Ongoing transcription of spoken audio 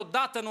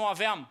niciodată nu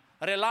aveam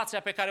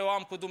relația pe care o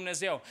am cu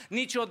Dumnezeu.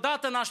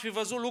 Niciodată n-aș fi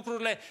văzut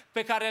lucrurile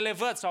pe care le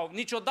văd sau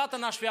niciodată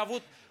n-aș fi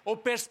avut o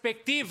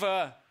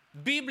perspectivă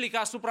biblică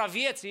asupra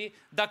vieții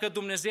dacă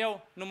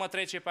Dumnezeu nu mă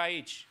trece pe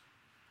aici.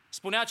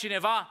 Spunea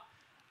cineva,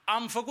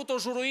 am făcut o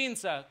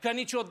juruință că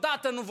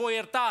niciodată nu voi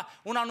ierta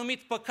un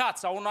anumit păcat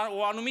sau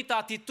o anumită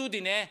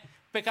atitudine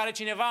pe care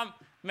cineva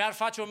mi-ar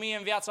face-o mie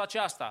în viața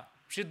aceasta.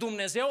 Și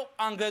Dumnezeu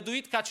a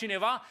îngăduit ca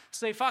cineva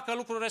să-i facă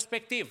lucrul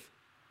respectiv.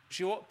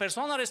 Și o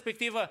persoană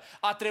respectivă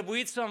a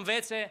trebuit să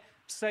învețe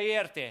să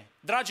ierte.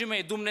 Dragii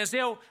mei,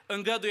 Dumnezeu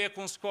îngăduie cu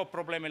un scop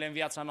problemele în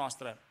viața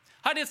noastră.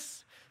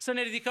 Haideți să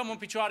ne ridicăm în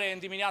picioare în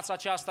dimineața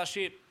aceasta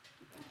și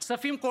să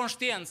fim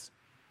conștienți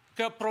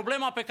că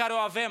problema pe care o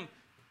avem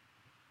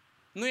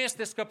nu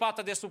este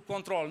scăpată de sub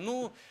control.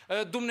 Nu,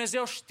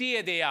 Dumnezeu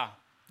știe de ea.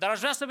 Dar aș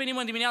vrea să venim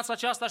în dimineața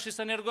aceasta și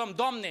să ne rugăm,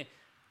 Doamne,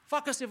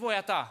 facă-se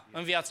voia Ta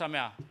în viața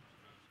mea.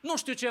 Nu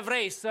știu ce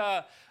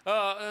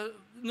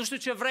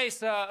vrei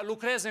să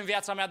lucrezi în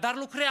viața mea, dar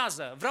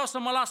lucrează. Vreau să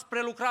mă las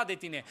prelucrat de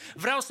Tine.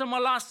 Vreau să mă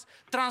las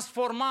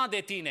transformat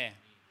de Tine.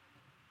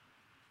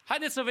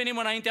 Haideți să venim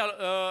înaintea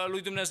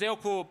lui Dumnezeu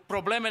cu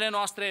problemele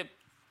noastre.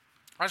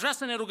 Aș vrea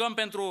să ne rugăm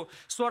pentru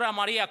sora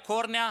Maria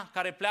Cornea,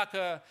 care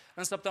pleacă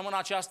în săptămâna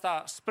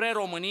aceasta spre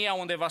România,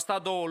 unde va sta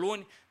 2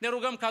 luni. Ne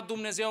rugăm ca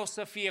Dumnezeu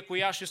să fie cu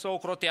ea și să o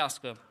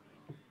ocrotească.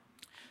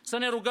 Să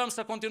ne rugăm,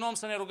 să continuăm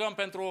să ne rugăm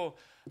pentru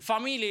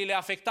familiile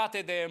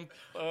afectate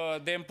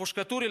de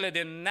împușcăturile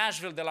din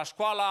Nashville, de la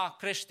școala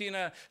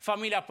creștină,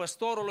 familia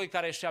păstorului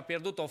care și-a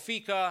pierdut o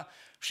fiică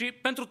și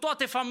pentru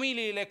toate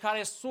familiile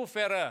care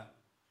suferă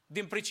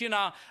din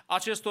pricina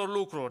acestor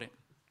lucruri.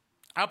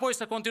 Apoi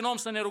să continuăm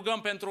să ne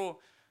rugăm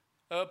pentru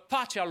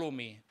pacea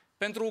lumii,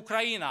 pentru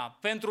Ucraina,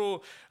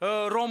 pentru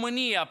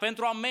România,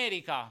 pentru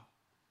America,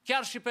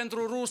 chiar și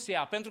pentru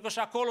Rusia, pentru că și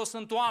acolo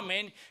sunt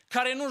oameni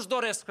care nu-și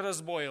doresc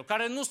războiul,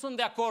 care nu sunt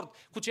de acord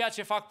cu ceea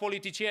ce fac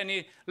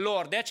politicienii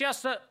lor. De aceea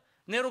să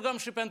ne rugăm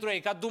și pentru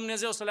ei, ca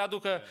Dumnezeu să le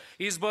aducă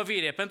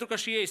izbăvire, pentru că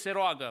și ei se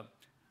roagă.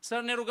 Să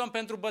ne rugăm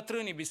pentru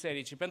bătrânii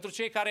bisericii, pentru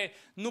cei care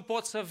nu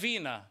pot să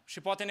vină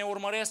și poate ne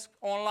urmăresc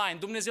online.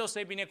 Dumnezeu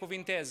să-i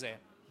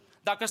binecuvinteze.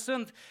 Dacă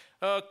sunt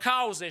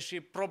cauze și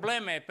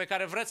probleme pe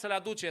care vreți să le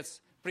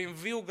aduceți prin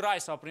viu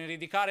grai sau prin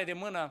ridicare de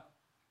mână,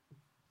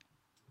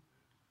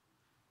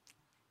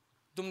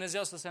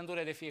 Dumnezeu să se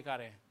îndure de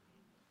fiecare.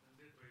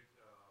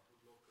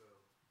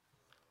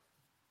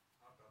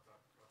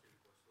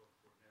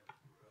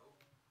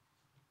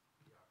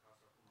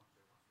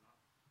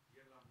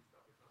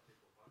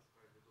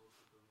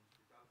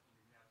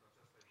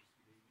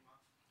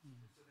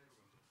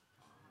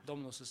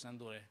 Domnul să se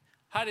îndure.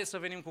 Haideți să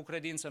venim cu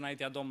credință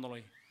înaintea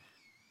Domnului.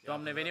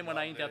 Doamne, venim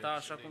înaintea Ta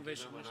așa cum vei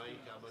și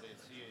înaintea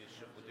măreției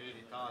și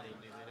puterii Tale în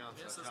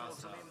dimineața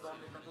aceasta.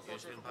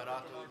 Ești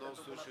împăratul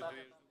nostru și Tu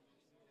ești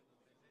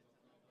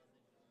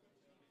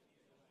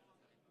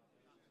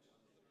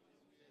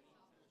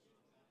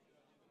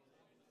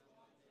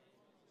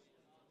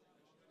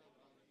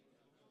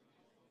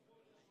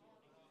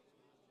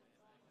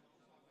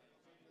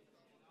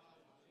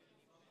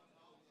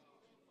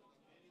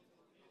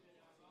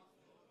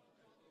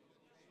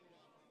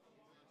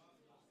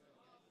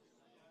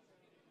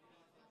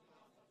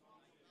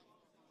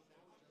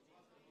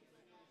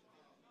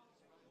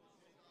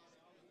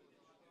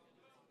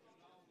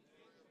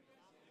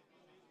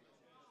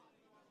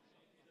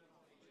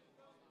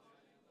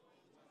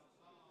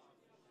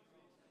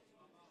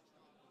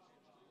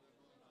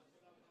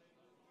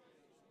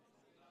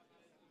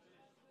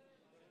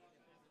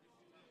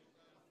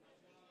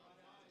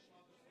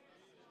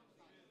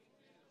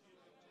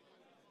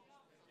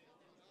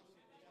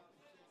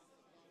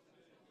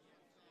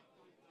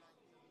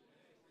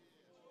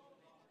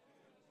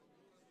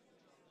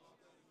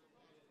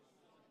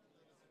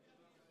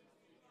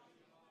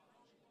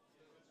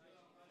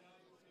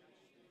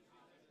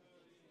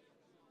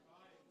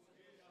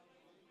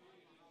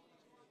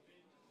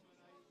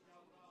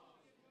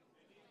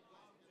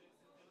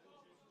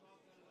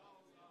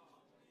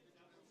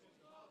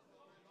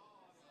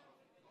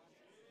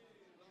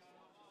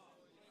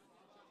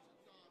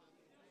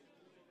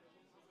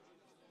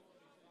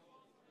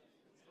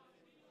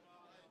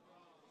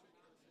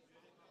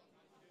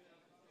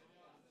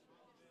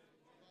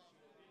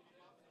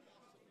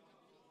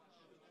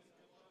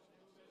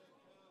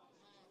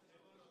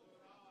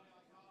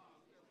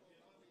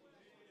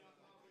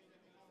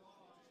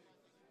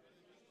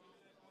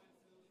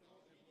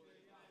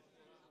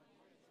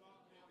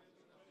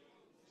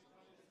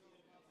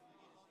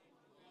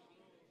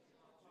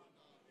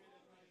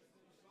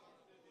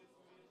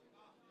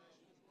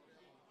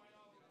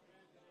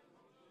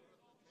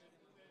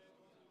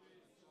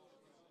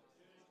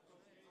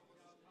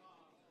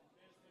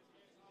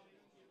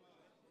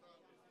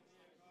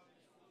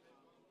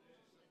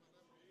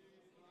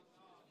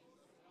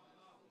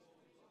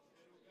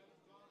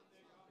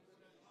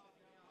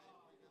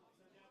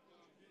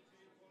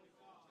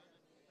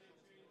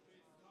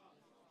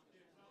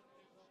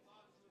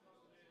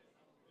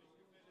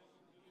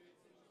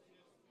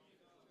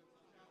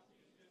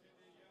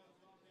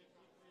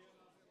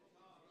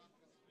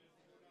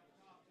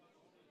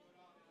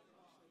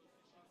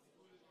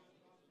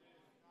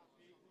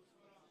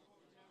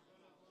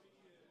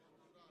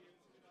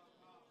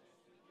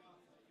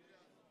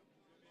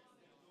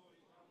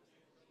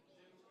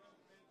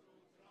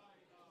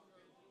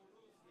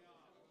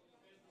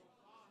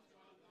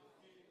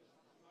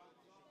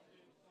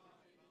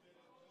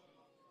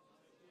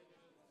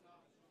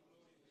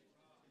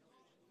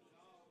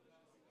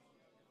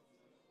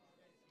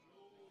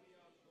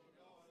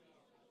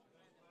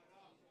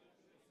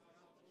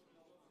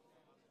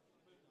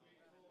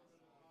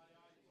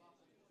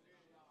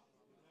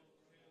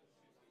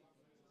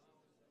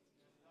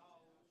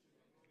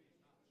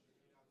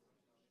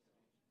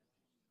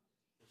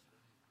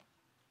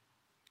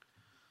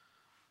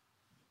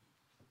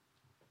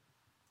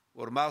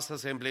urma să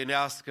se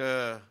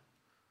împlinească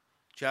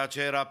ceea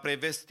ce era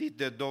prevestit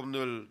de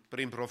Domnul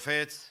prin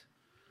profeți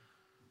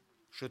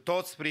și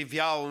toți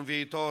priveau în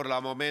viitor la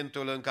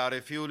momentul în care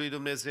Fiul lui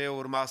Dumnezeu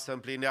urma să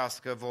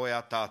împlinească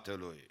voia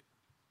Tatălui.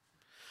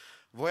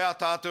 Voia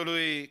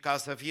Tatălui ca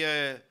să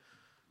fie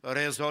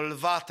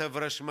rezolvată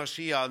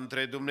vrășmășia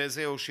între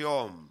Dumnezeu și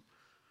om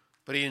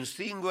prin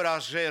singura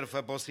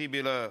jertfă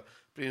posibilă,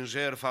 prin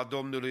jertfa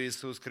Domnului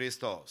Iisus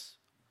Hristos.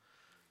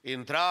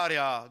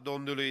 Intrarea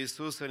Domnului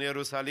Iisus în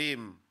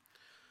Ierusalim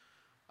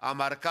a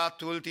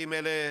marcat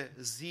ultimele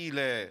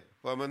zile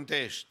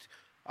pământești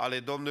ale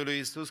Domnului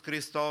Iisus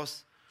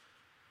Hristos,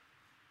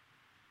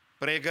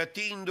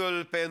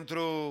 pregătindu-L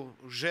pentru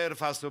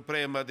jertfa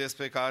supremă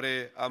despre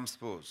care am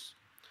spus.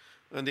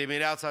 În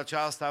dimineața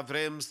aceasta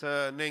vrem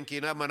să ne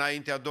închinăm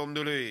înaintea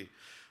Domnului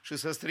și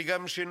să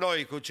strigăm și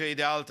noi cu cei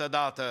de altă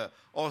dată: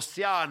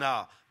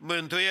 Osiana,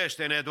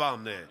 mântuiește-ne,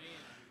 Doamne!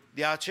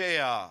 De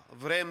aceea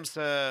vrem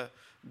să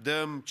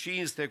dăm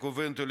cinste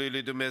cuvântului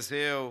lui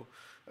Dumnezeu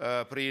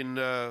prin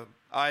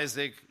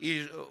Isaac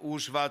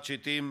Ușva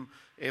citim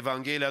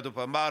Evanghelia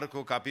după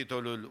Marcu,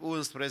 capitolul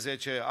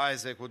 11.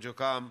 Isaac, would you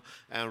come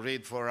and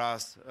read for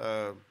us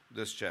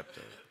this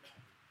chapter?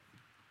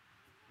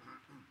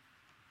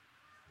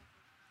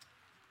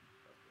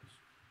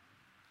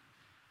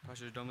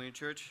 Pastor's Duminica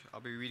Church,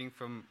 I'll be reading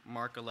from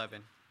Mark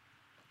 11.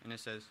 And it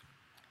says,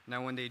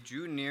 Now when they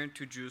drew near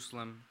to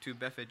Jerusalem, to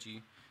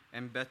Bethphage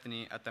and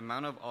Bethany at the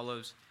Mount of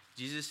Olives,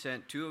 Jesus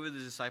sent two of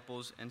his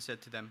disciples and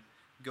said to them,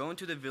 Go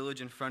into the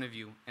village in front of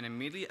you, and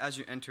immediately as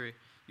you enter it,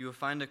 you will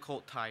find a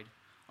colt tied,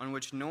 on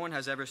which no one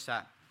has ever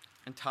sat,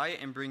 and tie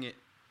it and bring it.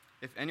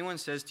 If anyone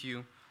says to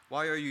you,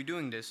 Why are you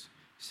doing this?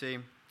 Say,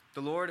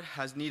 The Lord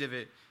has need of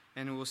it,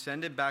 and will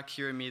send it back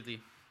here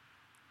immediately.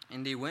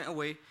 And they went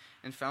away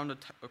and found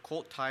a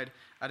colt tied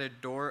at a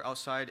door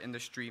outside in the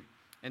street,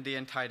 and they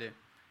untied it.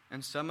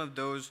 And some of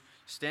those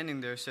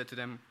standing there said to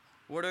them,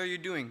 What are you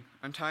doing,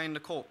 untying the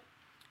colt?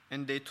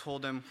 And they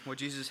told them what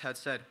Jesus had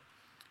said,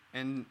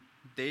 and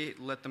they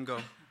let them go.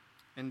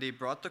 And they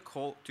brought the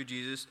colt to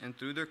Jesus and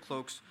threw their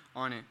cloaks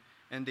on it,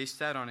 and they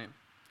sat on it.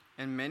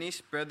 And many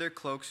spread their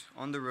cloaks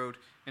on the road,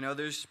 and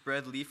others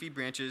spread leafy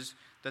branches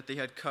that they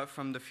had cut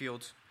from the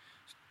fields.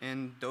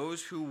 And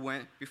those who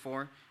went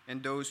before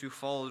and those who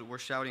followed were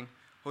shouting,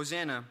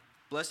 Hosanna!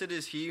 Blessed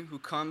is he who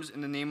comes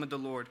in the name of the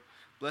Lord.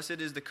 Blessed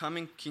is the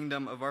coming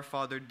kingdom of our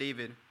father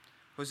David.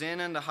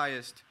 Hosanna in the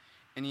highest.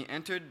 And he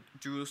entered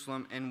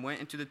Jerusalem and went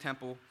into the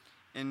temple.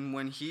 And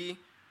when he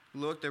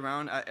looked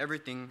around at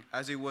everything,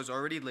 as it was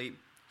already late,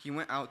 he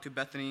went out to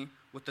Bethany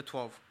with the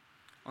 12.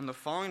 On the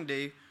following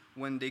day,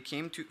 when they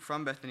came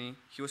from Bethany,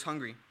 he was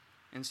hungry.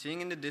 And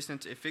seeing in the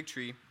distance a fig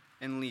tree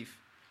and leaf,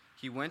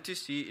 he went to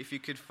see if he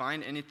could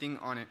find anything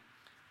on it.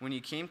 When he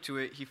came to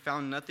it, he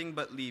found nothing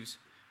but leaves,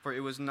 for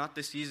it was not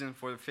the season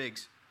for the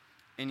figs.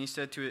 And he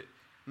said to it,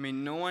 May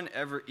no one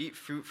ever eat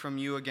fruit from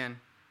you again.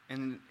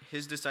 And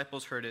his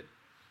disciples heard it.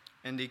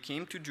 And they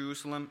came to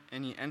Jerusalem,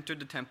 and he entered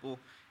the temple,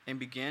 and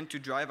began to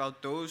drive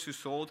out those who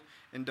sold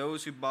and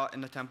those who bought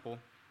in the temple.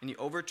 And he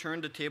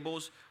overturned the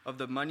tables of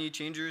the money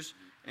changers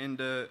and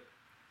the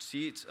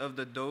seats of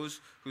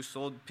those who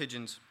sold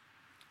pigeons.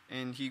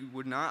 And he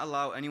would not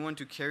allow anyone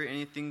to carry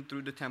anything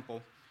through the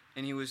temple.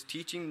 And he was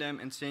teaching them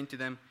and saying to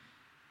them,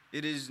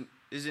 Is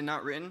it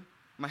not written,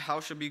 My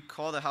house shall be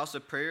called a house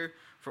of prayer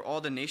for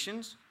all the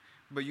nations?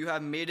 But you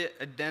have made it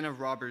a den of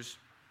robbers.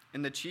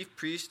 And the chief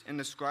priests and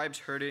the scribes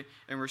heard it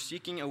and were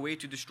seeking a way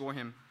to destroy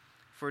him,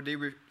 for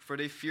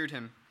they feared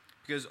him,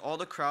 because all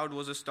the crowd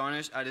was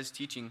astonished at his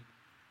teaching.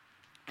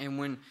 And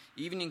when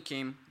evening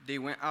came, they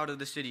went out of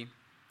the city.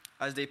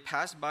 As they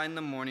passed by in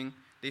the morning,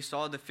 they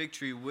saw the fig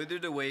tree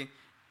withered away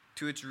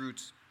to its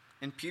roots.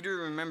 And Peter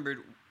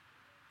remembered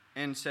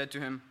and said to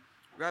him,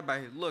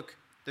 Rabbi, look,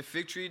 the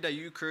fig tree that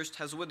you cursed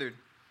has withered.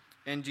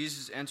 And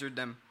Jesus answered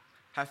them,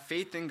 Have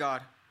faith in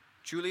God.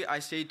 Truly I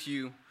say to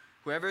you,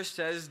 whoever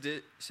says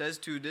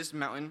to this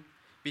mountain,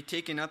 Be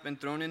taken up and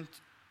thrown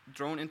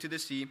into the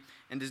sea,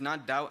 and does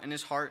not doubt in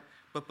his heart,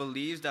 but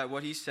believes that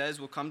what he says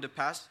will come to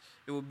pass,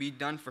 it will be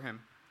done for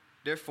him.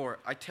 Therefore,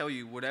 I tell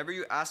you, whatever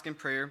you ask in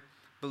prayer,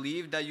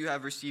 believe that you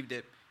have received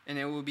it, and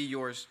it will be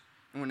yours.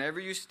 And whenever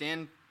you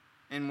stand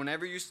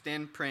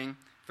praying,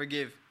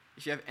 forgive,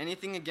 if you have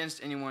anything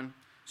against anyone,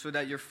 so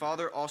that your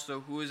Father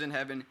also, who is in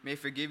heaven, may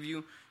forgive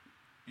you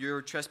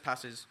your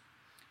trespasses.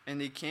 And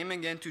they came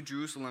again to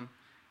Jerusalem,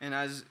 and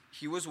as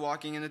he was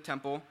walking in the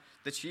temple,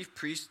 the chief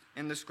priests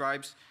and the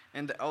scribes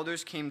and the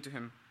elders came to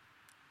him.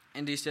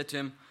 And they said to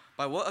him,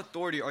 By what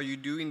authority are you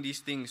doing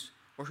these things?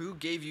 Or who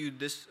gave you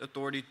this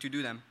authority to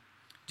do them?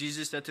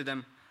 Jesus said to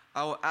them,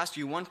 I will ask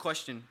you one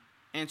question.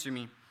 Answer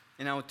me,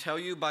 and I will tell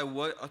you by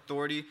what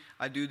authority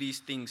I do these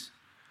things.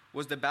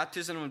 Was the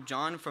baptism of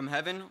John from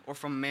heaven or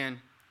from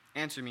man?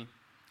 Answer me.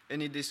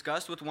 And they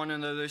discussed with one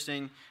another,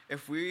 saying,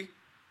 If we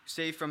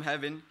say from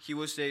heaven, he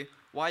will say,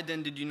 Why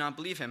then did you not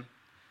believe him?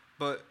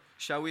 But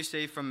shall we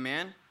say from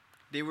man?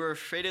 They were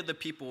afraid of the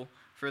people,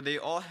 for they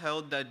all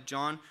held that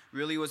John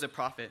really was a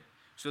prophet.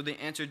 So they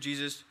answered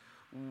Jesus,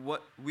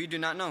 What we do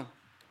not know.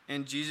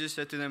 And Jesus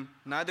said to them,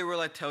 Neither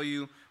will I tell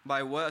you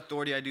by what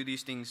authority I do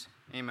these things.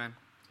 Amen.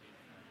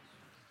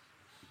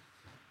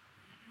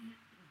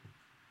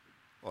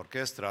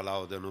 Orchestra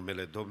laudă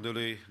numele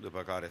Domnului,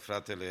 după care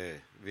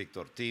fratele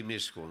Victor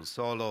Timiș cu un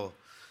solo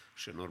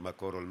și în urmă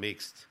corul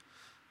mixt.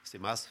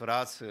 Stimați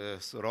frați,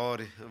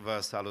 surori, vă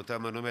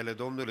salutăm în numele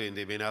Domnului în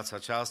dimineața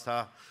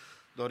aceasta,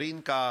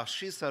 dorind ca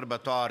și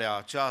sărbătoarea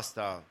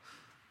aceasta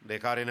de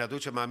care ne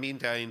aducem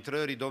aminte a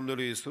intrării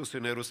Domnului Iisus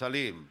în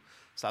Ierusalim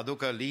să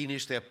aducă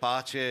liniște,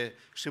 pace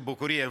și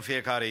bucurie în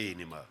fiecare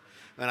inimă.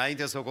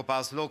 Înainte să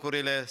ocupați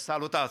locurile,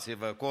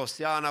 salutați-vă cu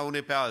osteana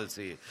unii pe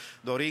alții,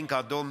 dorind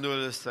ca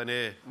Domnul să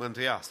ne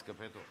mântuiască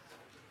pe toți.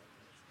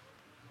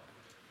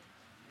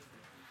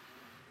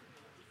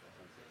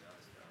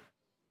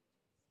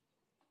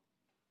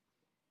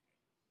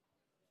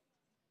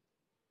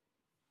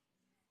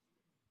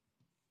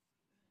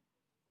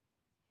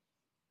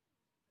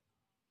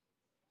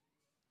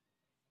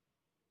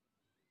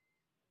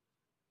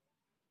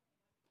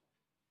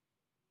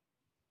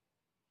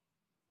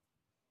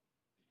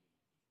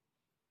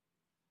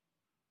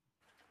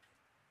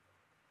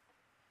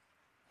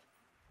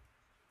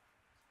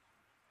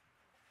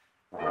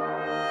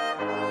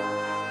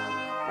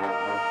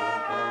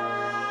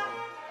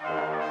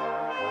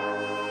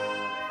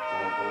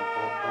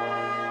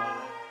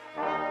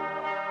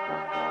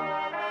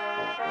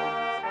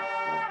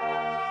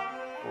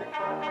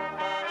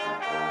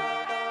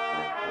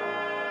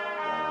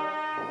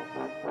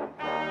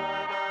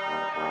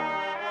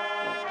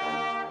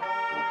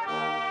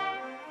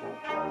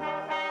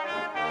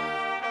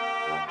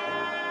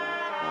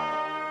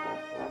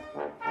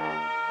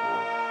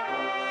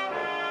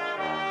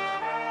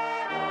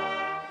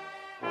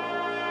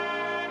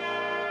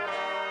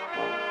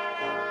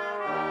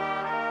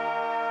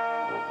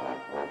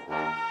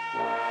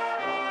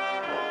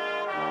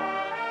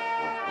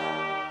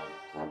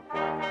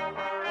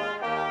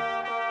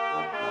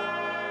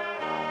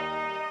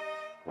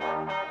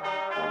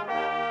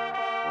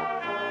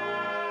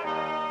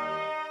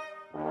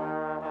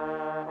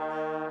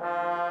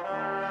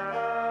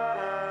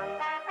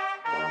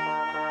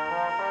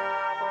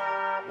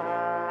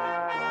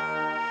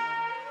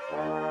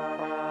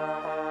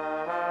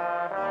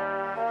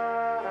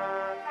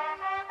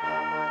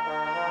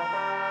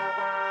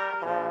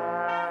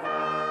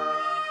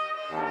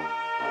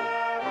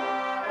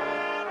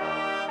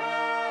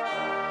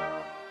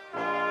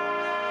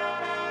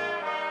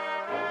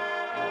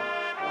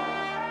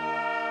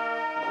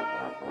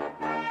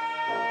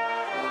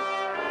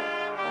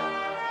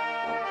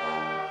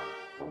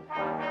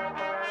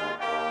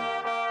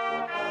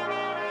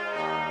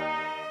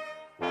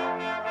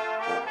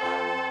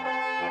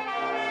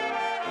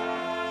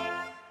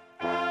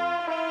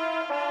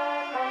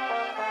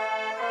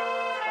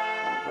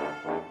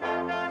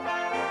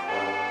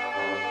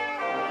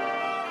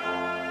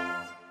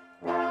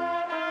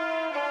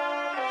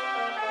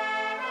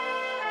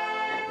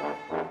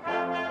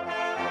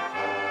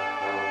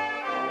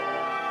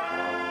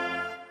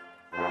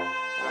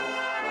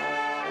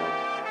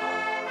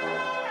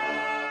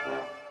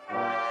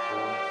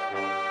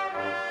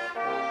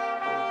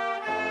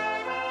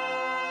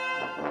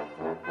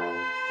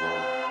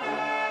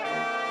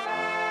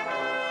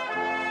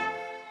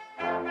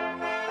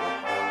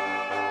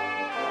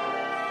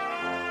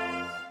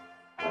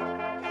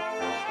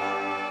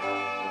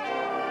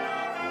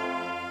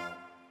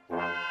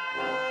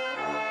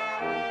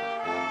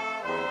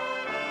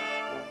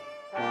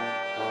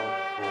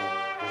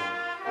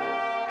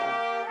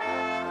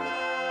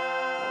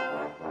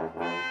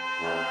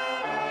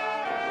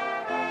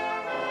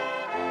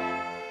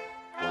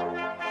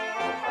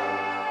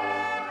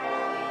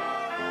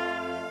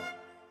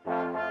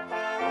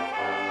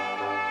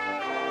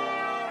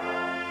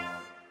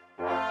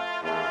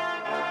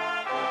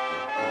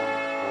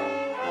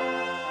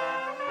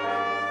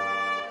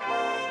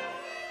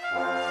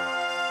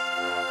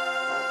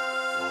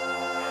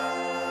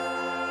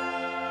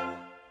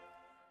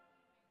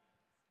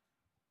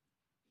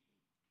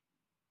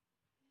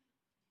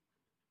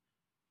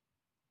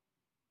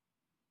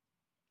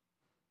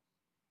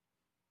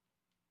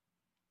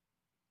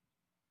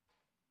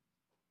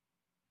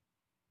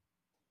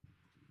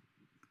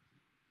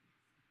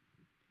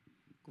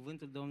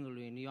 Cuvântul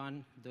Domnului în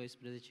Ioan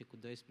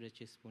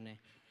 12:12 spune: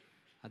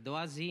 A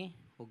doua zi,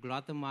 o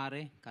gloată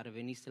mare care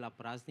venise la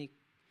praznic,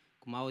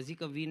 cum a auzit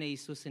că vine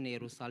Iisus în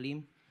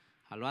Ierusalim,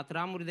 a luat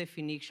ramuri de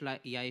finic și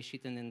i-a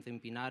ieșit în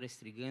întâmpinare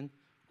strigând: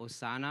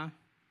 Osana,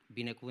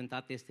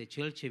 binecuvântat este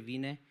Cel ce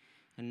vine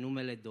în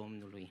numele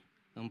Domnului,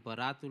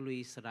 Împăratul lui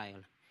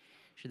Israel.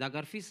 Și dacă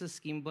ar fi să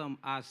schimbăm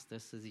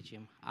astăzi, să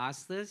zicem,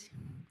 astăzi,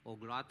 o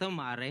gloată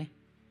mare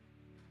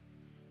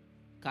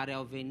care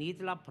au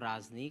venit la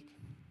praznic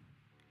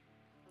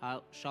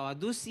și-au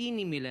adus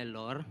inimile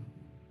lor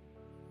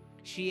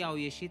și au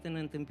ieșit în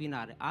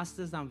întâmpinare.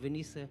 Astăzi am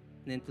venit să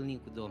ne întâlnim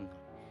cu Domnul.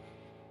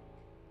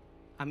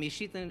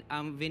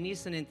 Am venit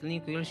să ne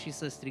întâlnim cu El și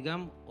să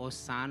strigăm: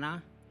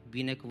 Osana,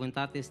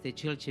 binecuvântat este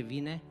Cel ce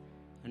vine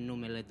în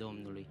numele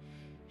Domnului.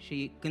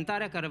 Și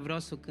cântarea care vreau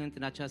să o cânt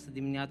în această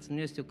dimineață nu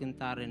este o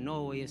cântare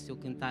nouă, este o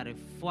cântare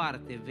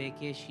foarte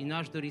veche și nu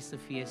aș dori să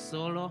fie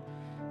solo,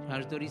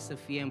 aș dori să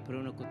fie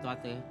împreună cu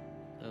toată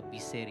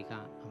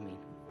biserica. Amin.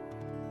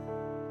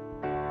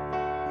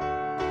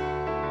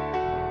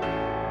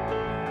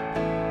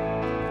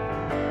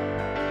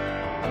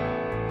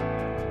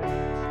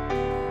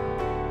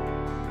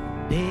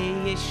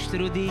 Ești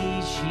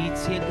trudit și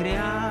ți-e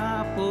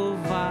grea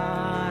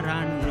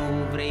povara, nu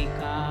vrei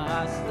ca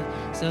astăzi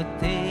să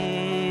te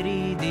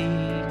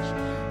ridici.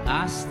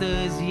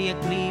 Astăzi e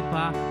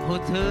clipa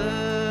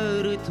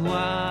hotărâtoare,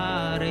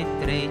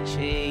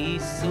 trece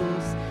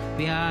Iisus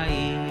pe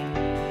aici.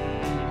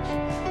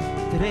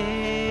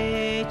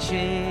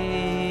 Trece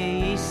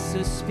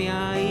Iisus pe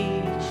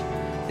aici,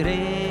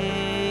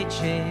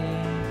 trece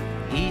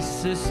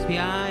Iisus pe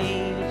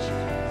aici,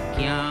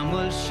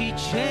 cheamă-L și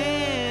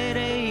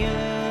cere-i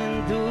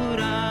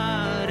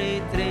îndurare,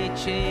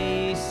 trece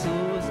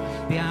Iisus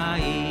pe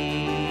aici.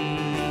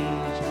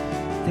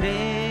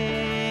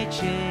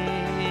 Trece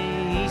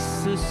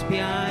Iisus pe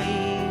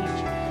aici,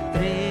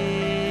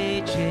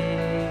 trece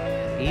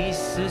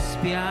Iisus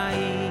pe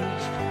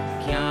aici,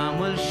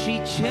 cheamă-L și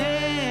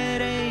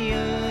cere-i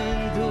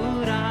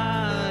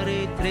îndurare,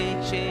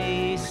 trece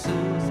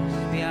Iisus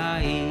pe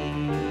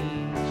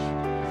aici.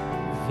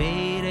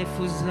 Vei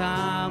refuza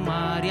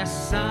marea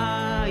sa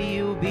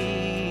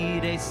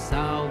iubire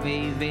sau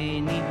vei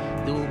veni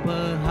după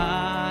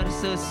har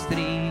să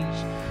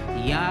strigi?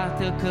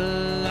 Iată că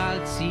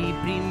alții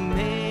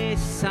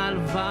primesc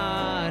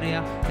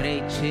salvarea,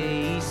 trece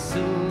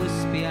Iisus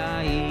pe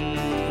aici.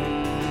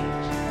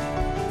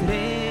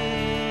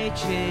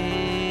 Trece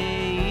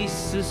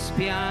Iisus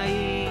pe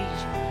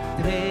aici,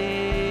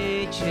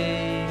 trece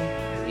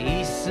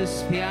Iisus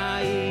pe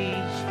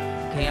aici,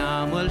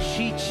 cheamă-L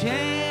și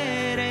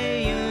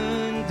cere-i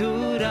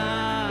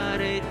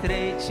îndurare,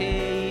 trece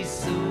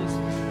Iisus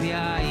pe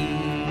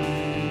aici.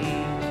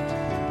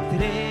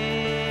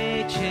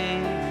 Trece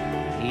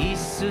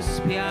Iisus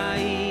pe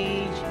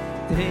aici,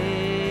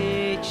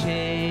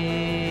 trece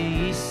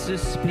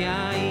Iisus pe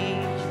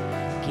aici,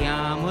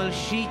 cheamă-L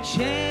și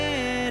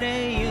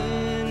cere-i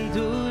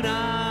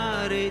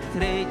îndurare,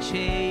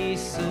 trece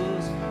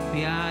Iisus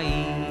pe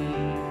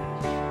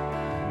aici.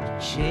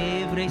 Ce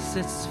vrei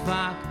să-ți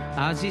fac?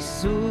 Azi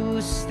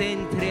Iisus te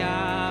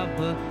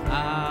întreabă,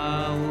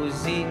 a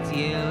auzit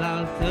El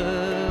al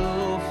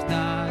tău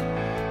oftat?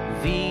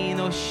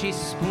 Vino și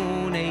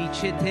spune-i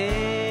ce te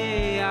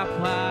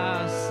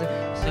apasă,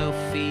 să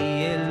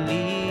fie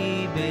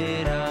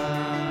liberat.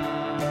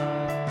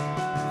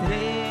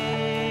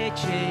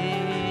 Trece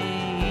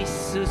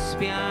Iisus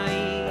pe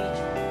aici,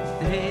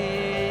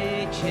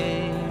 trece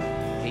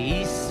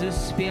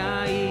Iisus pe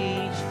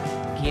aici,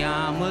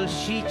 cheamă-L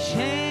și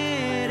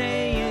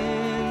cere-i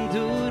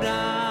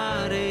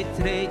îndurare,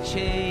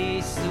 trece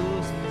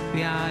Iisus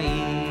pe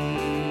aici.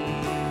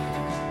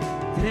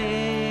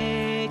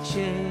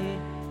 Trece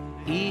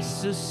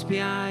Iisus pe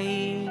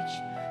aici,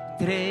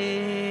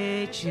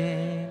 trece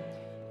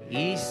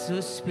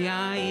Iisus pe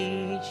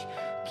aici,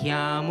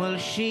 cheamă-L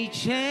și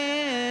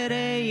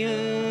cere-i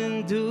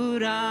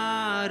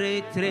îndurare,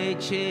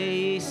 trece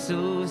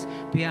Iisus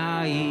pe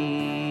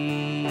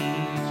aici.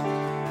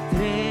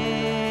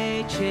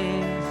 Trece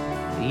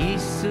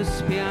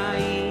Iisus pe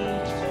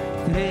aici,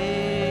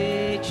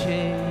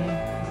 trece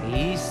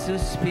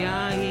Iisus pe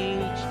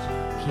aici,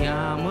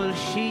 cheamă-L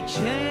și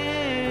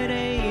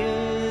cere-i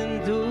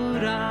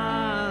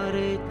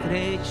îndurare,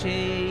 trece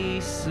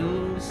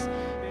Iisus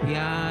pe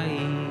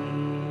aici.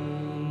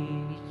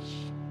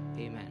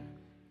 Amen.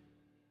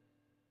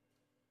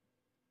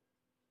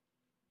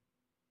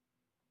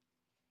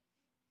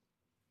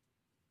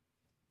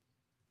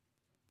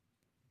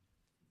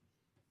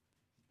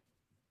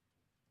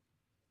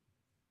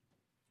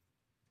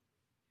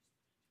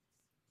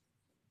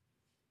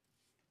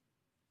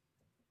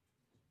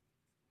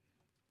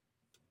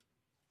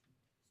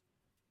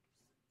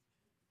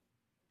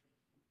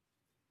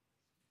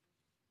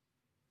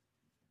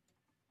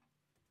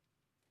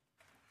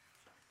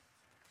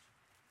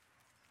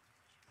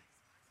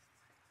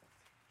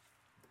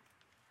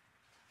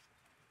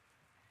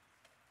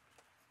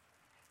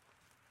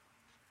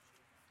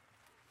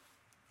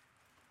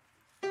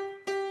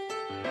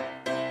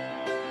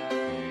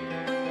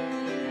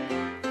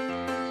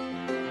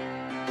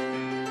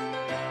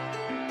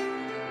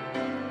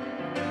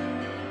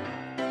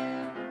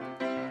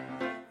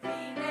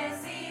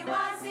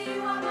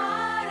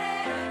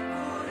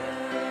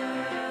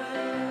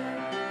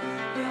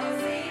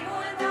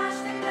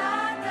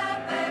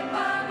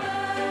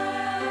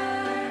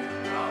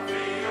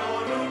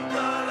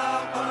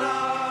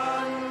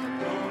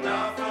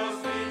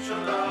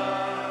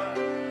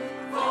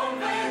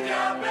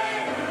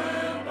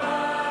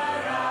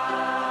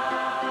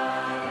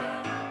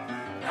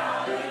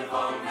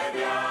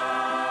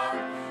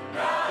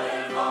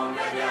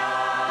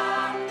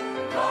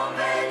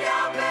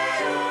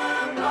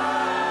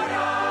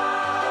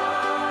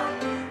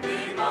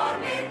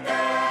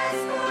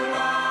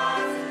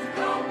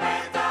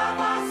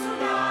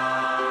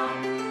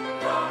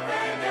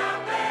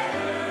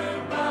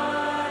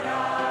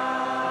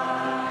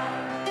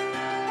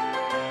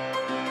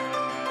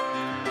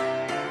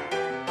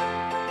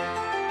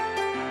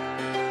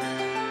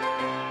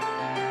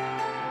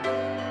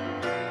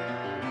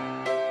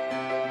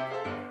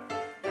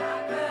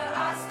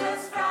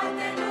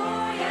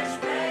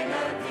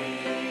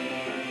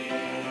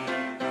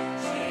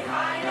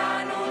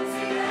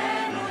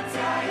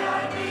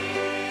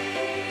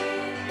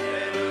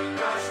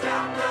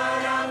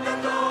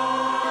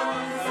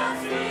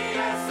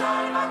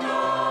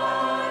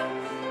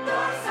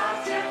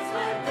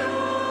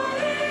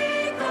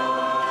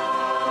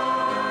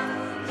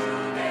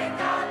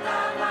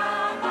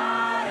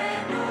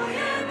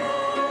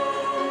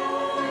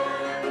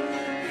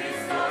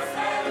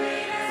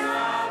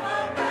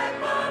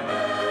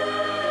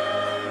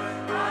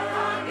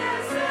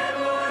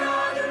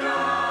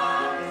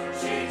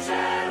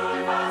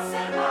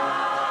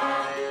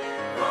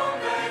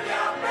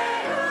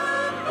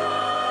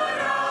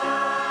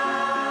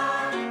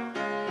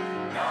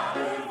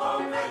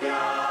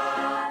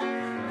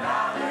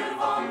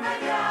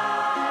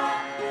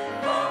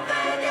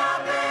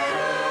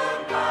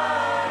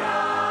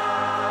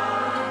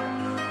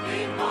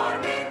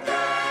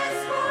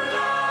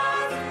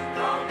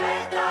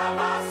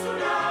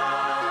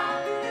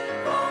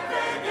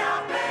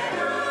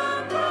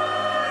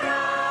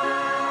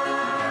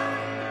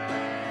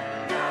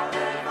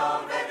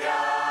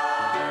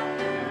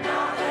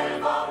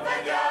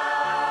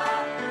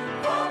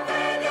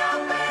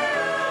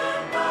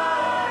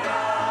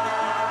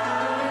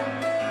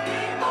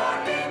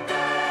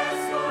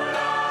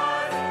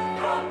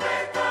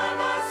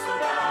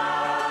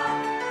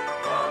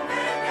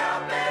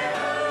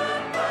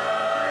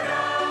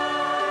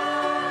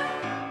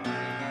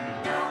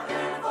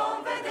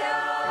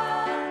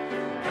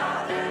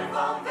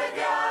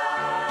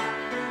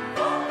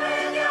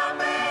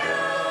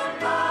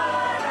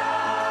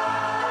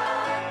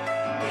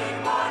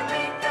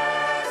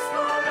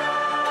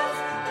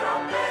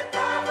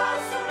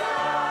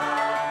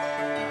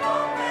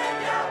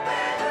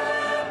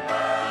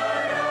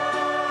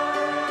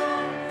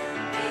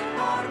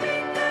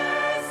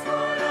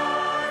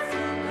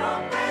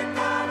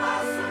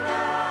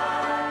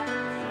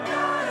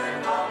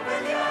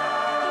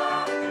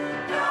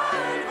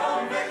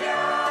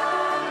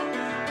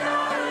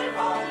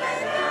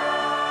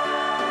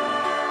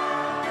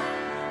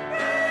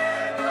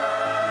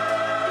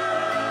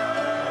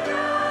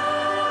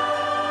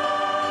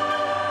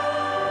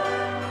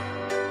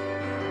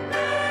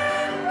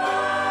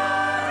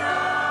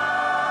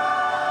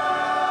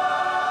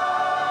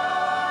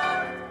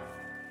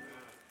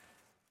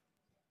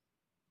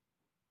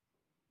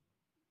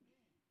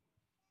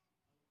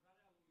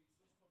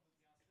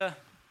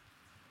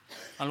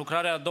 în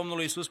lucrarea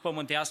Domnului Iisus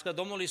pământească,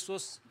 Domnul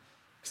Iisus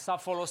s-a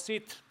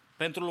folosit,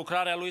 pentru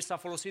lucrarea Lui s-a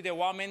folosit de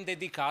oameni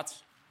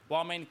dedicați,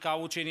 oameni ca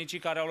ucenicii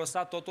care au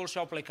lăsat totul și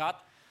au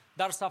plecat,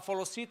 dar s-a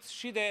folosit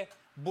și de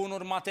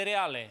bunuri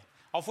materiale.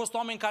 Au fost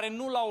oameni care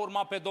nu l-au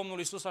urmat pe Domnul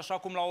Iisus așa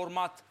cum l-au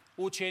urmat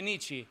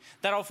ucenicii,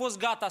 dar au fost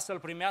gata să-L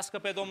primească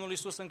pe Domnul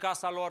Iisus în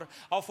casa lor,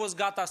 au fost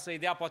gata să-i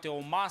dea poate o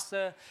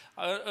masă.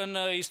 În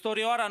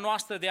istorioara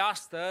noastră de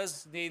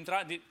astăzi, de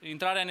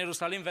intrarea în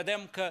Ierusalim,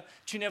 vedem că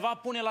cineva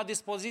pune la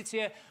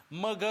dispoziție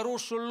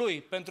măgărușul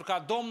lui, pentru ca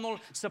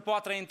Domnul să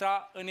poată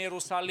intra în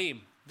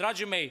Ierusalim.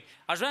 Dragii mei,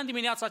 aș vrea în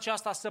dimineața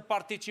aceasta să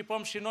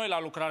participăm și noi la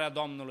lucrarea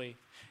Domnului.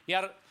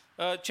 Iar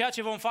ceea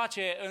ce vom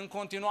face în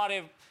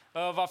continuare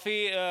va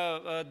fi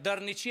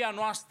dărnicia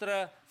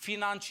noastră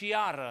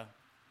financiară.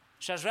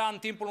 Și aș vrea în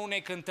timpul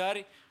unei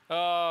cântări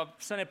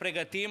să ne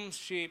pregătim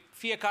și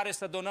fiecare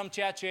să donăm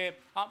ceea ce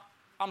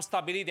am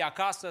stabilit de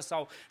acasă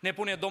sau ne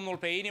pune Domnul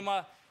pe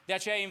inimă. De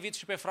aceea invit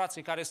și pe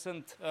frații care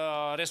sunt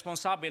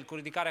responsabili cu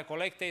ridicarea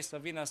colectei să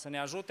vină să ne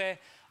ajute.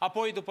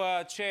 Apoi,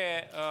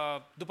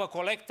 după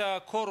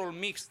colectă, corul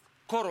mixt,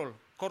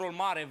 corul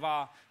mare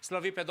va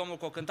slăvi pe Domnul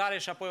cu o cântare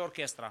și apoi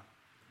orchestra.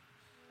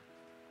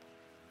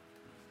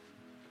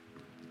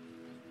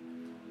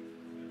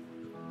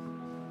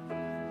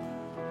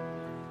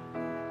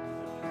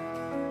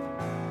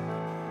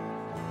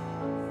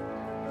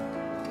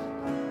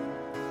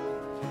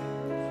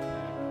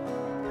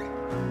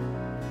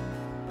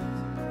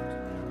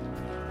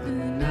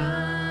 Înalți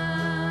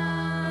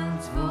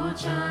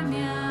vocea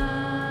mea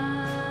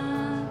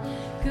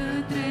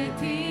către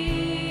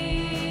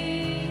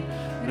tine,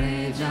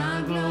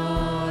 Regea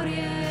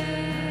Gloriei,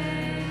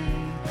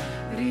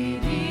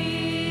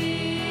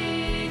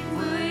 ridic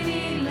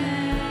mâinile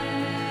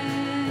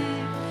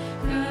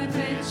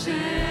către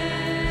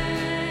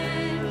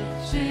Cel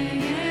ce e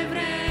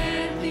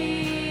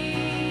vrednic,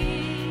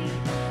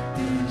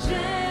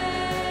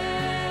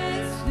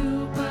 tânjesc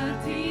după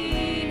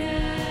tine.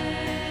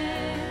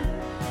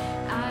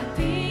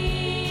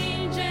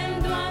 Atingem,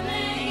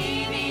 Doamne,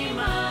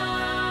 inima,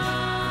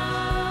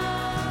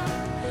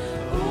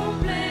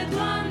 umple,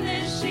 Doamne,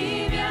 și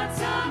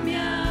viața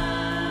mea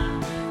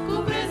cu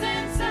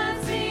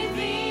prezența-ți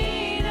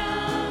divină.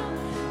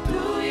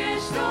 Tu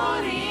ești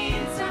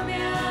dorința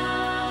mea,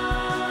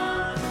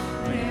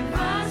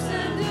 revarsă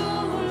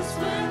Duhul Sfânt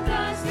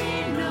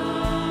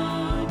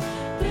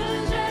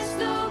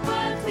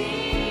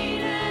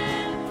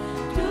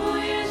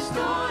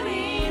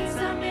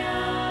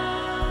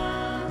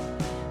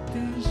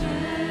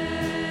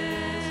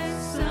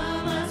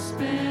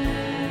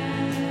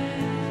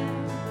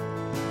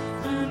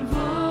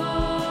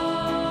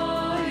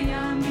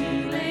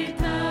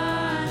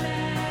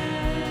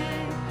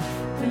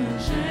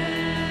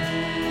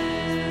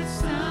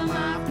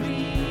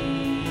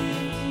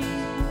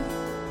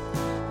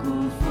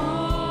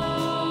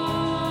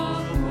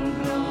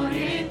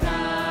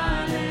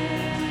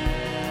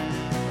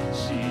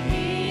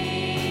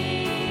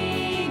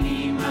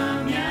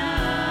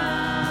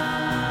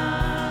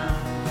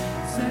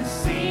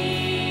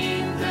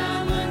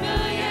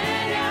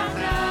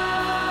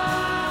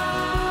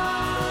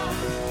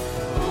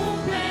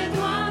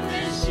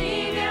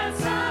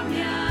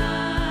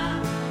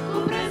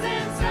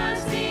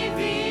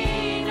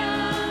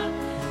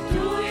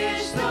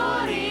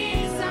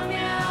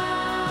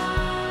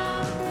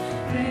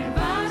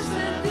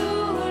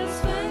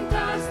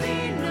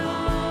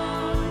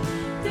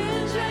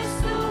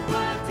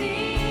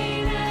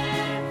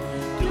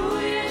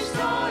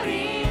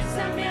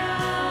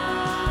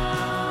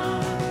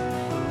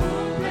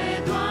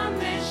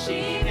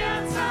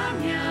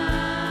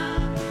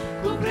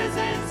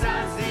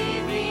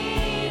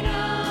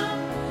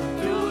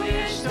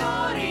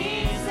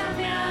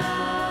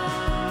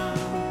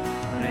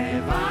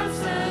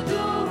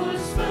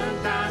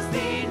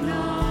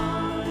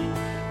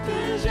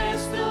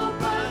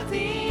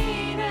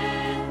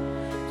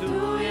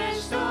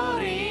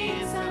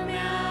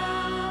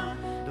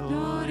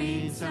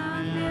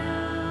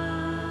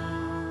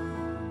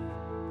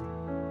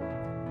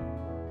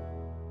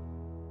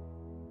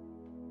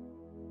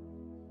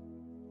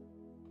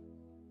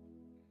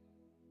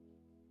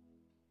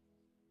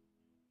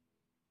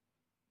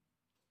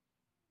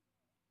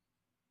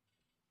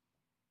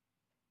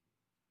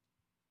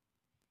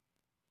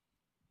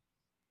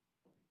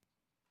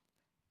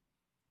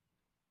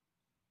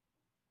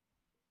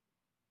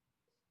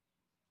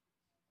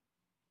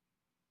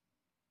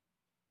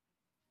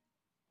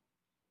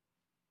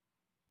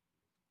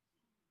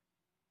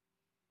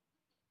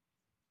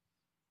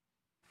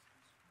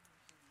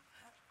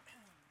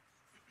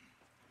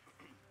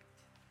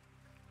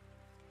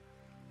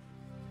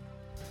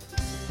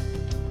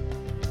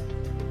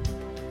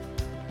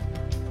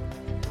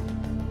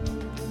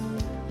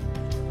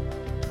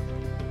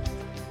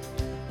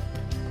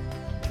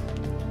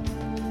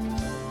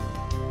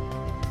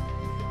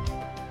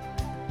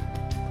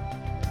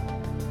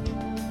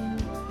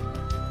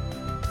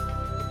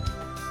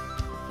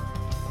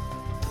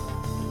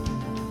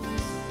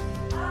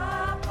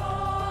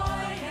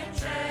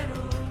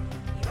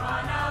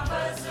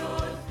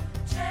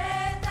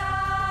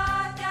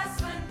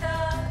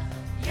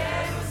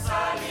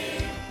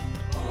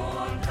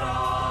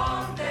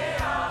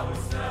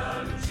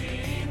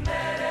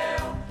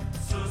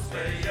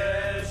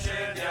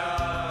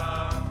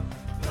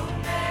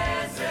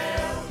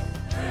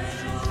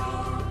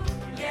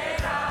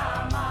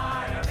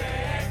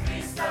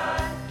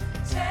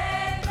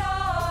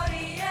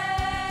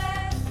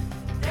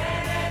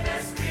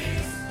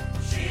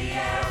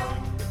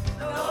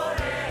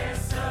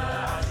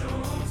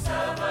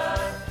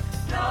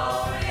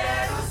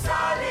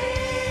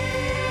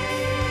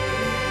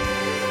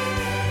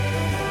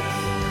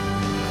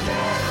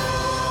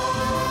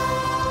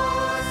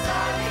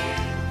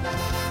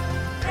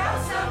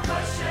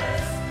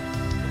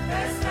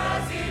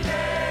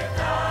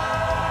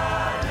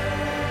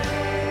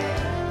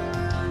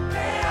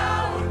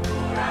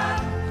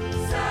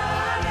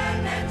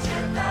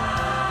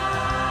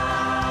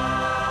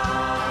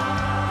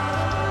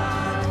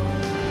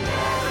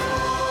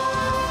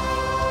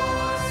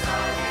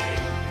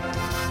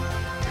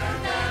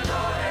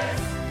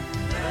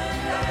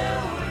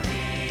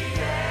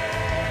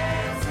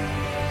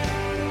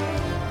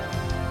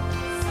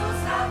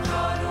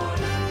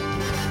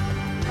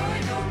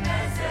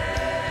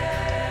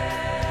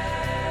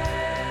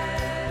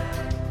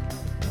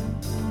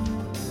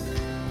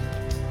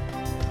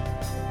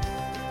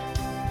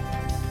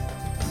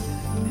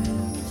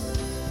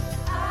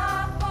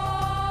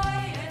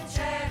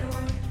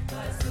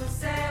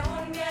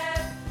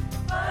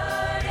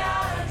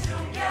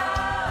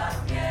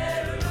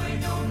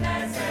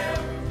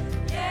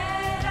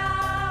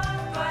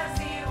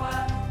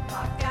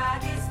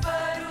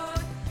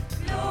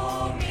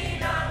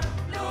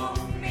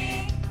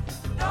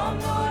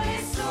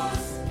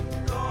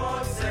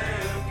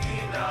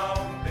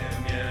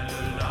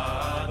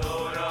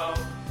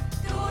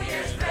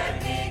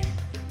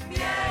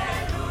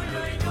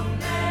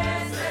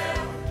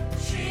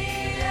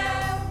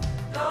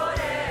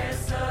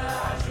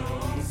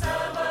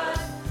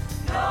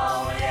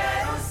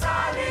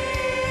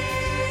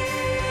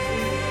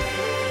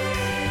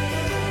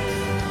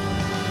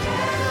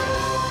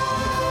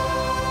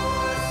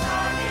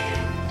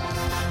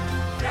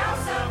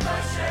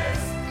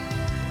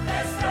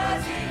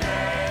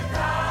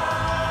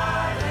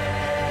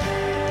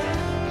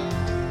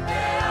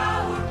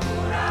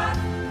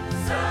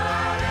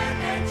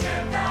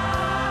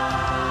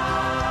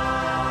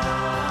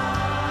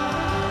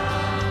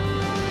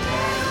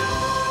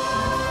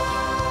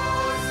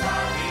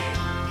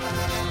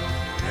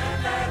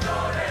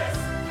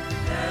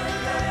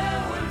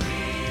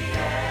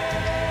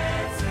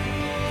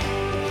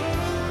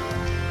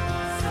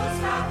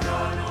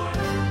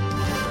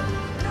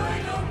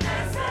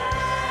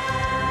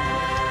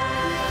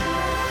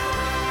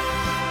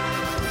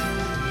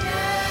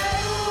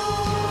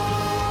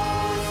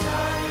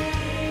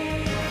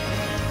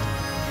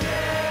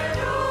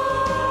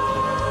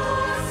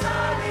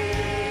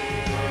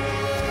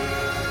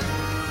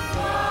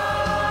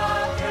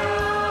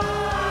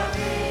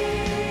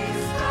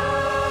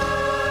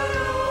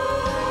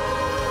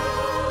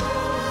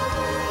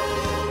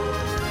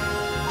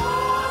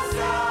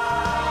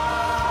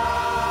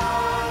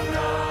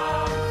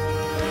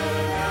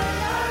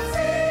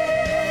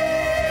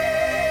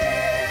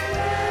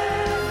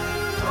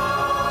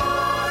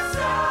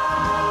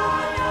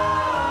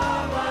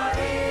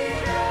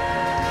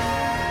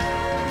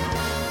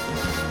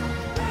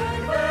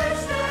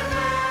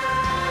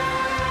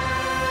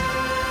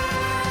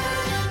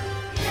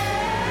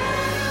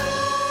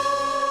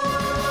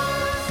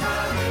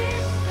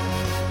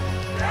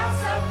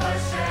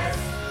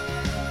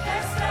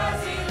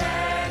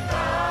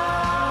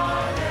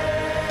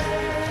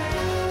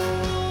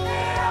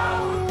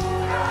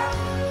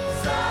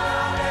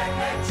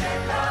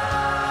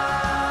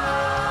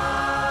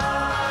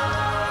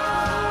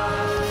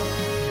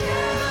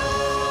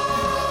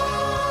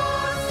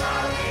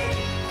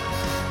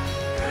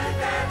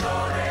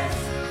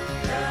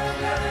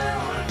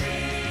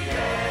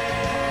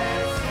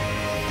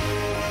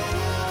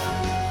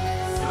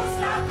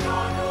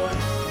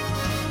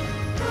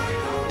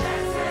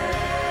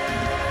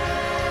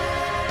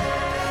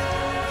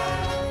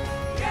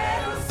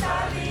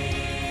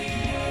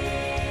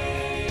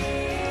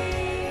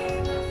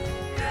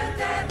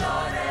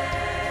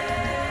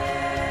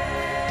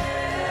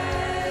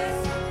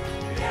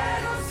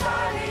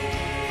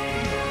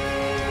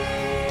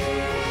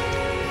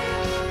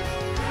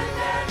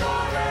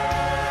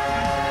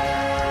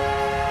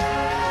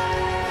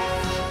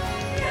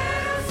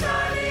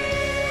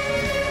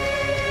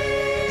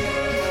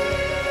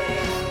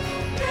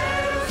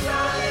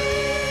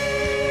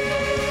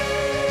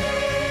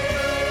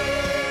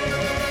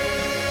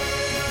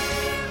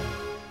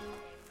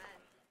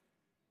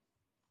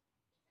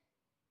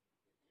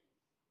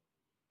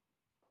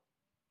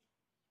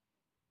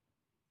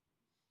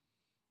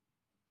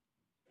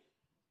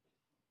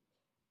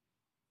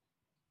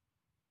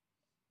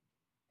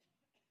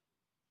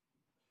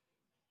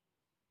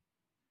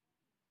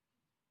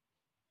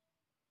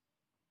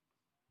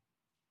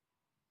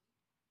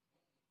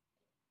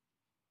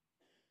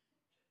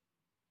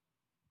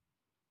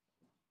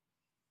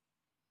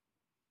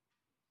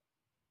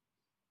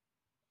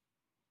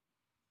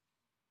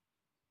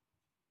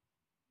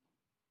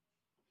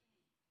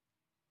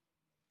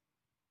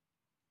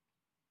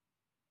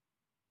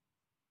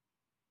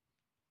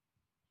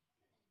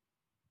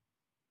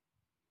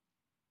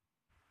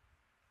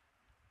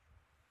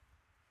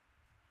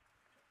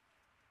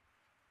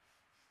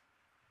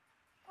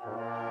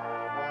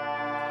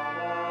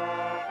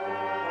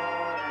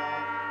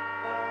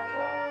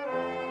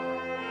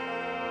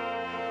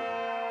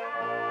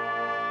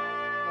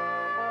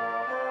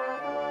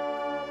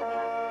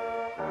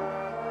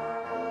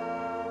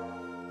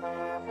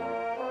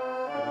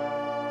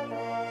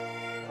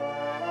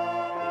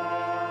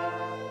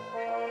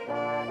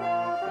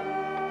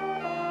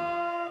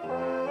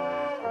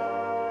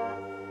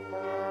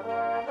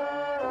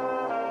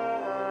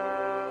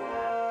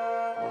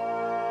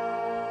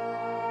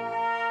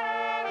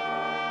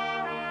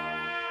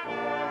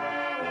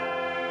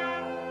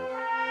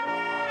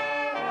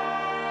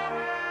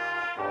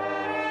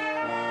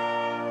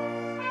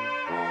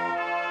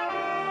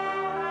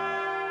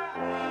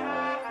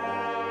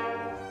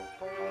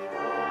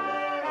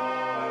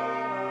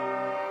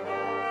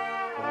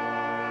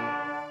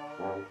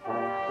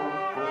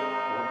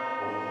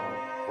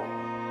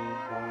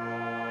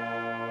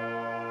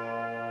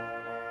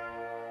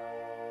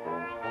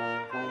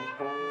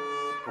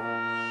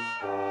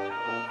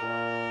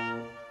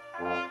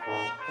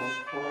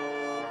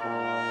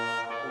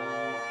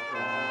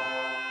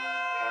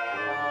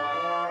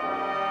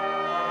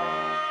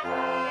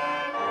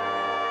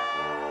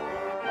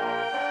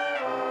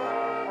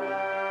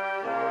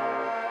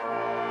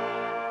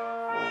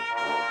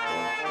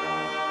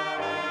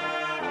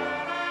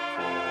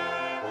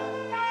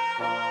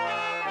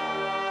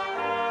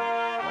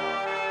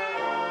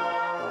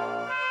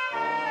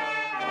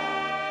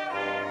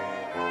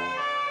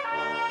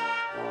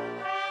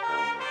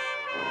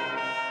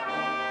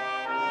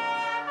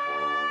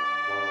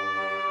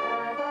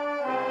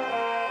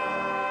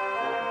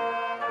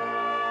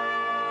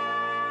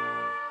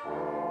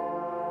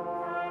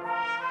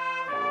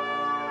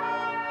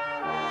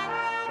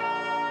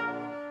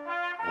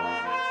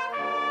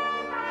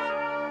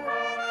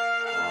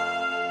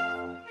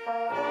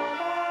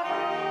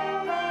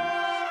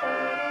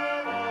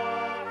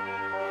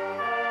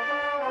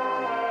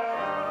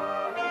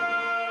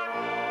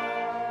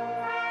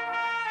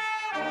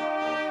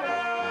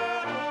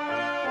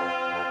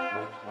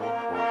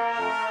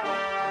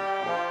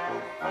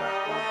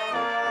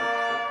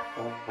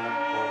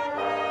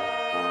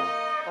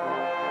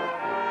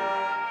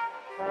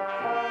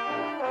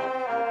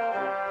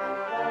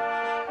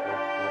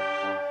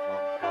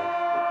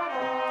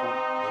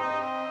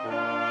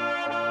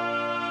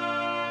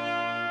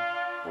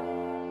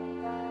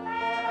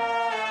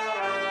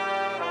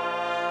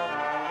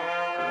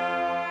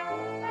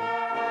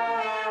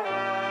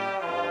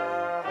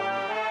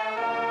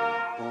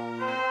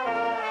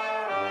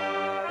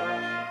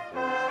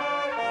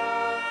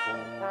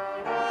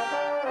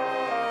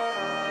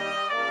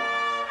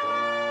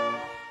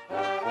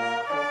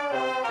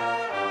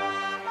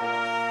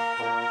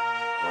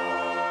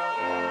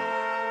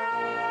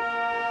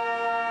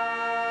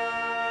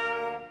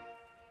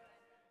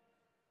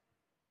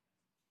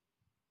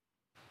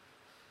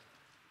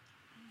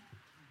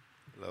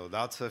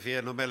Lăudat să fie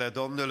numele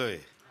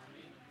Domnului.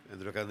 Amin.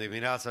 Pentru că în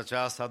dimineața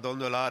aceasta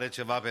Domnul are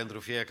ceva pentru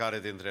fiecare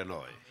dintre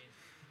noi.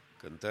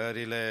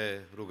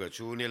 Cântările,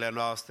 rugăciunile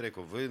noastre,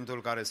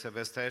 cuvântul care se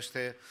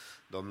vestește,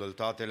 Domnul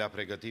toate le-a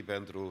pregătit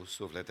pentru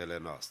sufletele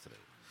noastre.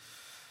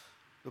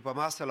 După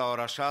masă, la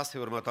ora 6,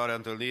 următoarea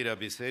întâlnire a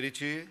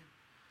bisericii,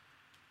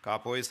 ca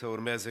apoi să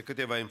urmeze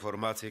câteva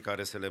informații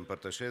care să le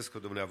împărtășesc cu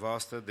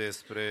dumneavoastră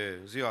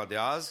despre ziua de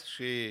azi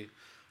și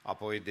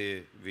apoi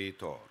de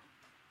viitor.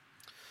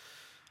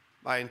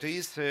 Mai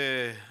întâi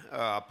se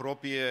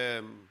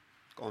apropie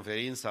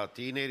conferința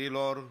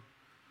tinerilor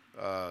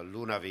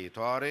luna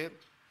viitoare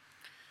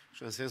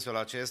și în sensul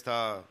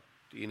acesta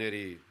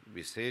tinerii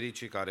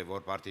bisericii care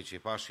vor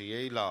participa și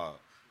ei la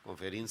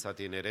conferința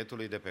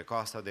tineretului de pe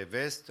coasta de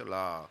vest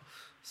la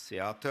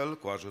Seattle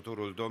cu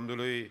ajutorul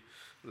Domnului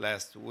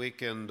last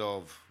weekend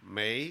of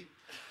May.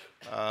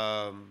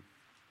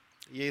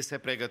 Ei se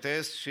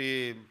pregătesc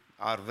și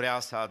ar vrea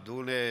să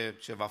adune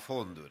ceva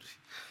fonduri.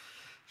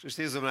 Și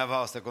știți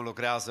dumneavoastră cum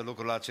lucrează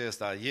lucrul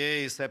acesta.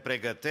 Ei se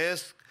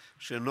pregătesc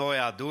și noi,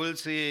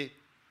 adulții,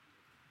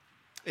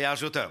 îi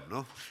ajutăm,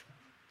 nu?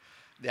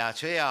 De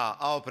aceea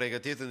au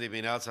pregătit în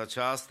dimineața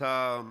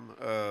aceasta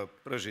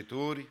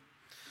prăjituri.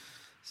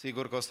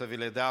 Sigur că o să vi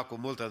le dea cu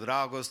multă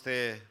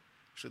dragoste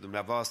și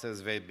dumneavoastră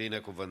îți vei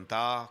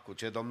binecuvânta cu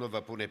ce Domnul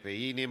vă pune pe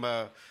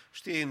inimă,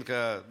 știind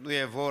că nu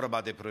e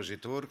vorba de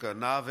prăjituri, că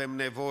nu avem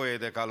nevoie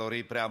de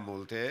calorii prea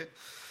multe,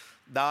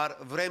 dar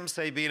vrem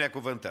să-i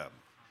binecuvântăm.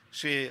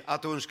 Și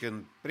atunci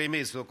când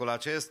primiți lucrul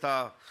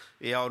acesta,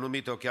 ei au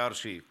numit-o chiar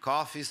și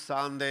Coffee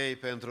Sunday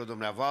pentru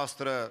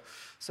dumneavoastră,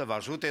 să vă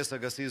ajute să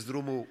găsiți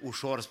drumul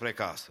ușor spre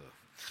casă.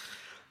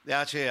 De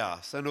aceea,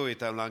 să nu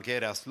uităm la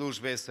încheierea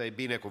slujbei să-i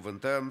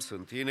binecuvântăm,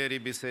 sunt tinerii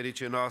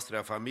bisericii noastre,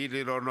 a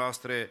familiilor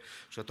noastre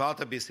și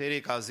toată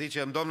biserica,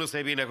 zicem, Domnul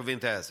să-i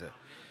binecuvinteze.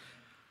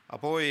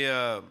 Apoi,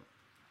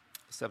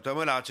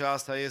 săptămâna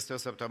aceasta este o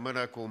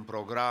săptămână cu un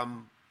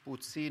program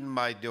puțin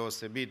mai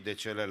deosebit de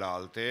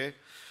celelalte,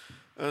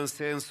 în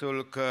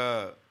sensul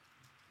că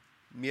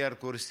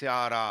miercuri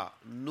seara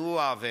nu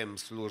avem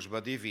slujbă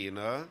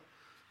divină,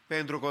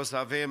 pentru că o să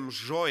avem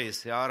joi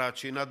seara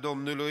cina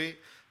Domnului,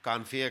 ca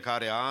în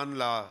fiecare an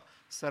la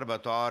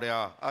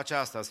sărbătoarea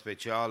aceasta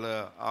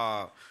specială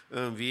a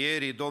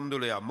învierii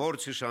Domnului, a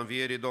morții și a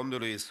învierii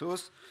Domnului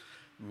Iisus.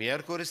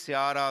 Miercuri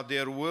seara,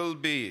 there will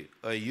be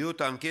a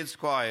youth and kids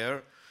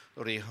choir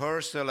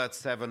rehearsal at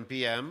 7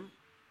 p.m.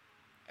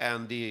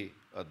 and the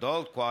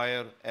adult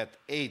choir at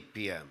 8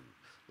 p.m.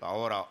 La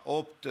ora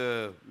 8,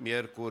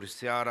 miercuri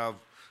seara,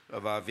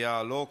 va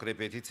avea loc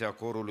repetiția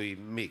corului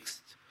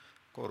mixt.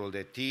 Corul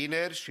de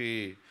tineri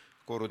și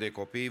corul de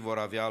copii vor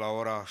avea la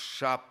ora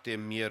 7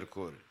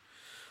 miercuri.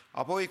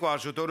 Apoi, cu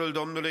ajutorul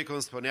Domnului, cum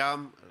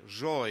spuneam,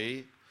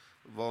 joi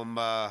vom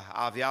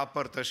avea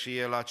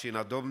părtășie la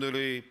cina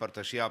Domnului,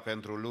 părtășia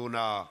pentru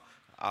luna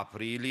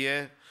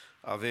aprilie.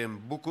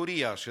 Avem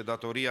bucuria și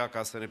datoria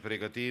ca să ne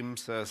pregătim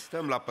să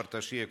stăm la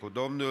părtășie cu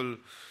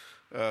Domnul,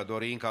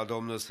 dorim ca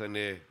Domnul să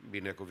ne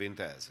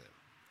binecuvinteze.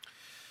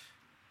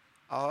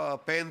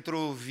 Pentru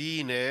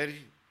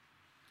vineri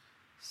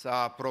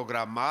s-a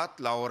programat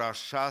la ora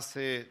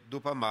 6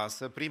 după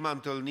masă prima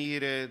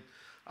întâlnire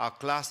a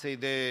clasei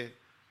de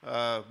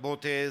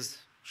botez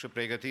și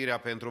pregătirea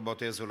pentru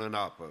botezul în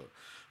apă.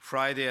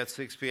 Friday at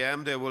 6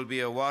 p.m. there will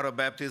be a water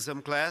baptism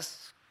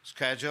class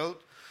scheduled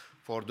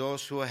for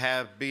those who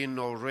have been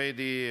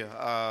already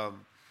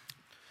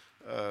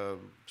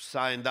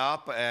signed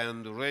up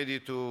and ready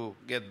to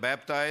get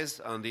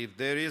baptized, and if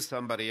there is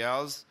somebody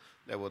else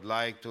that would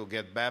like to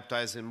get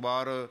baptized in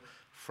water,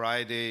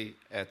 Friday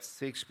at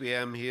 6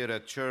 p.m. here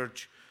at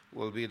church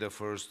will be the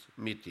first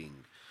meeting.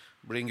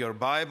 Bring your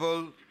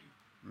Bible,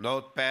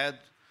 notepad,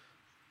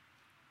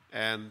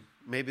 and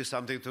maybe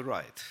something to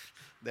write.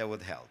 That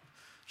would help.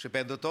 Și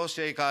pentru toți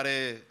cei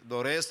care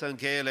doresc să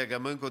încheie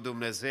legământ cu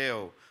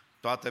Dumnezeu,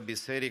 toată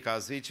biserica,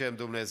 zicem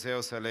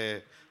Dumnezeu să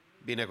le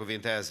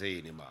binecuvinteze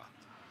inima.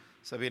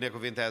 Să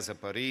binecuvinteze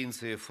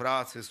părinții,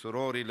 frații,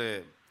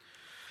 surorile.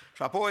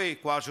 Și apoi,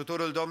 cu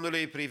ajutorul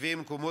Domnului,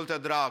 privim cu multă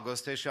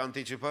dragoste și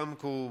anticipăm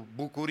cu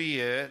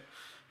bucurie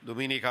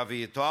duminica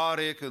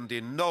viitoare, când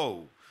din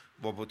nou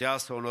vom putea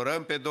să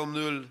onorăm pe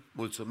Domnul,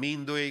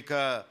 mulțumindu-i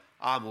că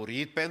a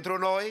murit pentru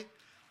noi,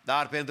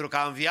 dar pentru că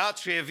a înviat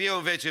și e viu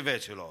în vecii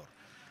vecilor.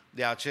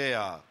 De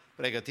aceea,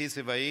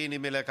 pregătiți-vă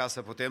inimile ca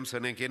să putem să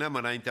ne închinăm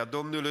înaintea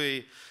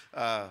Domnului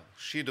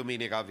și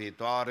duminica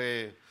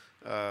viitoare,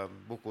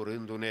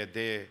 bucurându-ne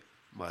de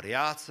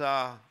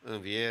măreața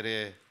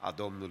înviere a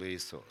Domnului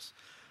Isus.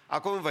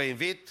 Acum vă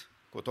invit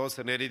cu toți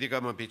să ne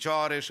ridicăm în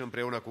picioare și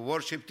împreună cu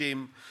worship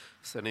team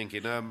să ne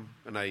închinăm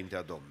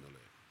înaintea Domnului.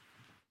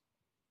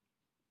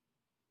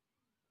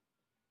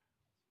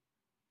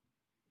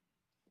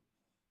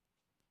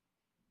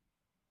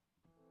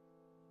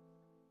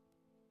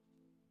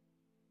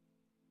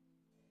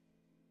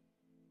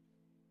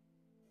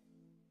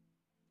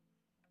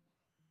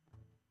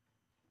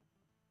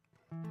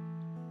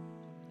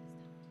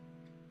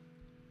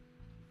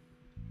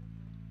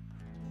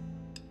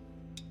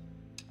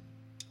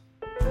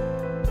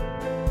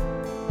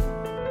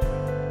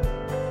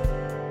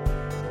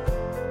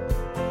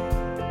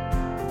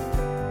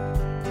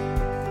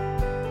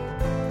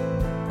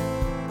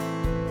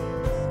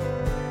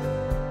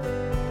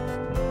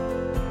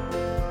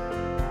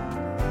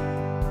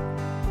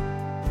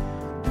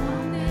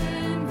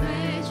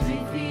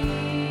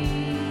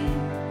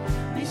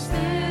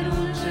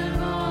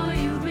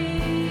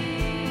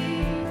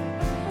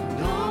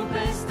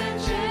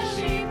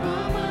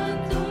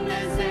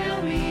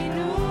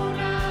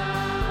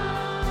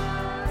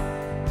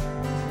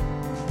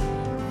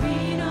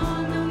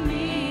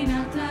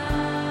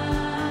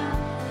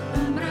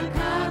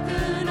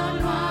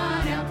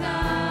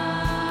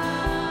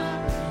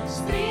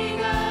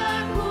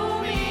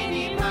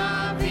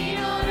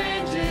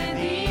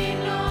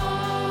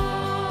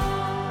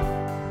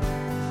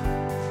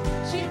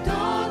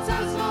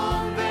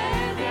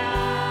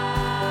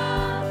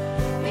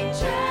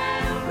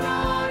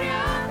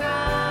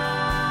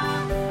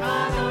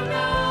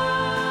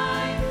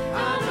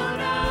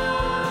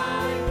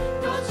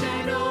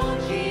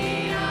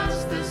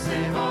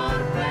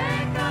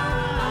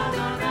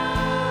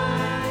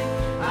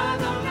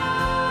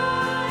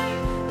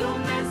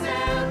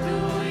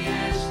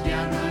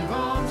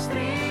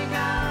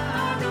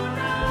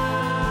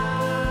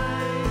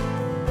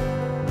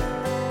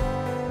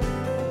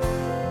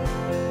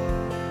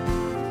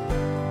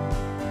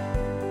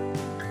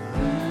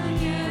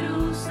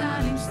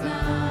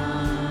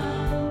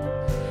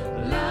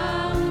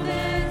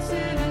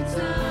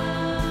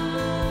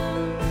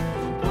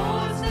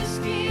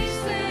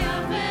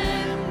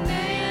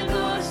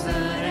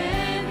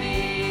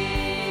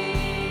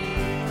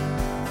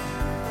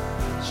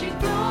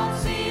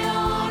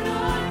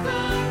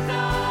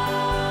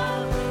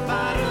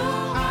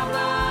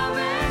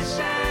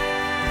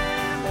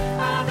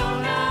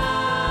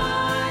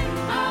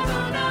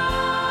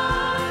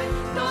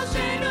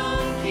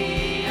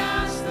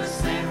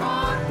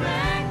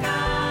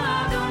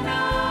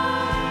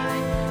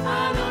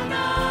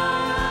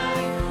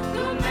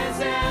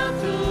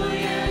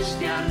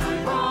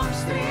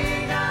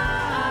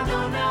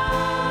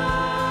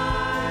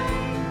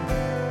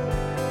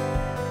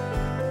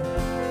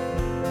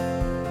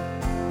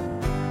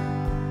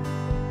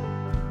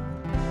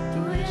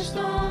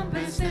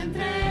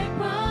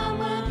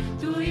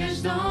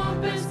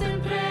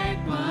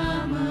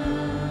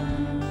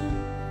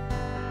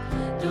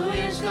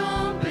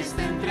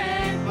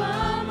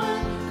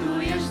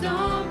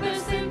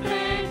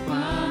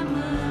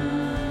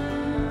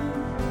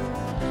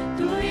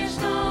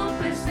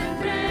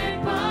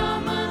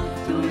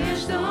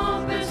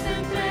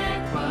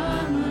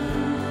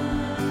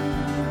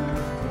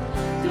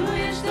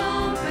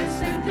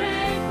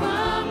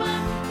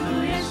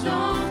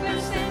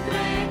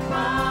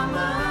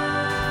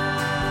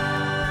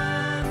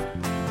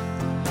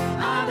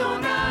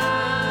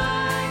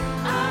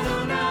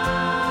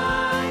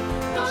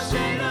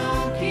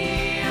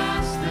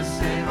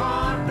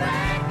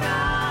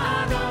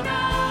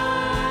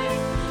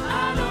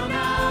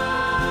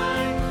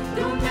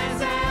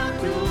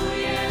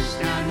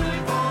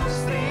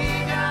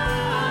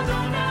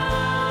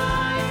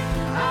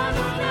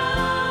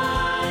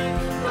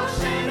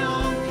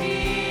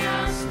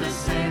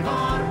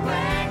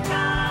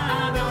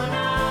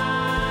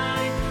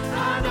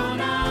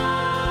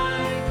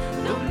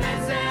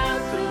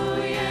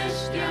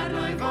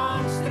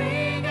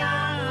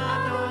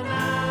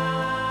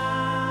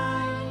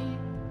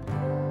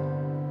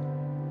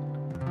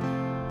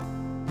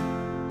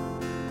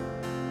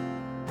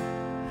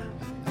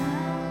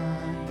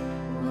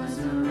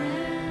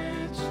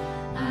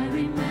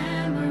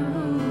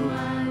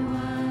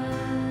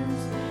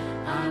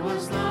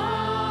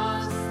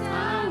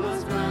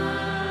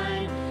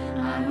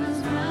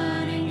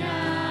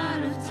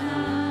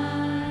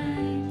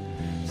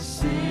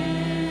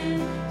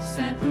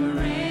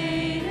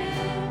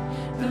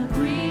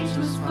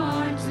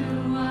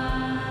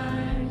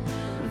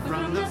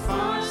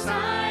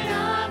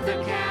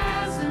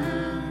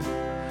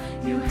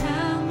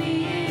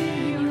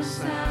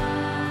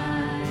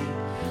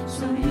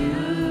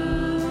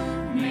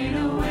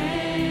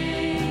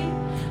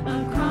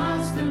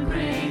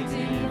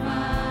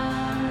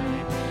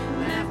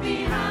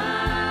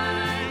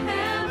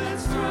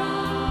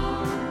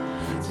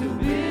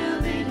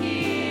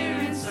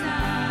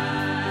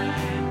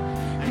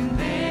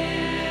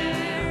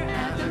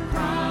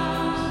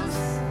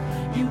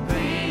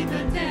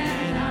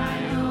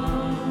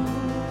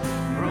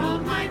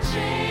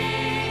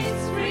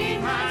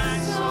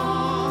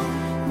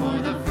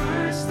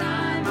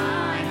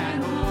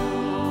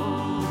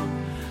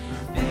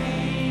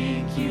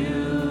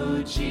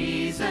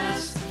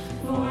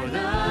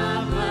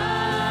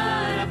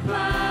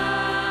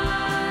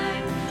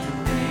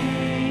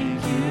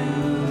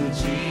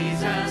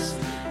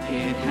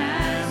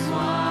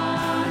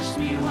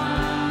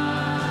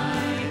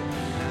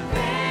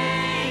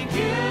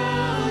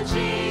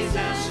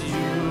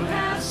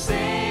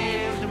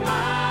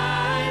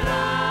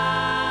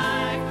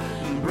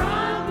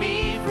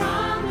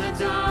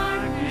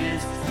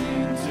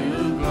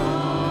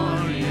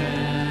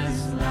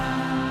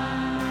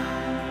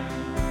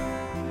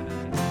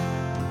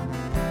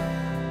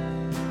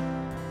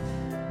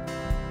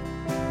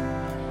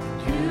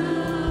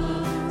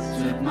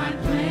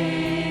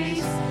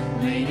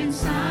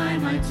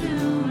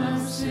 tomb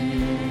of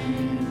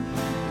sin.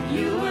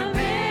 You were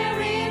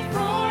buried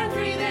for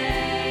 3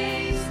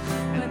 days,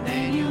 but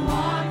then you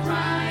walked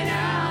right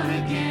out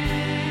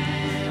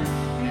again.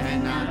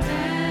 And now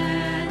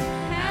death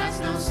has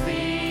no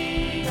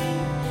sting,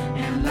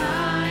 and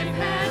life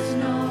has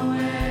no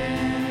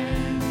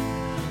end.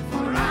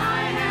 For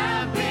I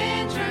have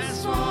been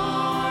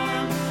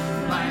transformed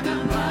by the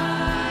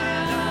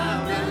blood of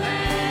the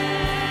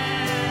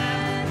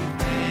Lamb.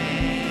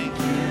 Thank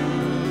you,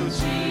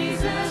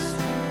 Jesus,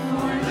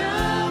 for the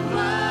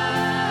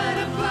blood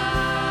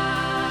applied.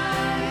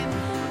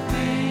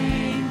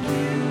 Thank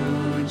you,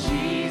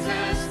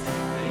 Jesus,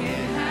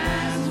 it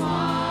has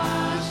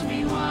washed me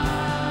white.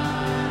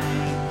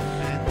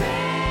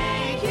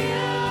 Thank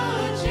you,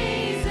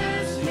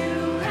 Jesus, you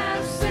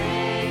have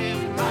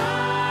saved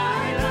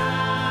my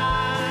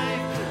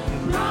life.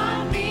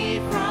 Brought me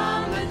from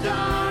the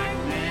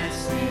darkness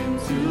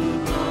into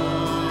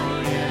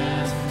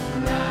glorious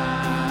light.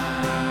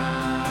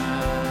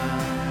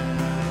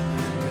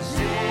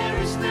 There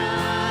is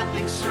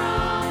nothing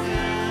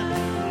stronger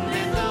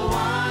than the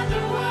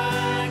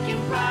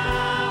wonder-working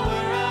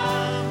power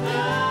of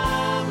the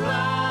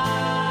blood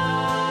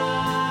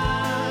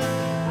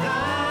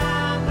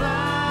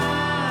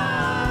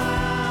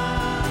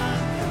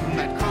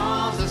that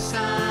calls us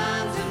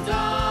sons and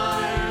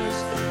daughters.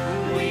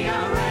 We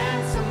are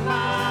ransomed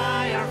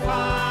by our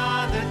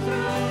Father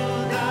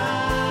through the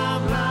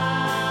blood,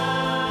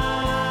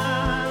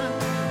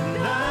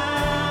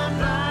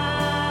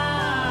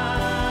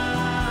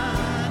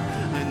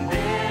 and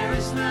there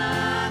is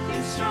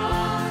nothing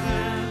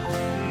stronger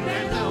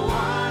than the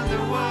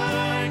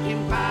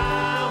wonder-working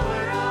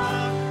power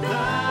of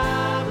the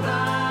blood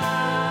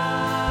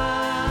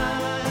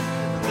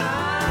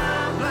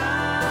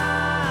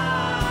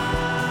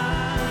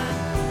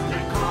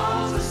that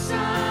calls us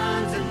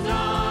sons and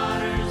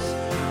daughters.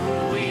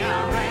 We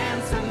are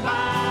ransomed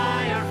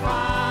by our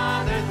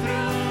Father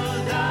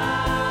through the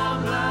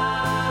blood,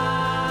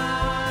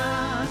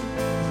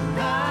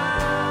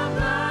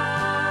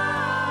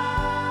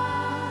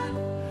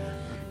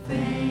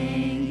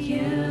 Thank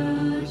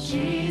you,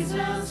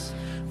 Jesus,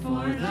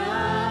 for the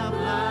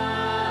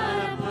blood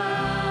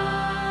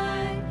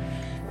applied.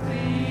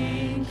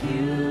 Thank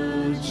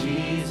you,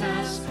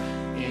 Jesus,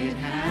 it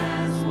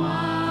has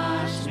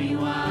washed me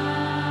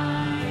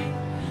white.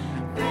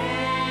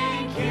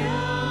 Thank you,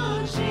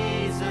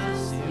 Jesus,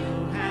 you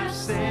have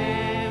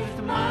saved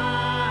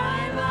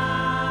my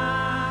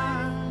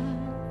life.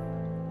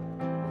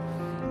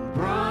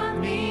 Brought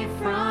me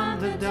from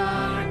the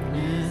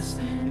darkness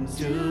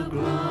into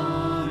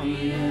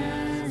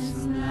glorious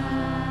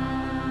light.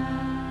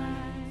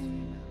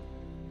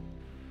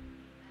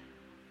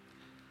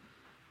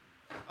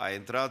 A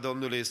intrat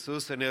Domnul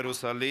Iisus în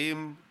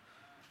Ierusalim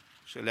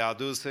și le-a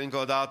adus încă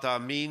o dată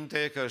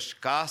aminte că și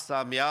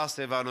casa mea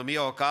se va numi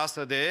o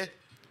casă de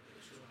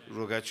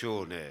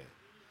rugăciune.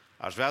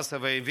 Aș vrea să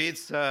vă invit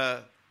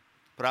să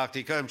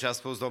practicăm ce a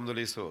spus Domnul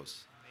Iisus.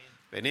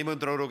 Venim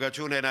într-o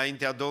rugăciune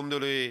înaintea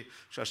Domnului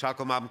și așa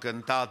cum am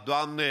cântat,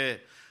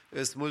 Doamne,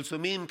 îți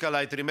mulțumim că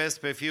L-ai trimis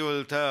pe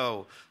Fiul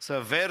Tău să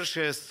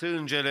verșe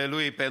sângele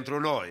Lui pentru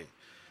noi.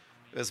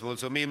 Îți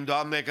mulțumim,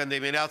 Doamne, că în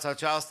dimineața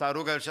aceasta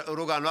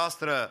ruga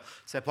noastră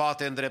se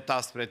poate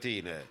îndrepta spre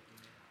Tine.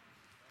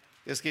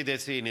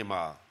 Deschideți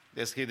inima,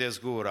 deschideți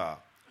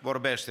gura,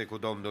 vorbește cu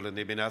Domnul în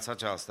dimineața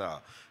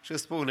aceasta și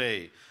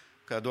spune-i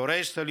că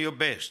dorești să-L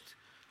iubești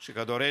și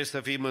că dorești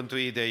să fii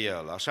mântuit de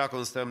El. Așa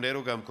cum stăm, ne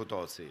rugăm cu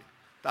toții.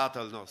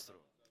 Tatăl nostru.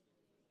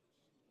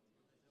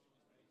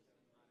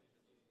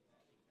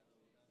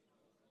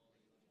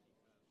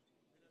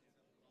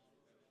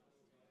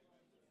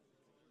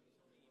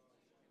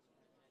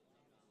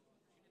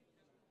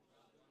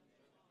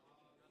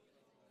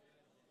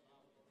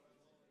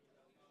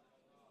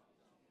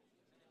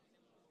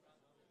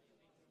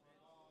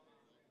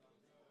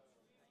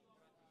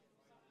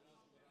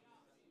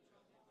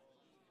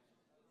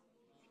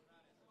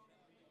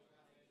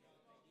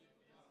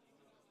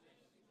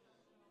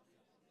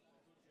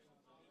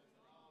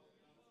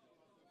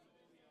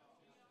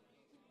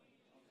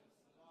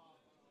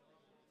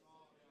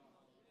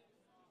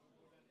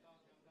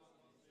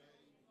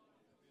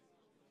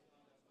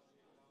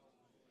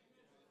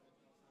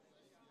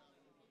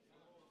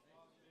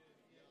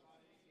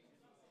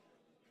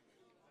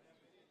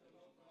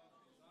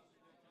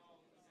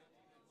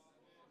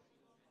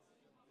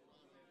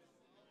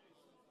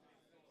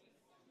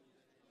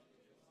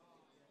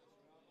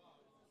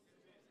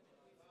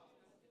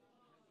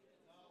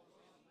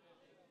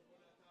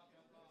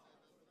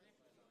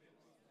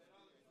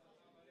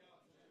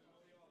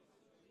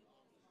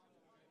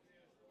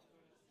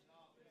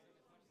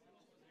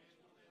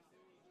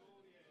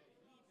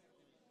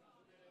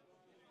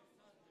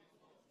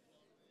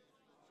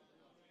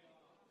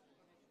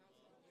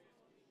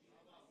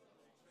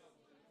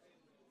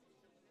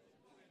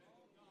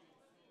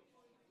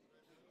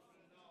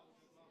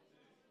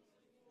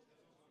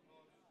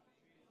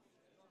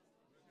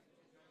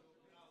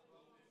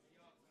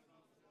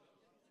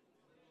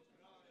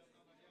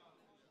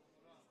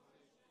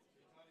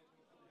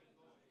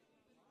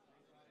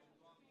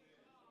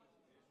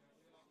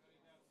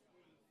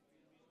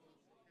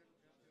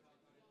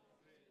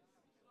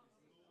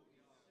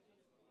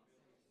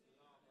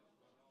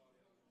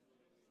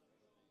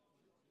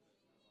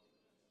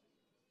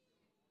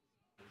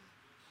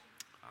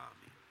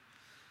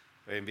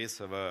 Vă invit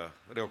să vă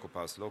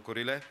reocupați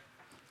locurile.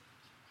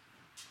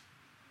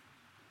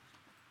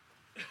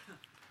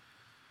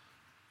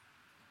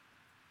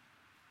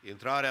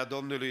 Intrarea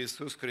Domnului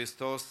Iisus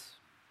Hristos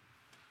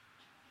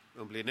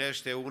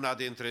împlinește una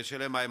dintre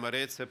cele mai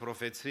mărețe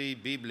profeții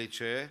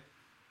biblice,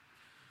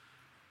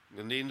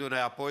 gândindu-ne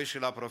apoi și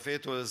la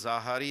profetul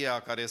Zaharia,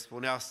 care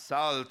spunea: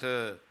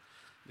 saltă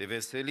de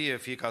veselie,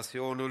 fiica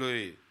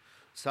Sionului,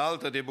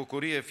 saltă de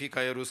bucurie,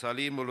 fiica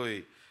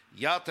Ierusalimului,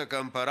 iată că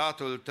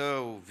împăratul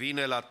tău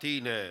vine la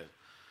tine,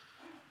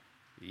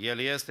 el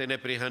este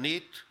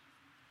neprihănit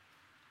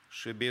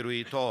și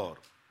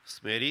biruitor,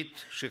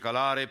 smerit și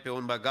călare pe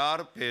un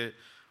măgar, pe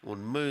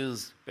un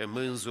mânz, pe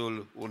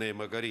mânzul unei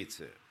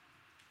măgărițe.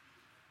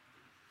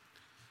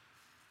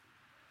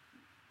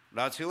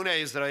 Națiunea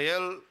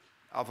Israel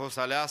a fost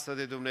aleasă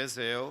de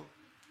Dumnezeu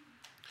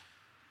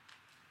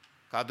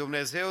ca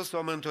Dumnezeu să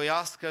o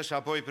mântuiască și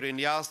apoi prin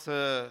ea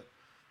să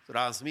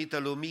transmită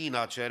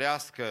lumina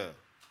cerească,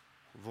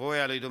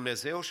 voia lui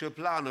Dumnezeu și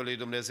planul lui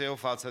Dumnezeu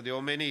față de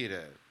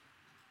omenire.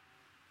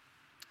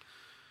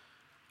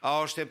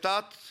 Au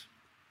așteptat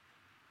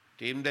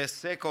timp de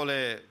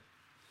secole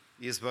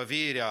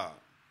izbăvirea,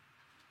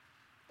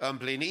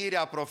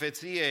 împlinirea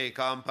profeției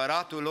ca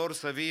împăratul lor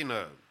să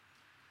vină,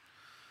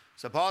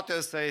 să poată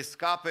să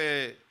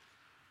scape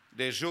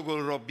de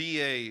jugul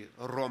robiei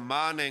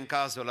romane în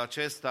cazul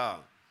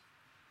acesta.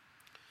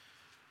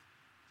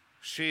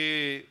 Și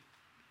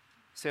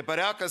se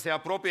părea că se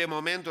apropie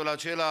momentul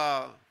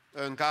acela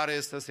în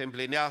care să se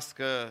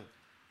împlinească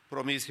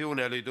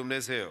promisiunea lui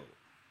Dumnezeu.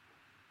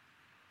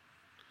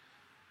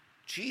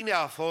 Cine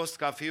a fost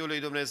ca Fiul lui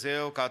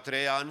Dumnezeu ca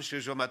 3 ani și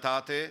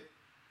jumătate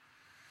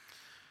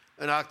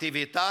în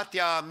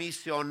activitatea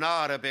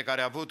misionară pe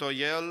care a avut-o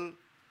El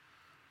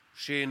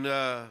și în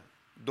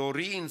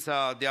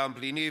dorința de a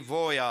împlini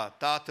voia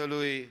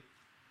Tatălui,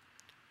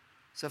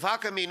 să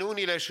facă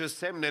minunile și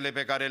semnele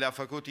pe care le-a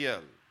făcut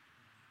El?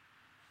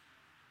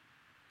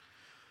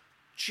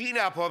 Cine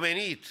a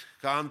pomenit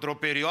ca într-o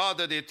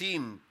perioadă de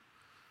timp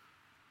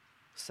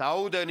să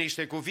audă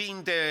niște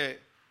cuvinte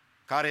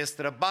care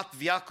străbat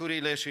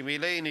veacurile și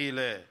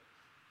mileniile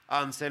a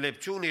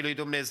înțelepciunii lui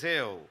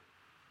Dumnezeu,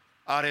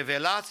 a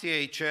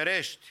revelației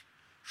cerești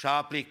și a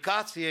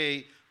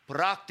aplicației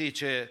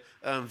practice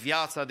în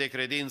viața de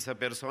credință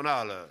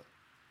personală,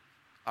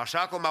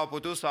 așa cum au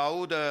putut să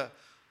audă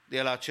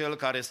de la Cel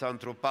care s-a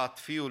întrupat,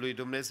 Fiul lui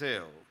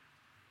Dumnezeu?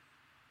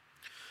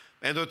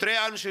 Pentru 3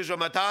 ani și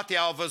jumătate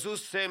au văzut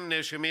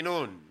semne și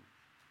minuni.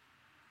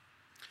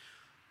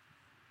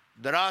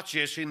 Draci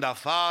ieșind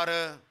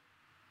afară,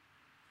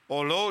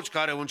 ologi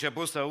care au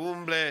început să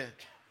umble,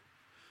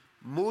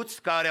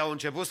 muți care au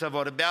început să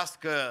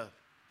vorbească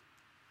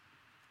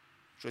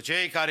și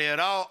cei care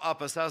erau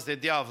apăsați de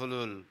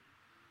diavolul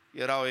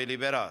erau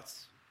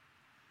eliberați.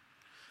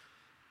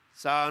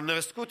 S-a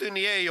născut în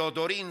ei o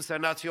dorință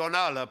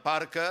națională,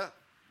 parcă,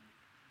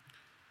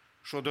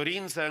 și o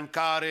dorință în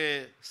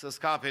care să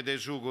scape de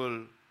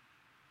jugul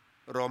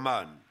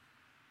roman.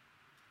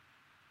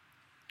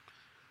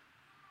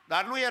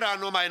 Dar nu era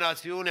numai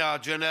națiunea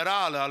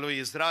generală a lui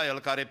Israel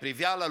care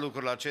privea la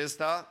lucrul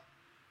acesta,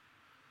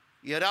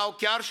 erau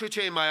chiar și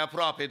cei mai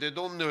aproape de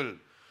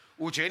Domnul,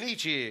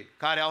 ucenicii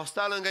care au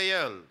stat lângă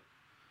El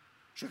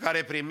și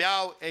care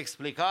primeau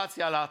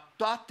explicația la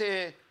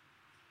toate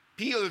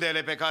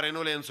pildele pe care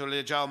nu le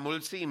înțelegeau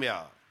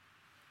mulțimea.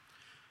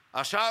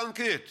 Așa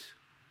încât,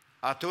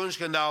 atunci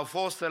când au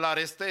fost să-L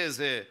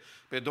aresteze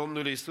pe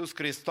Domnul Iisus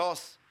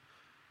Hristos,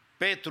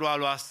 Petru a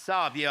luat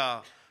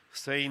sabia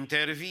să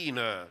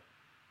intervină,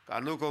 ca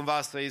nu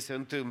cumva să îi se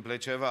întâmple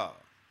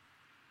ceva.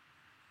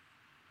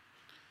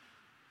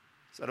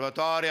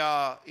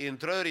 Sărbătoarea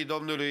intrării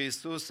Domnului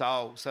Iisus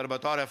sau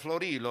sărbătoarea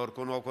florilor,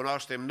 cum o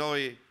cunoaștem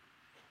noi,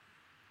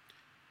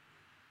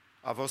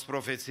 a fost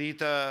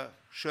profețită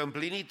și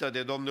împlinită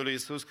de Domnul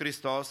Iisus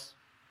Hristos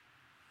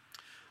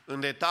în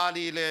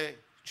detaliile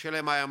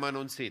cele mai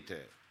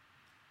amănunțite.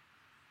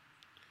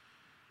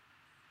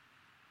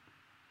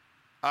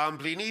 A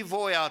împlinit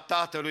voia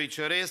Tatălui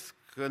Ceresc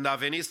când a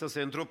venit să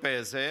se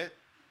întrupeze,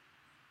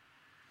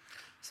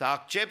 să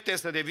accepte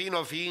să devină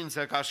o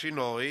ființă ca și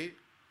noi,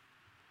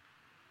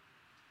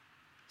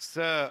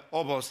 să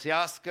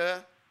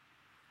obosească,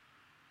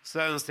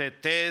 să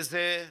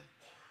înseteze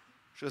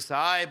și să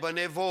aibă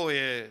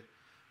nevoie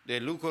de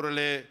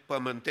lucrurile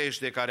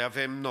pământești de care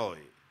avem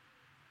noi.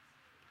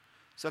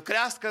 Să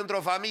crească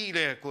într-o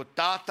familie cu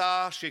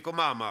tata și cu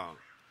mama,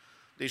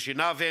 deși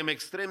nu avem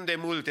extrem de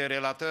multe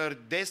relatări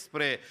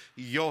despre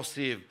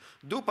Iosif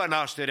după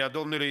nașterea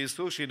Domnului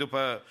Iisus și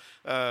după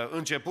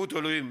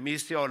începutul lui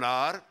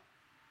misionar,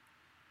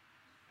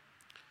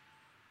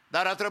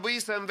 dar a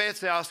trebuit să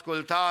învețe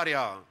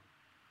ascultarea,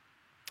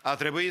 a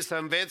trebuit să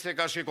învețe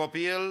ca și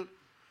copil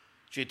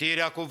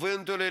citirea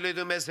cuvântului lui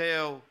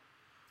Dumnezeu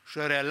și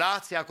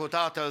relația cu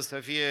Tatăl să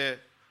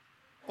fie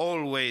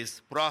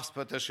always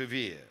proaspătă și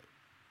vie.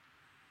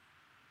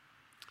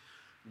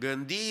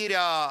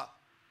 Gândirea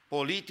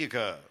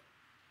politică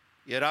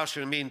era și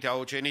în mintea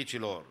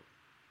ucenicilor.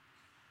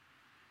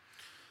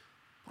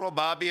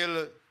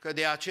 Probabil că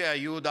de aceea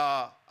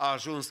Iuda a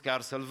ajuns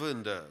chiar să-l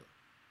vândă.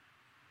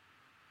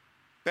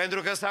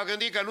 Pentru că s-a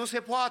gândit că nu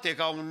se poate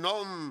ca un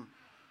om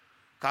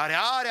care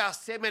are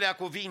asemenea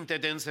cuvinte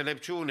de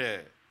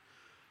înțelepciune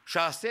și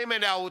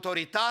asemenea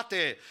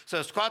autoritate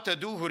să scoată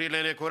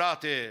duhurile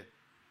necurate,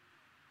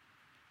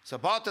 să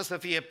poată să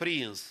fie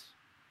prins,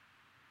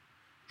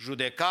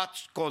 judecat,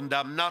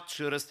 condamnat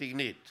și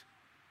răstignit.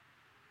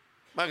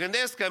 Mă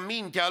gândesc că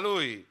mintea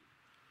lui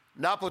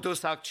n-a putut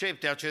să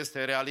accepte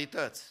aceste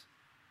realități.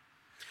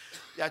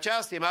 De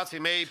aceea, stimații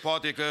mei,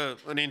 poate că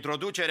în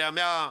introducerea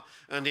mea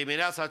în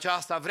dimineața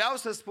aceasta vreau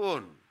să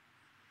spun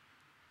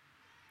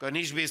că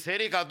nici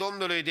Biserica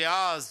Domnului de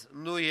azi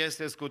nu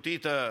este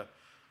scutită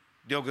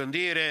de o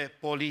gândire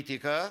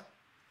politică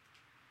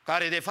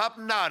care de fapt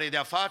n-are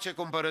de-a face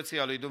cu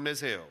împărăția lui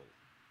Dumnezeu.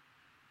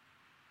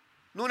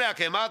 Nu ne-a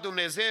chemat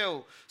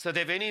Dumnezeu să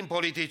devenim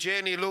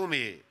politicienii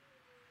lumii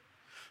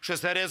și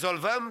să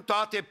rezolvăm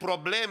toate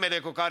problemele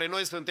cu care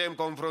noi suntem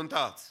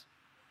confruntați.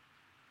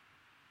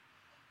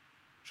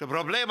 Și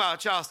problema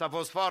aceasta a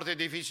fost foarte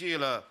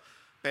dificilă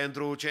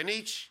pentru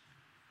ucenici,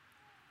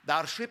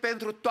 dar și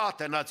pentru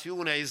toată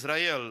națiunea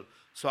Israel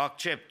să o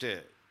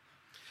accepte.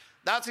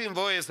 Dați-mi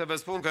voie să vă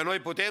spun că noi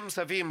putem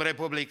să fim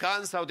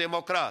republicani sau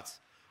democrați,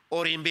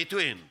 ori in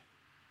between.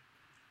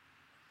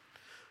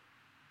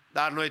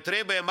 Dar noi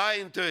trebuie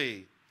mai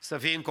întâi să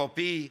fim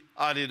copii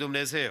al lui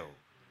Dumnezeu.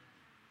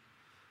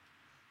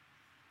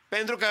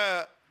 Pentru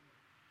că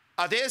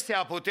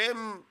adesea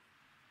putem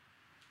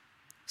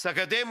să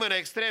cădem în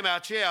extreme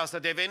aceea, să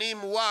devenim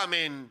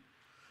oameni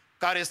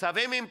care să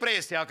avem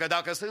impresia că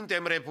dacă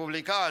suntem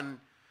republicani,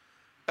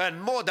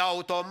 în mod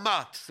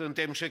automat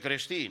suntem și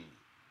creștini.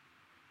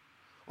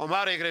 O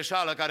mare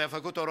greșeală care a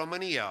făcut-o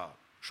România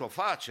și o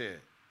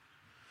face.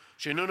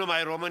 Și nu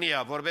numai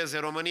România, vorbesc de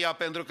România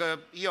pentru că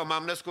eu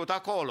m-am născut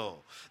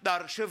acolo,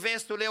 dar și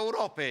vestul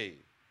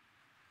Europei.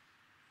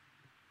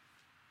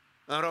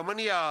 În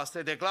România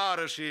se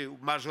declară și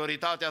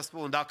majoritatea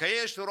spun, dacă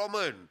ești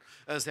român,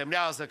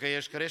 însemnează că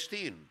ești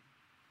creștin.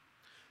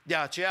 De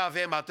aceea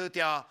avem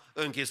atâtea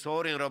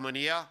închisori în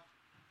România.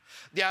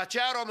 De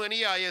aceea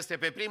România este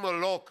pe primul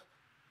loc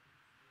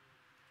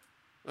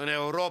în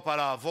Europa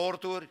la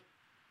avorturi.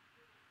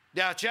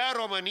 De aceea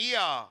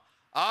România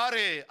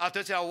are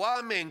atâția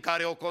oameni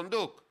care o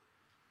conduc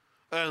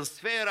în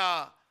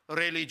sfera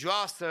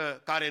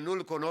religioasă care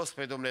nu-L cunosc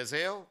pe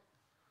Dumnezeu.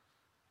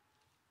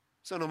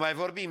 Să nu mai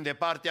vorbim de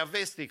partea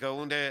vestică,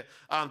 unde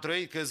am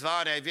trăit câțiva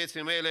ani ai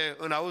vieții mele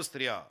în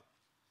Austria.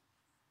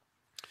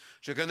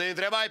 Și când îi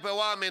întrebai pe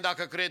oameni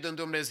dacă cred în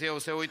Dumnezeu,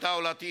 se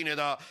uitau la tine,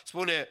 dar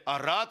spune,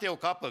 arată eu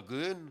ca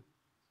păgân?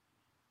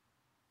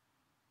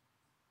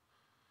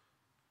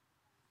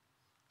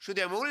 Și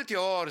de multe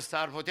ori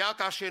s-ar putea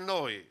ca și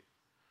noi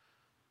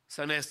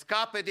să ne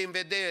scape din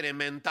vedere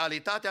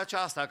mentalitatea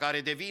aceasta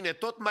care devine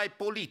tot mai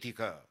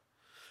politică.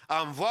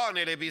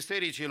 Amvoanele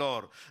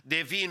bisericilor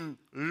devin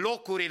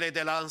locurile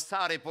de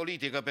lansare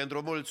politică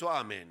pentru mulți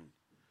oameni.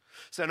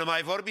 Să nu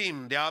mai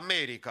vorbim de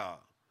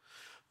America.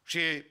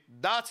 Și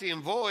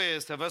dați-mi voie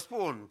să vă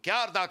spun,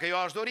 chiar dacă eu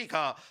aș dori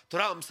ca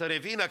Trump să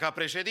revină ca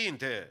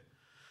președinte,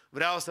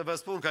 vreau să vă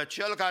spun că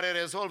cel care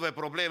rezolvă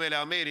problemele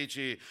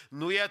Americii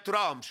nu e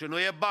Trump și nu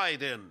e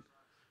Biden,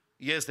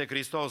 este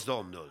Hristos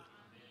Domnul.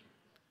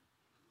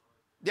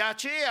 De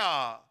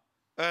aceea,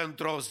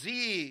 într-o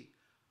zi,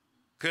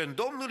 când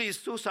Domnul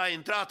Iisus a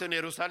intrat în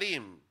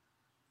Ierusalim,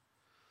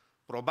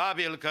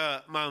 probabil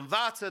că mă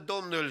învață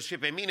Domnul și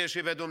pe mine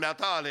și pe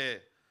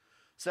dumneatale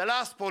să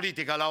las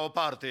politica la o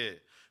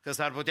parte, că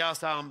s-ar putea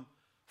să am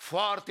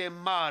foarte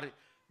mari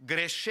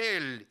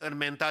greșeli în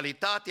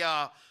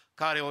mentalitatea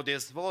care o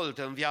dezvolt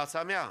în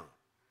viața mea.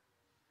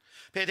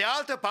 Pe de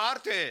altă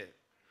parte,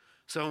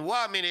 sunt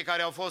oamenii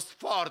care au fost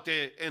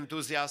foarte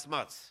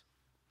entuziasmați.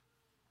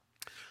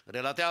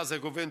 Relatează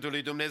cuvântul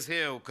lui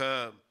Dumnezeu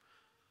că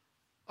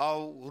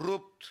au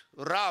rupt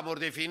ramuri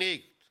de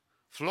finic,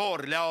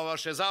 flori le-au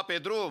așezat pe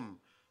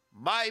drum,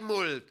 mai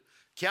mult,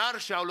 chiar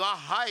și-au luat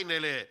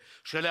hainele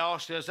și le-au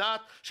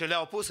așezat și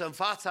le-au pus în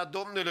fața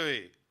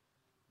Domnului.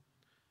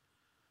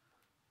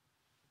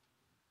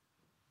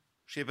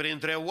 Și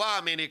printre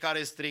oamenii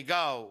care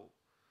strigau,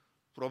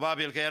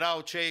 probabil că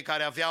erau cei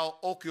care aveau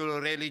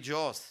ochiul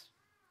religios,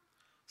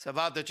 să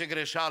vadă ce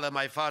greșeală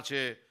mai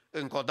face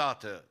încă o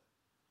dată.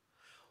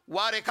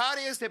 Oare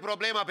care este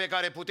problema pe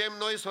care putem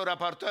noi să o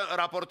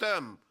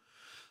raportăm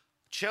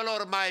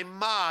celor mai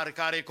mari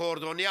care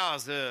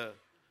coordonează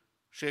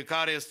și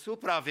care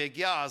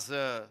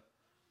supraveghează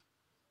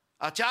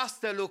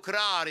această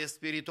lucrare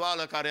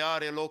spirituală care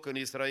are loc în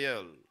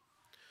Israel?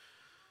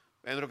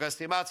 Pentru că,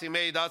 stimații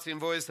mei, dați-mi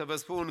voie să vă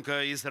spun că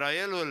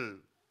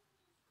Israelul,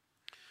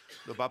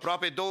 după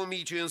aproape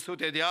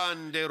 2500 de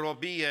ani de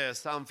robie,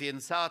 s-a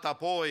înființat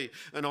apoi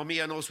în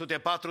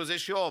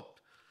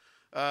 1948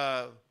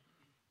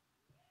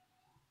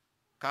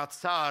 ca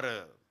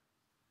țară.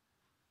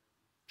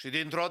 Și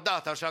dintr-o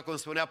dată, așa cum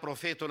spunea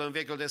profetul în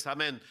Vechiul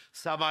Testament,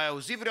 s-a mai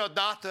auzit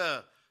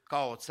vreodată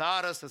ca o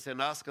țară să se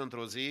nască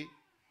într-o zi?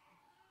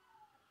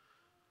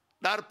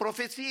 Dar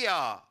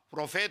profeția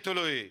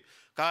profetului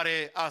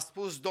care a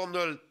spus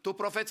Domnul, tu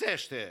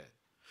profețește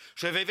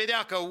și vei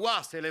vedea că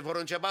oasele vor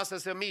începe să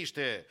se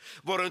miște,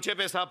 vor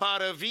începe să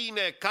apară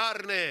vine,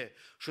 carne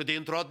și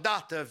dintr-o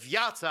dată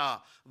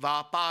viața va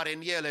apare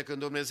în ele când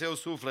Dumnezeu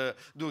suflă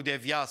duh de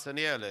viață în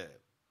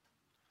ele.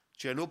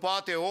 Ce nu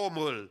poate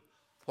omul,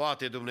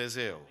 poate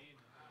Dumnezeu.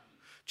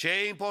 Ce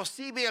e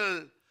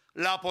imposibil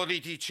la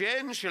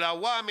politicieni și la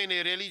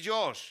oamenii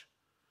religioși,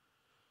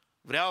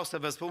 vreau să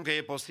vă spun că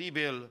e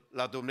posibil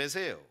la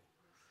Dumnezeu.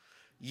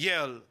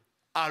 El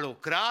a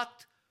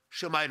lucrat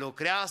și mai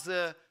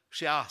lucrează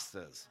și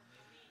astăzi.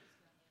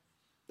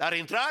 Dar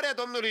intrarea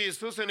Domnului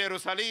Iisus în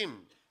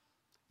Ierusalim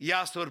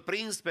i-a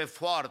surprins pe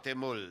foarte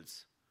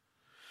mulți.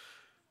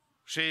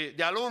 Și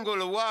de-a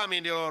lungul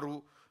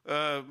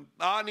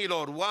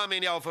anilor,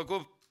 oamenii au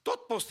făcut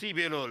tot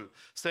posibilul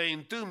să-i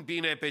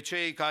întâmpine pe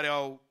cei care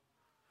au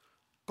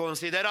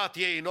considerat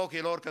ei în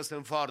ochii lor că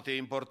sunt foarte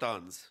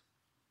importanți.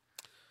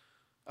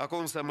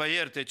 Acum să mă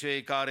ierte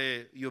cei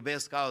care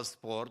iubesc alt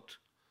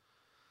sport,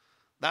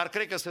 dar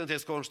cred că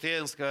sunteți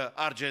conștienți că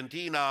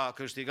Argentina a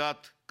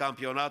câștigat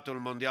campionatul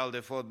mondial de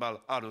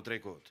fotbal anul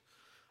trecut.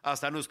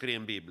 Asta nu scrie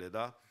în Biblie,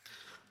 da?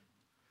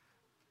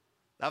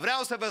 Dar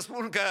vreau să vă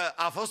spun că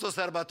a fost o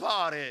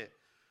sărbătoare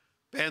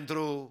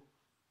pentru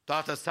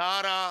toată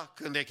țara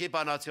când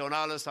echipa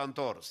națională s-a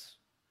întors.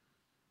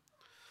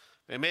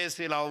 Pe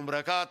Messi l-au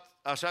îmbrăcat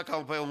așa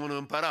ca pe un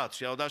împărat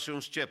și i-au dat și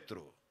un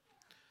sceptru.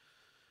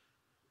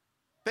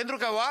 Pentru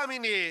că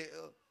oamenii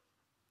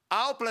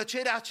au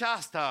plăcerea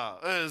aceasta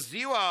în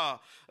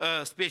ziua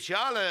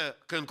specială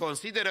când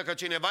consideră că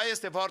cineva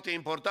este foarte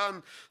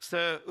important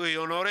să îi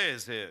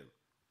onoreze.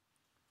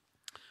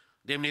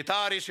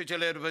 Demnitarii și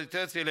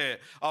celebritățile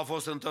au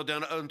fost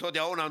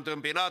întotdeauna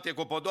întâmpinate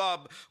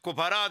cu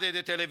parade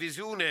de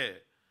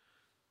televiziune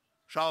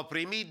și au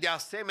primit de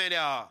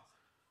asemenea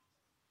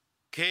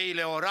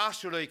cheile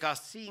orașului ca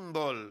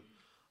simbol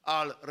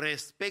al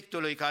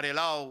respectului care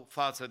l-au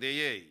față de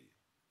ei.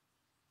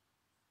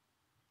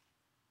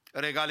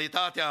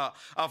 Regalitatea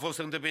a fost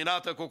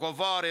întâmpinată cu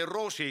covoare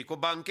roșii, cu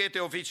banchete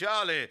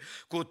oficiale,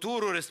 cu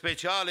tururi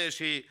speciale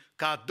și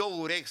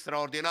cadouri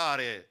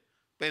extraordinare,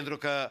 pentru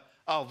că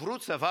au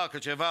vrut să facă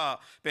ceva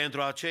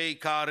pentru acei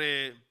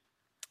care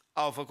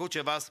au făcut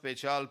ceva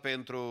special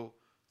pentru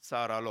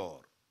țara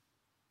lor.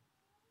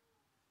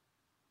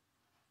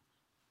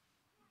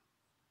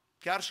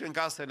 Chiar și în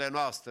casele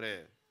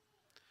noastre,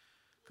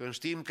 când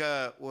știm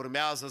că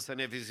urmează să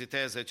ne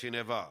viziteze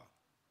cineva,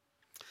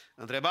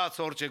 întrebați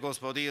orice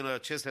gospodină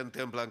ce se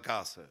întâmplă în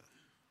casă.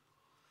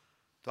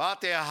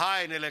 Toate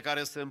hainele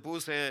care sunt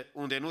puse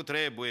unde nu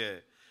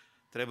trebuie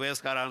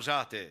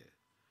aranjate.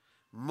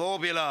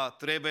 Mobila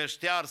trebuie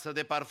ștearsă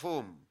de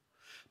parfum.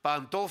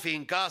 Pantofii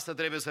în casă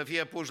trebuie să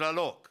fie puși la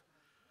loc.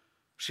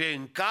 Și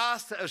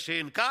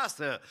în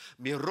casă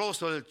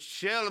mirosul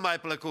cel mai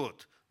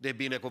plăcut de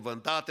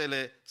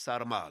binecuvântatele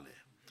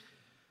sarmale.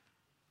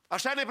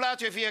 Așa ne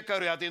place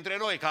fiecăruia dintre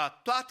noi, ca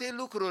toate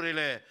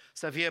lucrurile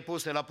să fie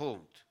puse la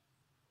punct.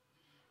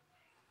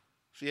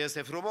 Și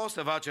este frumos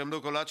să facem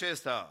lucrul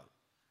acesta.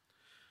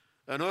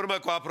 În urmă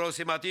cu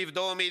aproximativ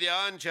 2000 de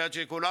ani, ceea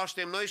ce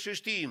cunoaștem noi și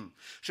știm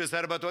și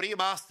sărbătorim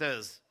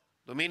astăzi,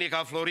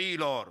 Duminica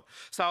Florilor,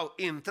 sau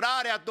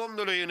intrarea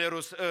Domnului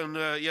în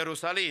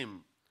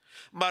Ierusalim,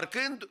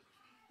 marcând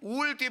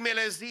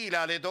ultimele zile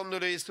ale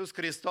Domnului Iisus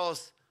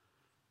Hristos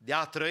de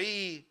a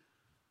trăi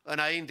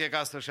înainte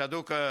ca să-și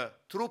aducă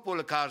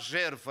trupul ca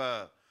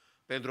jertfă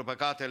pentru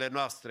păcatele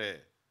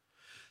noastre,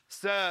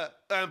 să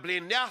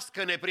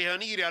împlinească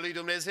neprihănirea lui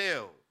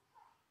Dumnezeu,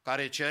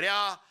 care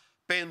cerea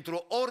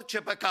pentru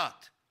orice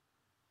păcat.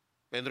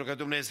 Pentru că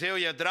Dumnezeu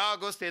e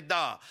dragoste,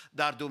 da,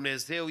 dar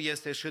Dumnezeu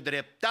este și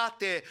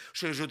dreptate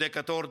și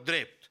judecător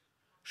drept.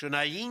 Și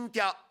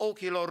înaintea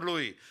ochilor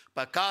Lui,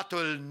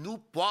 păcatul nu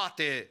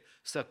poate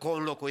să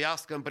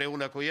conlocuiască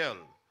împreună cu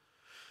El.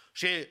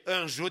 Și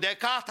în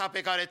judecata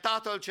pe care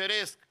Tatăl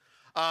Ceresc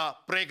a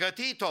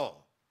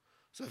pregătit-o,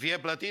 să fie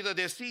plătită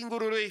de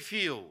singurul Lui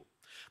Fiu,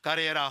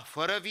 care era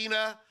fără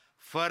vină,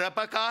 fără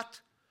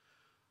păcat,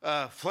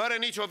 fără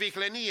nicio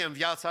viclenie în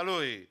viața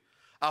Lui,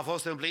 a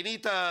fost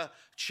împlinită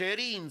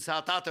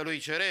cerința Tatălui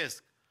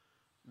Ceresc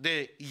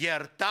de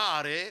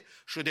iertare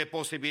și de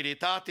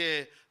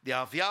posibilitate de a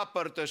avea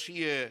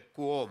părtășie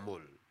cu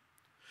omul.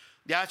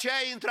 De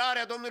aceea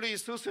intrarea Domnului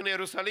Iisus în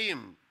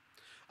Ierusalim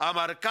a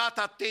marcat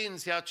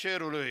atenția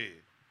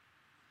cerului,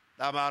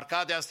 a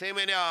marcat de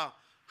asemenea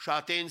și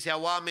atenția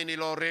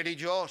oamenilor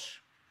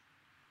religioși,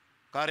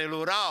 care îl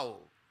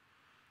urau,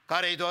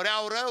 care îi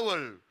doreau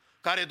răul,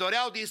 care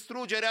doreau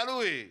distrugerea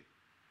lui,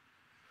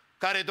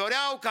 care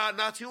doreau ca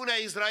națiunea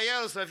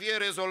Israel să fie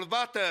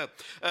rezolvată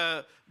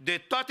de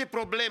toate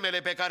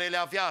problemele pe care le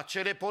avea,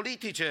 cele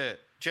politice,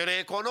 cele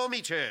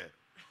economice,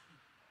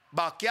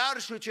 ba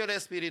chiar și cele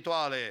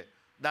spirituale,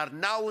 dar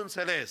n-au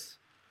înțeles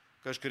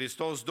că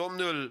Hristos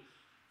Domnul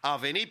a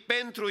venit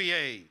pentru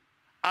ei,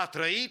 a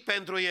trăit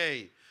pentru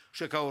ei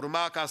și că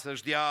urma ca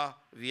să-și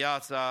dea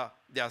viața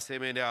de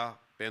asemenea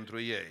pentru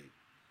ei.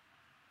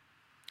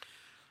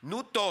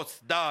 Nu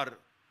toți, dar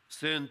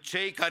sunt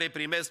cei care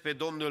primesc pe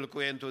Domnul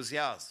cu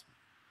entuziasm,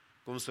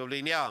 cum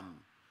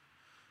subliniam.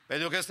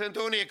 Pentru că sunt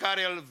unii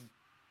care îl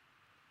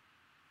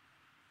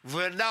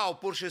vânau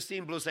pur și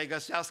simplu să-i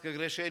găsească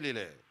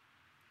greșelile.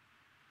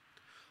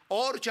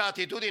 Orice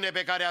atitudine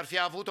pe care ar fi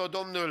avut-o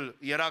Domnul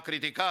era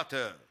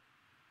criticată.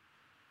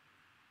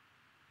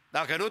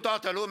 Dacă nu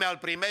toată lumea îl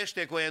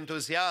primește cu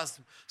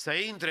entuziasm să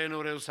intre în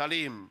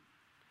Ierusalim,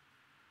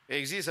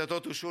 există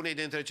totuși unii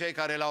dintre cei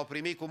care l-au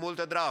primit cu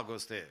multă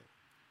dragoste.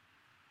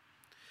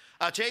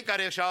 Acei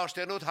care și-au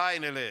așternut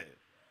hainele,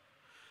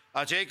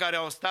 acei care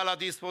au stat la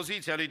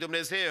dispoziția lui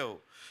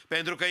Dumnezeu,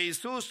 pentru că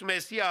Iisus,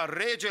 Mesia,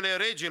 Regele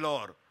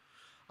Regilor,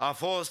 a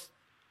fost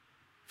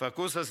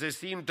făcut să se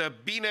simtă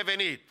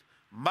binevenit,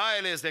 mai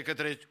ales de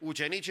către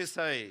ucenicii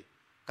săi,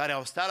 care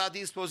au stat la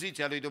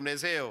dispoziția lui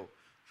Dumnezeu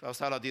și au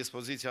stat la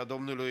dispoziția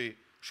Domnului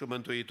și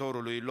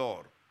Mântuitorului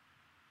lor.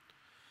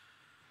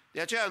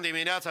 De aceea, în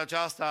dimineața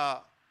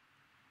aceasta,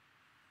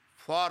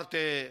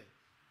 foarte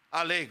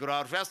alegru,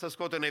 ar vrea să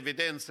scot în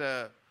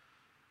evidență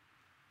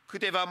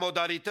câteva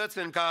modalități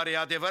în care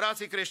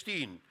adevărații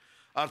creștini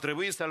ar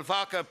trebui să-L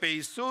facă pe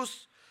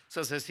Iisus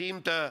să se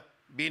simtă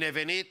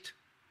binevenit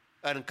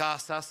în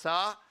casa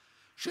sa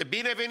și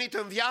binevenit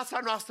în viața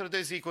noastră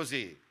de zi cu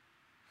zi.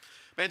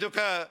 Pentru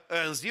că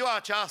în ziua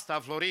aceasta,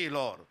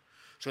 florilor,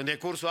 și în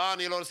decursul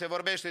anilor se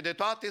vorbește de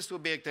toate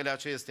subiectele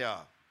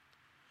acestea,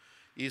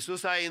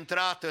 Iisus a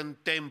intrat în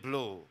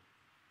templu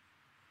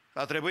și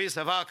a trebuit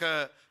să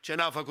facă ce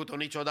n-a făcut-o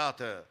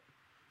niciodată,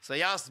 să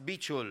ia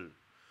biciul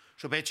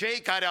și pe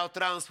cei care au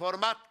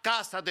transformat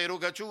casa de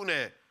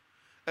rugăciune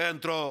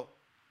într-o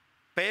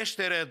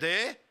peșteră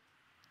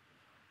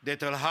de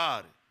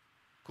tâlhari,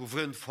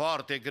 cuvânt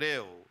foarte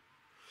greu.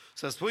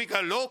 Să spui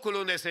că locul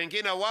unde se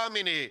închină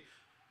oamenii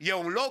e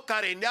un loc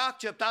care ne-a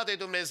acceptat de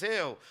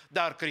Dumnezeu,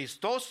 dar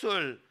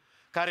Hristosul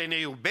care ne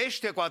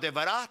iubește cu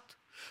adevărat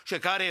și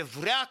care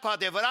vrea cu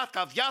adevărat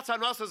ca viața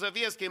noastră să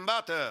fie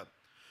schimbată,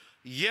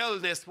 El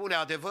ne spune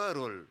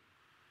adevărul.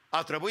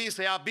 A trebuit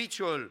să ia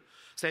biciul,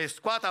 să-i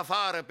scoată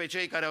afară pe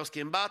cei care au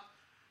schimbat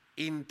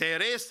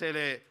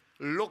interesele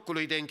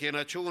locului de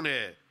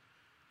închinăciune.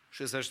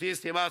 Și să știți,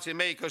 stimații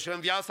mei, că și în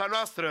viața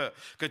noastră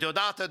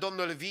câteodată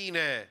Domnul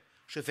vine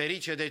și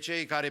ferice de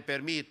cei care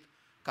permit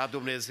ca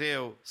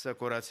Dumnezeu să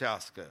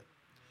curățească.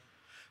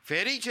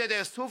 Ferice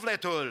de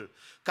sufletul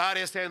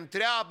care se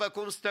întreabă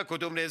cum stă cu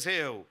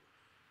Dumnezeu.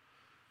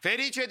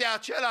 Ferice de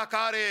acela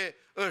care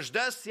își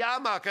dă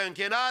seama că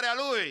închinarea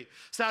lui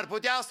s-ar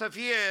putea să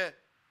fie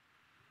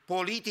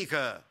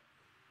politică,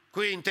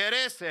 cu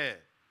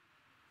interese,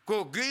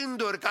 cu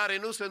gânduri care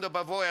nu sunt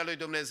după voia lui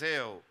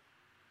Dumnezeu.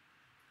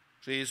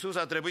 Și Iisus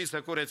a trebuit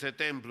să curețe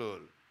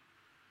templul.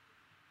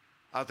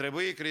 A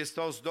trebuit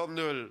Hristos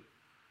Domnul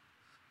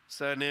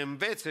să ne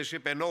învețe și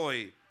pe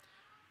noi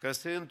că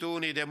sunt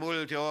unii de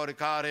multe ori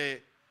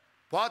care,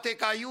 poate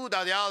ca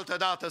Iuda de altă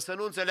dată, să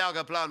nu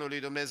înțeleagă planul lui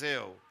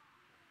Dumnezeu.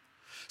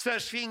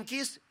 Să-și fi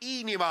închis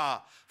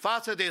inima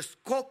față de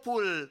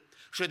scopul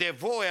și de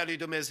voia lui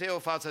Dumnezeu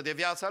față de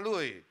viața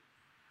lui.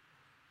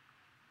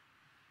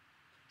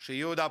 Și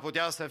Iuda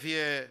putea să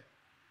fie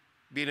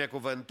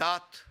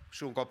binecuvântat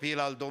și un copil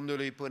al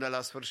Domnului până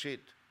la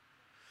sfârșit.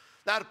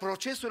 Dar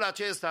procesul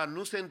acesta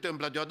nu se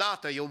întâmplă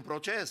deodată, e un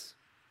proces.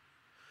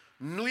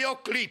 Nu e o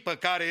clipă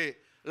care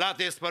l-a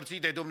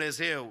despărțit de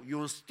Dumnezeu, e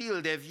un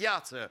stil de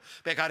viață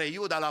pe care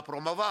Iuda l-a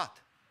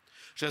promovat.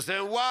 Și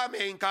sunt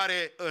oameni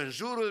care în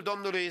jurul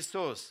Domnului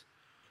Iisus,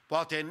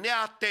 poate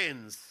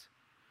neatenți,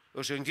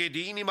 își închid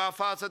inima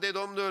față de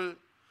Domnul,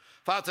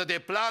 față de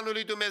planul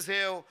lui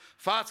Dumnezeu,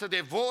 față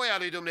de voia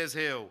lui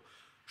Dumnezeu.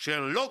 Și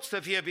în loc să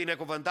fie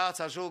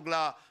binecuvântați, ajung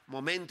la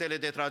momentele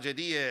de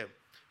tragedie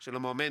și la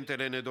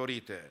momentele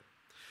nedorite.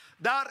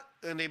 Dar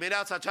în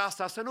dimineața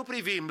aceasta să nu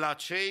privim la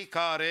cei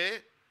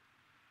care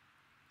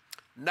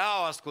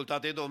n-au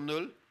ascultat de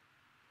Domnul,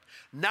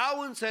 n-au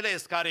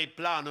înțeles care-i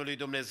planul lui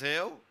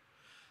Dumnezeu,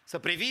 să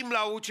privim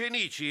la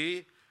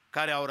ucenicii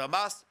care au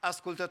rămas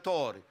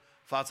ascultători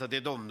față de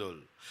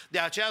Domnul. De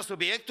aceea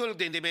subiectul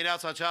din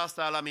dimineața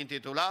aceasta l-am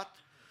intitulat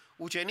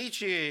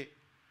Ucenicii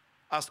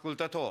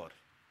ascultători.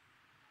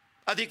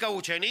 Adică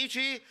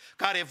ucenicii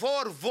care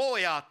vor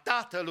voia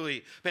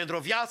Tatălui pentru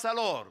viața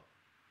lor,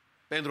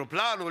 pentru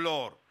planul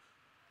lor.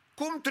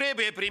 Cum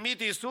trebuie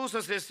primit Iisus să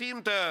se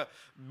simtă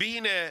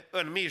bine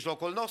în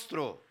mijlocul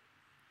nostru,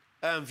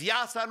 în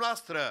viața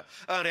noastră,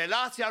 în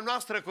relația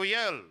noastră cu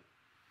El,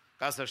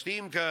 ca să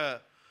știm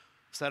că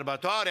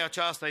sărbătoarea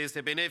aceasta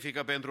este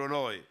benefică pentru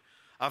noi.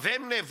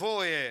 Avem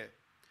nevoie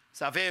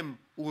să avem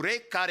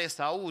urechi care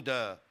să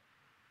audă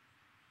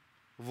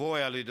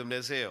voia lui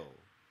Dumnezeu.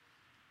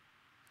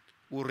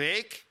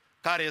 Urechi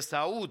care să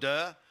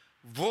audă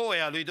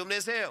voia lui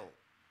Dumnezeu.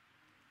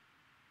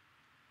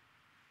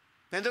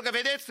 Pentru că,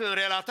 vedeți, în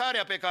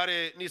relatarea pe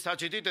care ni s-a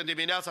citit în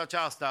dimineața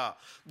aceasta,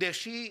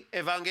 deși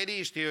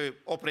evangeliștii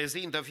o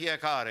prezintă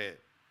fiecare,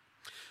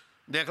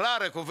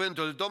 declară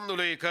cuvântul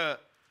Domnului că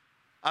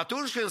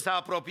atunci când s-a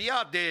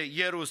apropiat de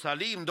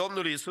Ierusalim,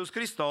 Domnul Iisus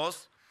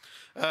Hristos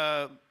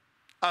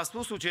a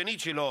spus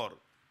ucenicilor: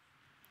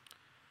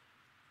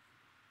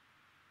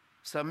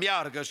 să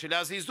meargă și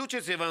le-a zis,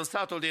 duceți-vă în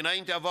satul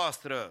dinaintea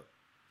voastră.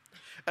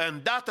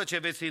 Îndată ce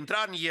veți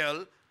intra în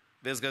el,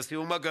 veți găsi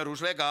un măgăruș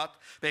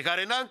legat, pe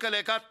care n-a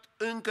încălecat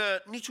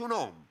încă niciun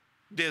om.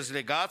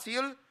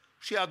 Dezlegați-l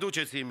și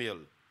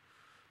aduceți-mi-l.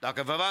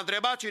 Dacă vă va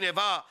întreba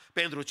cineva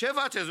pentru ce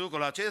faceți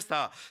lucrul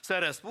acesta, să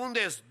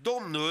răspundeți,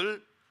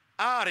 Domnul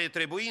are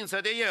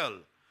trebuință de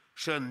el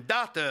și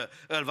îndată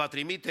îl va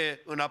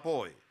trimite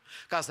înapoi.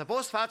 Ca să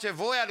poți face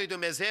voia lui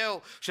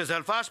Dumnezeu și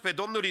să-L faci pe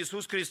Domnul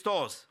Iisus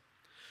Hristos,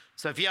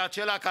 să fie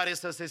acela care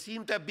să se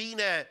simtă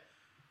bine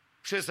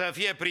și să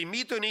fie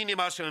primit în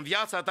inima și în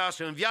viața ta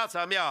și în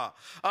viața mea,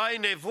 ai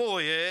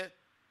nevoie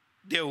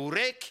de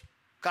urechi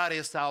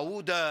care să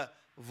audă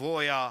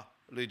voia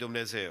lui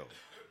Dumnezeu.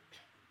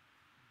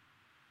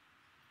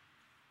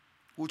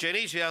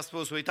 Ucenicii i-a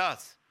spus,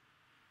 uitați,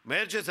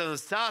 mergeți în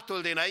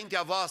satul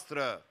dinaintea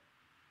voastră,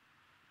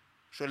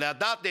 și le-a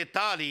dat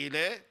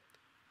detaliile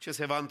ce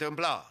se va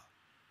întâmpla.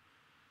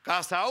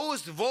 Ca să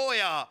auzi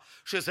voia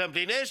și să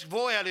împlinești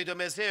voia lui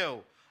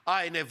Dumnezeu,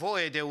 ai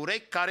nevoie de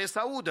urechi care să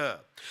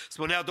audă.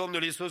 Spunea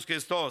Domnul Iisus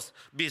Hristos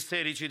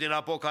bisericii din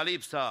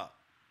Apocalipsa,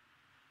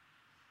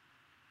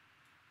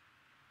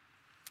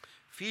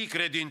 fii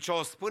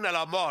credincios până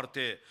la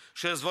moarte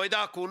și îți voi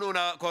da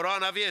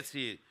coroana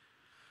vieții.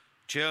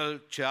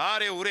 Cel ce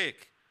are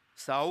urechi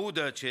să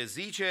audă ce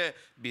zice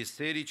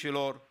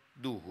bisericilor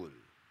Duhul.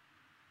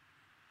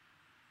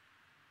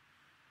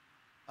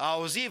 A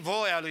auzi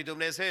voia lui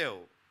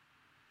Dumnezeu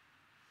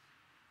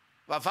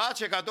va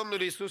face ca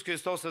Domnul Iisus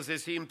Hristos să se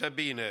simtă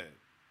bine.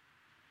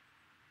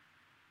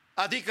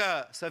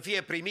 Adică să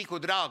fie primit cu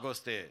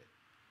dragoste.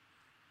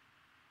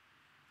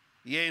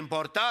 E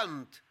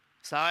important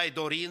să ai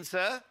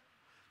dorință,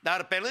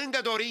 dar pe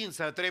lângă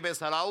dorință trebuie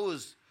să-L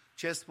auzi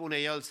ce spune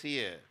El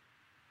ție.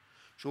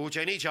 Și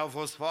ucenicii au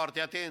fost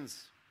foarte atenți.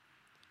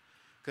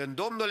 Când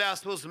Domnul le-a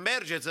spus,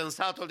 mergeți în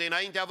satul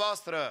dinaintea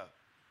voastră,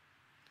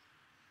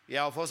 ei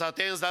au fost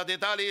atenți la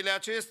detaliile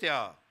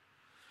acestea,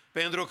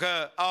 pentru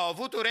că au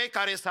avut urechi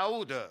care să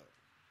audă.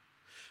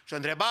 Și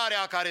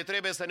întrebarea care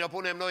trebuie să ne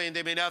punem noi în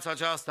dimineața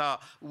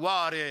aceasta,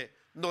 oare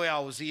noi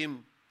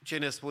auzim ce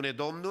ne spune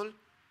Domnul?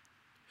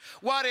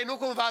 Oare nu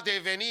cumva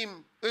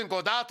devenim încă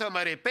o dată,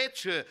 mă repet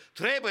și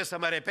trebuie să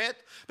mă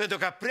repet, pentru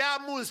că prea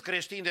mulți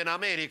creștini din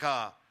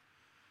America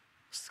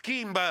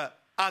schimbă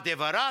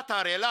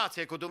adevărata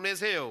relație cu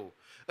Dumnezeu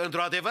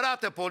într-o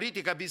adevărată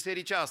politică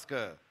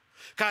bisericească,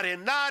 care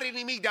n-are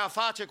nimic de a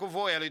face cu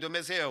voia lui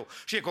Dumnezeu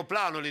și cu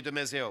planul lui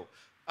Dumnezeu.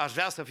 Aș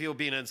vrea să fiu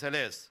bine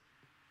înțeles.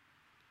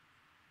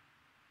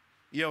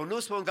 Eu nu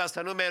spun ca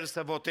să nu mergi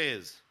să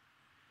votezi.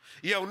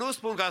 Eu nu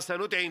spun ca să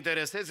nu te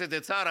intereseze de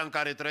țara în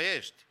care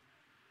trăiești.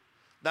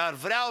 Dar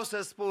vreau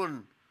să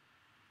spun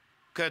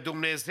că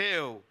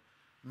Dumnezeu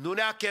nu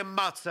ne-a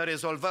chemat să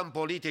rezolvăm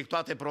politic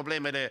toate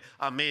problemele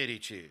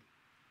Americii.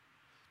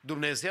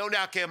 Dumnezeu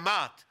ne-a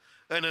chemat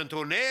în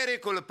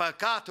întunericul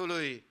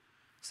păcatului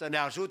să ne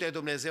ajute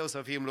Dumnezeu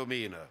să fim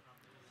lumină.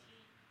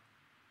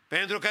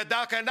 Pentru că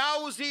dacă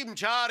n-auzim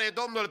ce are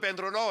Domnul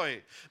pentru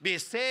noi,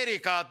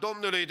 biserica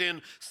Domnului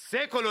din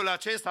secolul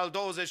acesta al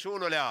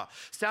 21-lea,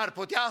 s-ar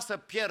putea să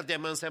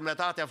pierdem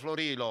însemnătatea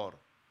florilor.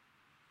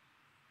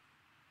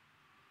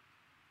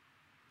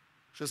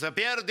 Și să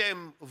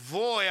pierdem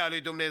voia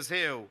lui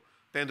Dumnezeu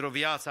pentru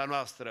viața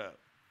noastră.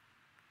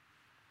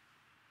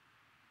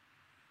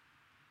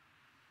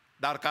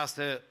 Dar ca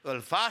să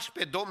îl faci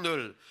pe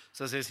Domnul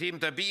să se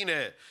simtă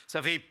bine,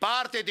 să fii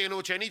parte din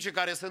ucenicii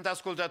care sunt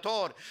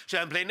ascultători și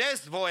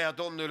împlinesc voia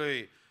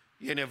Domnului,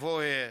 e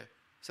nevoie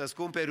să-ți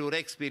cumperi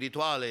urechi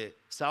spirituale,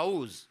 să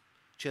auzi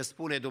ce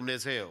spune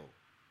Dumnezeu.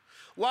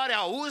 Oare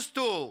auzi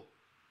tu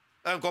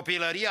în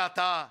copilăria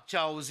ta ce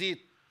a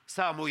auzit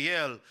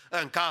Samuel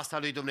în casa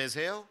lui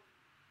Dumnezeu?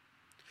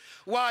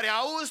 Oare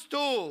auzi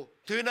tu,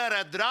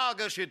 tânără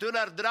dragă și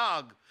tânăr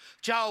drag,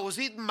 ce a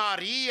auzit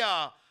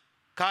Maria,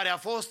 care a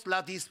fost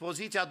la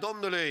dispoziția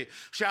Domnului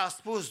și a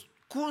spus,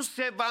 cum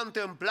se va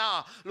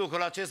întâmpla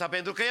lucrul acesta?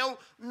 Pentru că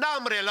eu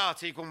n-am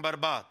relații cu un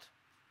bărbat.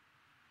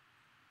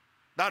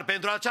 Dar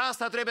pentru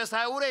aceasta trebuie să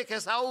ai ureche,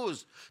 să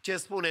auzi ce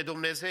spune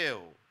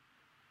Dumnezeu.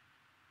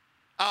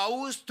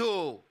 Auzi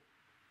tu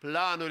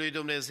planul lui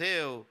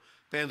Dumnezeu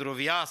pentru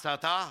viața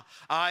ta?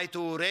 Ai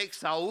tu urechi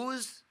să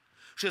auzi?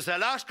 Și să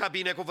lași ca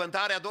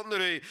binecuvântarea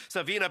Domnului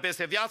să vină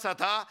peste viața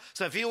ta,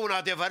 să fii un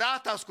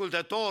adevărat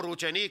ascultător,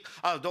 ucenic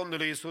al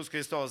Domnului Iisus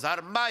Hristos. Dar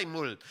mai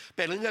mult,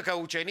 pe lângă că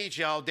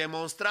ucenicii au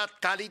demonstrat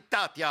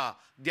calitatea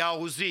de a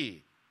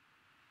auzi,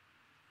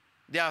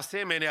 de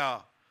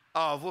asemenea,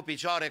 au avut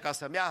picioare ca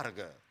să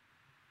meargă.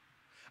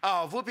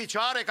 Au avut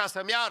picioare ca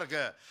să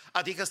meargă,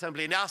 adică să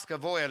împlinească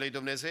voia lui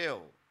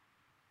Dumnezeu.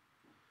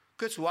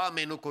 Câți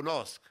oameni nu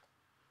cunosc,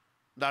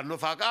 dar nu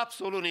fac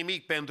absolut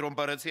nimic pentru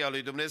împărăția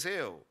lui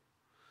Dumnezeu.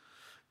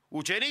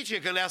 Ucenicii,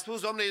 când le-a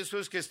spus Domnul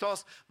Iisus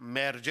Hristos,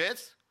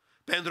 mergeți,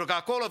 pentru că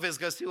acolo veți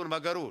găsi un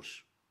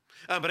măgăruș.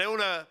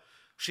 Împreună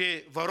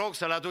și vă rog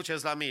să-l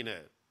aduceți la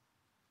mine.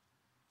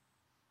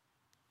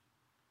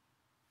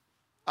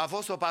 A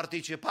fost o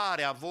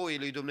participare a voii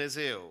lui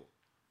Dumnezeu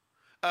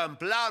în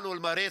planul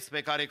măreț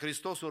pe care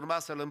Hristos urma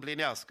să-l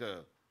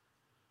împlinească.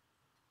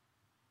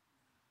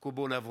 cu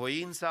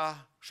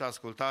bunăvoința și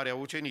ascultarea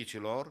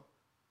ucenicilor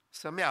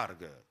să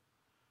meargă.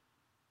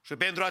 Și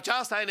pentru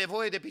aceasta ai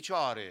nevoie de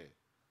picioare.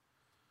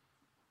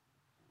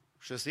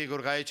 Și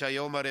sigur că aici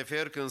eu mă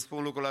refer când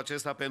spun lucrul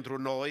acesta pentru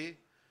noi,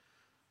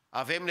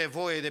 avem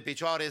nevoie de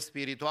picioare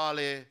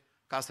spirituale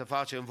ca să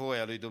facem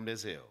voia lui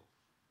Dumnezeu.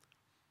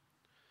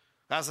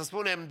 Ca să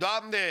spunem,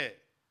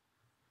 Doamne,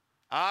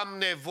 am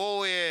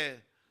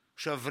nevoie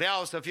și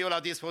vreau să fiu la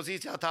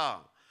dispoziția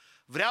Ta.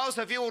 Vreau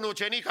să fiu un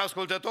ucenic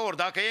ascultător,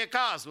 dacă e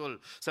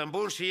cazul, să-mi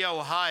pun și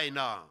eu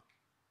haina.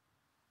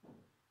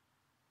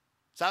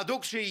 Să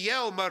aduc și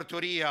eu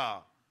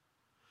mărturia.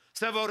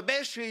 Să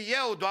vorbesc și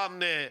eu,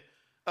 Doamne,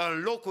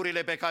 în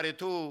locurile pe care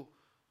Tu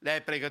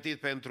le-ai pregătit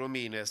pentru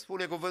mine.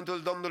 Spune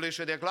cuvântul Domnului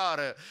și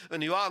declară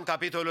în Ioan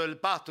capitolul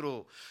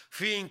 4,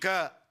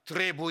 fiindcă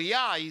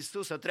trebuia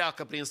Iisus să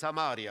treacă prin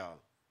Samaria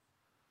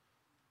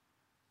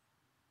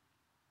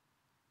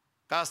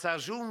ca să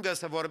ajungă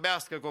să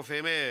vorbească cu o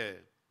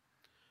femeie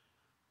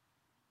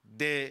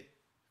de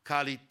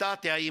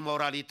calitatea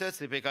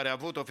imoralității pe care a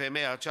avut-o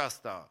femeia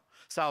aceasta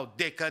sau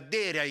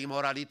decăderea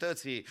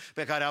imoralității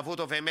pe care a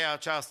avut-o femeia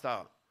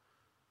aceasta.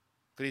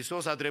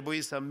 Hristos a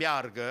trebuit să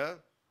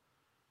meargă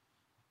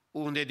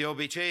unde de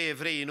obicei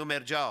evreii nu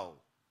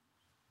mergeau.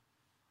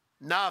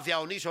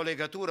 N-aveau nicio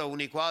legătură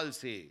unii cu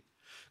alții.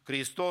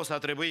 Hristos a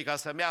trebuit ca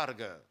să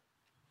meargă.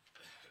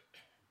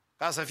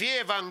 Ca să fie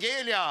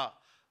Evanghelia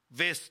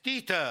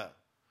vestită,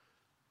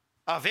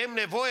 avem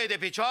nevoie de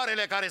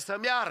picioarele care să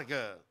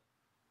meargă.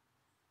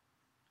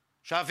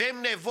 Și avem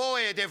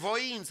nevoie de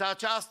voința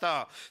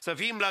aceasta, să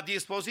fim la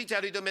dispoziția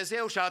lui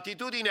Dumnezeu și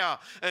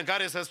atitudinea în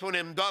care să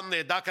spunem,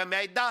 Doamne, dacă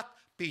mi-ai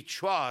dat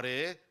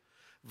picioare,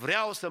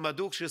 vreau să mă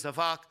duc și să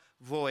fac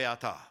voia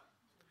Ta.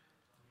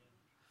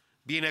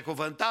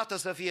 Binecuvântată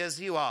să fie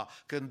ziua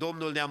când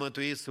Domnul ne-a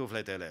mântuit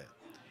sufletele.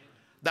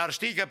 Dar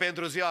știi că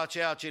pentru ziua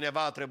aceea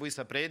cineva a trebuit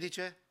să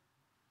predice?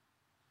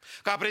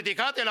 Că a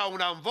predicat de la un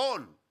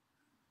amvon?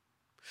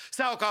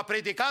 Sau că a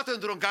predicat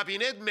într-un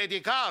cabinet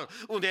medical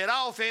unde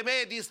era o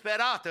femeie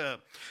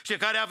disperată și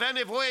care avea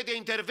nevoie de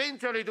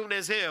intervenția lui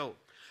Dumnezeu?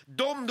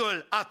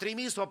 Domnul a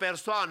trimis o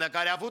persoană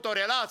care a avut o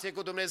relație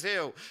cu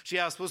Dumnezeu și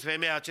i-a spus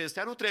femeia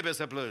acestea, nu trebuie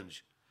să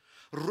plângi.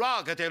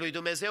 Roagă-te lui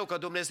Dumnezeu că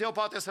Dumnezeu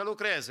poate să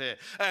lucreze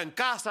în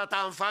casa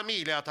ta, în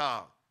familia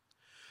ta.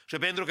 Și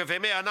pentru că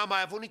femeia n-a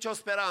mai avut nicio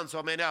speranță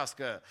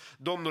omenească,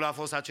 Domnul a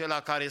fost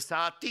acela care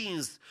s-a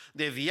atins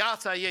de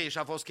viața ei și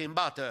a fost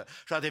schimbată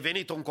și a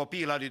devenit un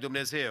copil al lui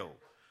Dumnezeu.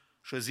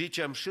 Și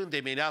zicem și în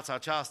dimineața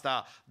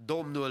aceasta,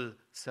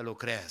 Domnul să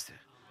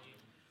lucreze.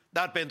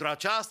 Dar pentru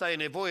aceasta e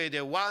nevoie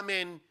de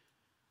oameni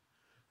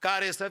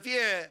care să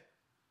fie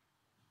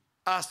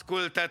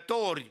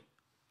ascultători,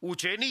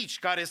 ucenici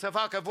care să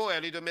facă voia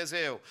lui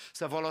Dumnezeu,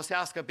 să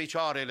folosească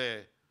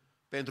picioarele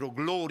pentru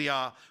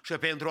gloria și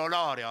pentru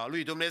onoarea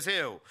lui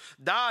Dumnezeu.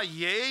 Da,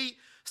 ei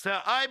să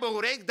aibă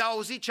urechi de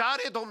auzit ce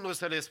are Domnul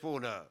să le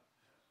spună.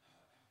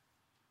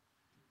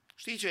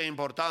 Știi ce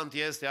important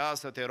este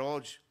azi să te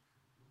rogi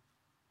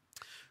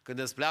când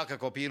îți pleacă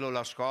copilul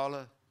la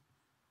școală?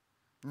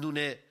 Nu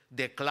ne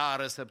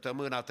declară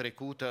săptămâna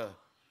trecută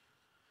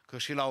că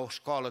și la o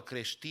școală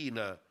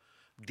creștină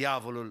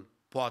diavolul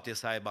poate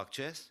să aibă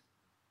acces?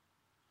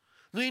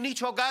 Nu-i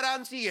nicio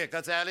garanție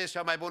că ți-ai ales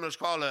cea mai bună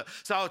școală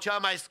sau cea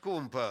mai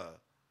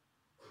scumpă.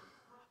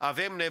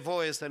 Avem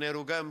nevoie să ne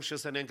rugăm și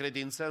să ne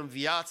încredințăm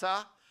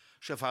viața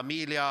și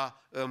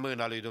familia în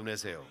mâna lui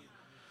Dumnezeu.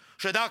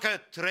 Și dacă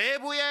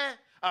trebuie,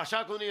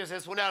 așa cum se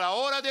spunea la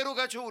ora de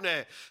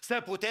rugăciune,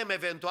 să putem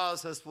eventual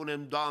să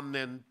spunem,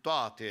 Doamne, în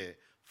toate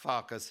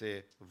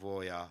facă-se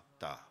voia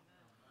Ta.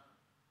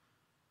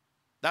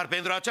 Dar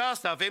pentru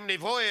aceasta avem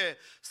nevoie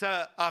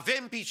să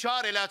avem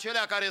picioarele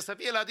acelea care să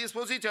fie la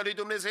dispoziția lui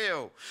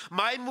Dumnezeu.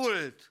 Mai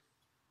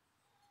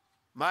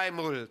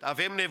mult,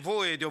 avem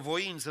nevoie de o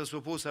voință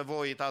supusă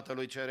voii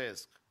Tatălui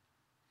Ceresc.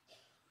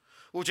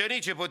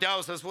 Ucenicii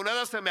puteau să spună,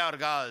 da să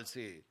meargă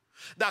alții.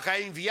 Dacă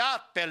ai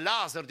înviat pe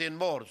Lazar din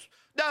morți,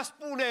 da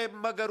spune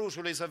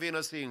măgărușului să vină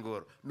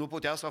singur. Nu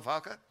putea să o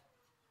facă?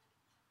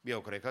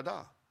 Eu cred că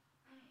da.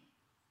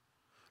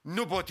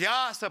 Nu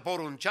putea să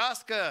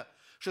poruncească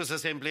și să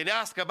se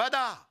împlinească? Ba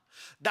da,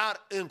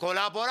 dar în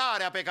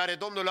colaborarea pe care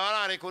Domnul o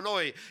are cu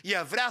noi,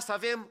 El vrea să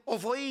avem o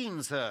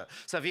voință,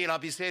 să vii la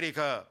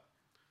biserică.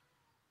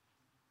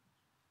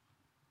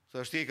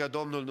 Să știi că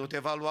Domnul nu te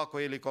va lua cu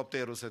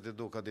elicopterul să te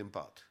ducă din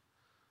pat.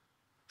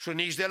 Și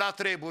nici de la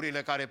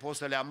treburile care poți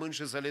să le amâni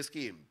și să le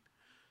schimbi.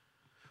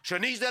 Și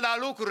nici de la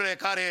lucrurile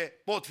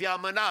care pot fi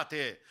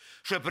amânate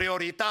și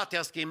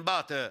prioritatea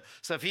schimbată,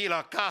 să fii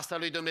la casa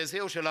lui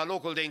Dumnezeu și la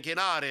locul de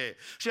închinare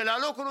și la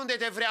locul unde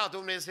te vrea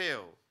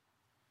Dumnezeu.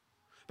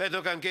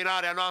 Pentru că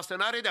închinarea noastră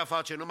nu are de-a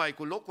face numai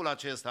cu locul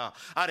acesta,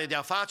 are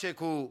de-a face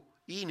cu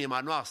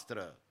inima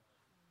noastră.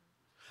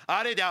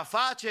 Are de-a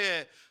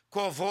face cu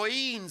o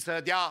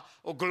voință de a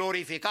o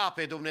glorifica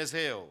pe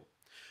Dumnezeu.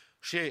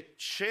 Și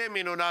ce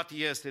minunat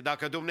este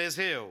dacă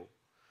Dumnezeu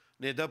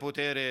ne dă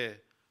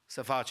putere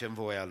să facem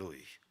voia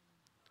Lui.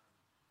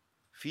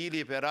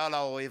 Filip era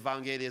la o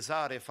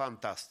evangelizare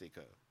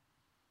fantastică.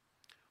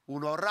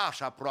 un oraș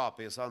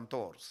aproape s-a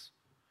întors.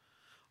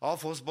 Au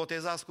fost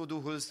botezați cu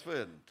Duhul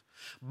Sfânt.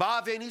 Ba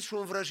a venit și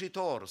un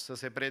vrăjitor să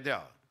se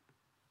predea.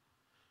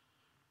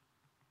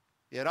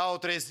 Era o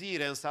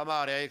trezire în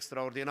Samaria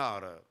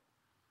extraordinară.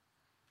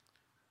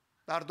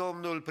 Dar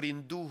Domnul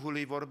prin Duhul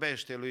îi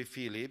vorbește lui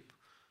Filip,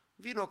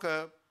 vino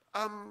că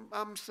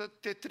am să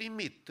te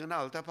trimit în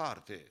altă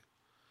parte.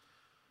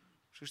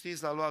 Și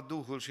știți, l-a luat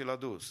Duhul și l-a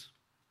dus.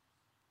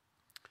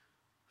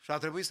 Și a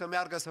trebuit să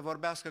meargă să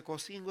vorbească cu o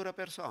singură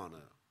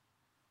persoană.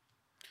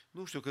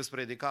 Nu știu câți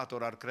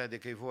predicatori ar crede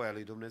că e voia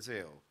lui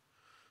Dumnezeu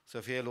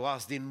să fie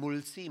luați din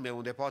mulțime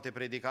unde poate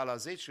predica la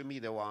 10.000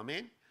 de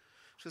oameni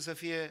și să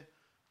fie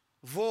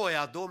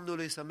voia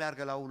Domnului să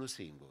meargă la unul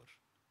singur.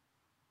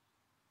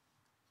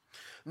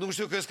 Nu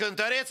știu câți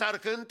cântăreți ar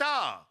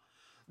cânta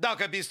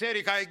dacă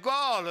biserica e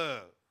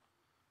goală.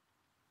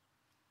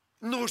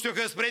 Nu știu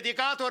câți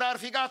predicatori ar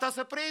fi gata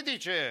să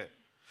predice.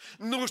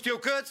 Nu știu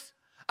câți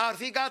ar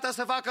fi gata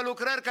să facă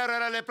lucrări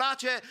care le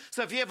place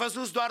să fie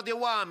văzuți doar de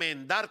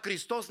oameni. Dar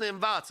Hristos ne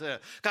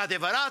învață că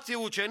adevărații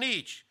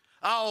ucenici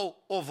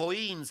au o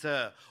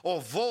voință, o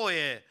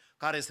voie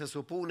care se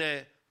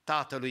supune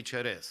Tatălui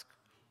Ceresc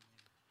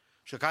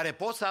și care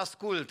pot să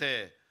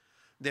asculte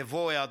de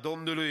voia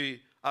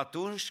Domnului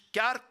atunci,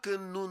 chiar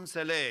când nu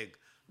înțeleg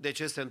de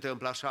ce se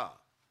întâmplă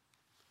așa.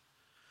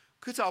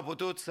 Câți au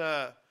putut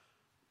să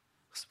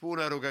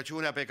spună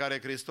rugăciunea pe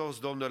care Hristos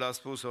Domnul a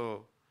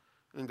spus-o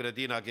în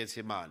grădina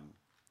Ghețimani?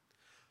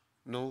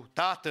 Nu?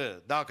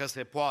 Tată, dacă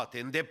se poate,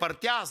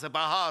 îndepărtează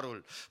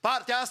paharul.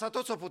 Partea asta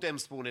toți o putem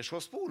spune și o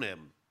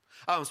spunem.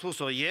 Am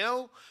spus-o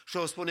eu și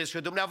o spuneți și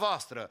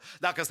dumneavoastră.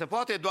 Dacă se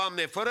poate,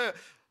 Doamne, fără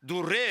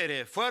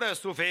durere, fără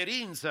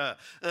suferință,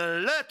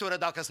 înlătură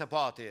dacă se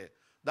poate.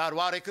 Dar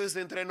oare câți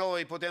dintre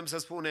noi putem să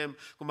spunem,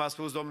 cum a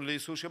spus Domnul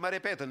Iisus și mă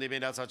repet în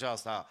dimineața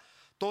aceasta,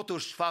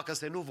 totuși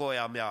facă-se nu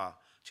voia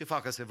mea, ci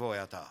facă-se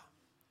voia ta.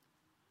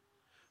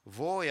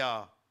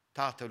 Voia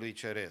Tatălui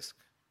Ceresc.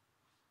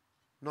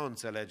 Nu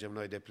înțelegem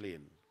noi de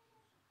plin.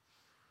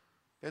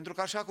 Pentru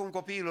că așa cum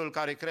copilul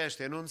care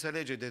crește nu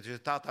înțelege de ce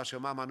tata și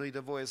mama nu-i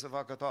dă voie să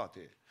facă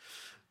toate,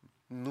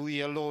 nu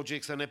e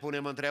logic să ne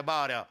punem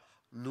întrebarea,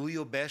 nu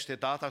iubește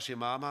tata și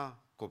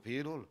mama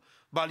copilul?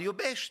 Ba-l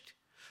iubești,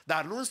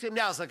 dar nu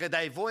însemnează că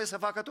dai voie să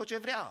facă tot ce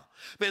vrea,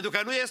 pentru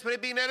că nu e spre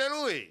binele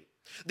lui.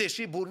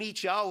 Deși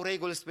bunicii au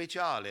reguli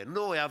speciale,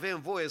 noi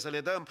avem voie să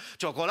le dăm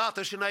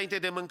ciocolată și înainte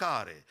de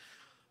mâncare,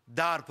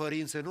 dar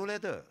părinții nu le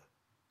dă.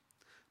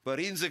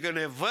 Părinții când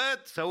ne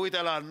văd, se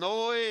uită la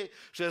noi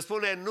și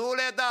spune nu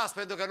le dați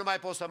pentru că nu mai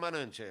pot să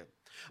mănânce.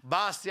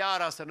 Ba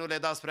seara să nu le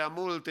dați prea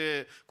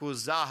multe cu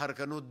zahăr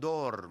că nu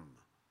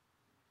dorm.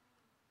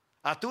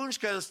 Atunci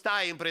când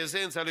stai în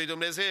prezența lui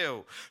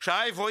Dumnezeu și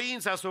ai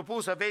voința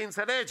supusă, vei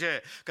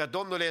înțelege că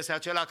Domnul este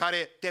acela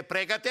care te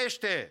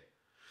pregătește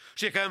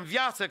și că în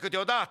viață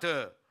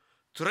câteodată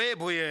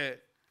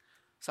trebuie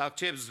să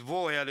accepți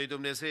voia lui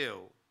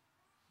Dumnezeu.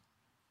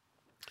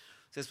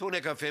 Se spune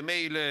că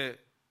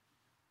femeile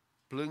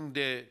plâng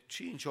de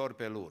 5 ori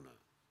pe lună.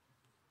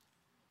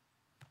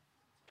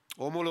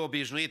 Omul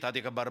obișnuit,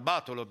 adică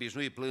bărbatul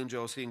obișnuit, plânge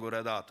o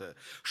singură dată.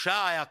 Și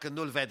aia când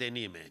nu-l vede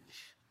nimeni.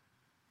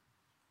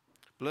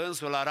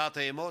 Plânsul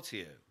arată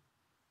emoție.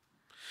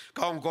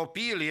 Ca un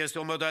copil este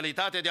o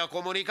modalitate de a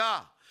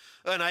comunica.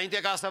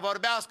 Înainte ca să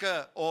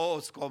vorbească,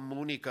 îți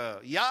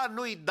comunică. Ea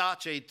nu-i da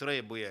ce-i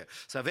trebuie.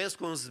 Să vezi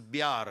cum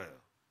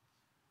zbiară.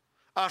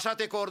 Așa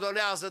te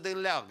coordonează din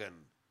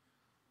leagăn.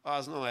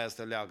 Azi nu mai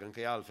este leagăn, că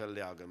e altfel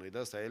leagăn. E de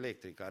ăsta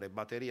electric, care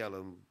bateria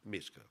îl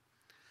mișcă.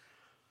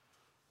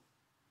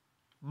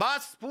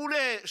 Ba-ți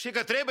spune și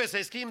că trebuie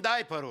să-i schimbi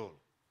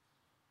diaperul.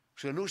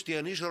 Și nu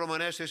știe nici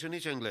românește și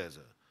nici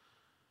engleză.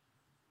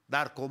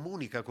 Dar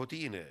comunică cu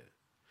tine.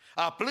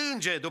 A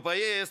plânge după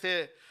ei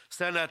este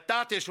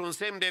sănătate și un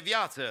semn de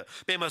viață.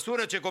 Pe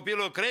măsură ce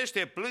copilul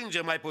crește,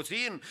 plânge mai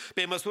puțin,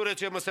 pe măsură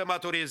ce se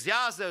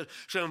maturizează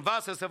și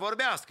învață să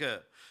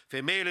vorbească.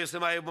 Femeile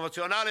sunt mai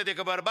emoționale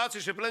decât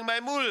bărbații și plâng mai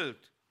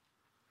mult.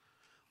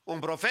 Un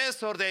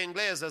profesor de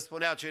engleză,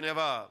 spunea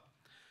cineva,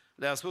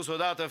 le-a spus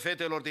odată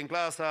fetelor din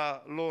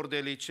clasa lor de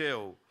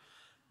liceu,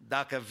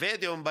 dacă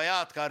vede un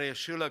băiat care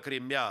și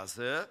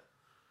lăcrimează,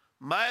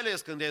 mai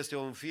ales când este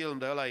un film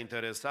de ăla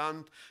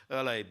interesant,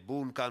 ăla e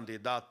bun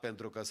candidat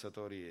pentru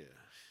căsătorie.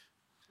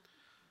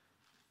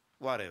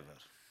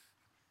 Whatever.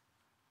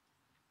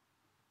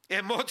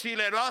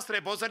 Emoțiile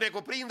noastre pot să ne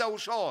cuprindă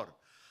ușor,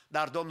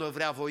 dar Domnul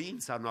vrea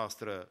voința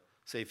noastră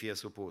să-i fie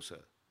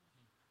supusă.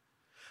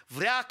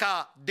 Vrea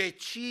ca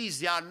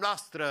decizia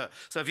noastră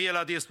să fie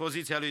la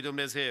dispoziția lui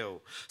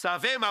Dumnezeu. Să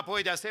avem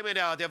apoi de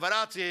asemenea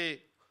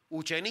adevărații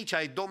ucenici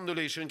ai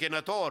Domnului și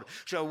închinători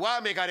și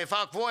oameni care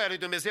fac voia lui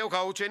Dumnezeu,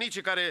 ca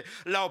ucenicii care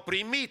l-au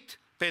primit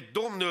pe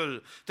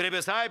Domnul,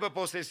 trebuie să aibă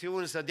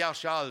posesiuni să dea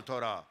și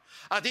altora.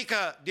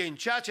 Adică din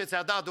ceea ce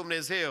ți-a dat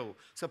Dumnezeu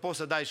să poți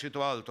să dai și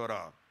tu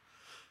altora.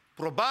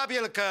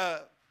 Probabil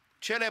că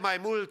cele mai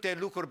multe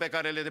lucruri pe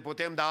care le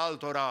putem da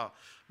altora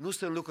nu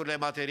sunt lucrurile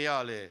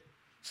materiale,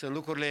 sunt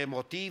lucrurile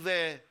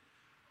emotive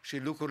și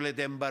lucrurile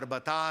de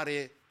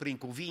îmbărbătare prin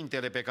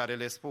cuvintele pe care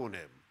le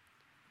spunem.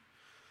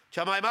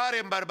 Cea mai mare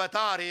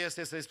îmbărbătare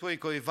este să-i spui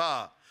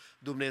cuiva,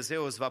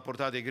 Dumnezeu îți va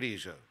purta de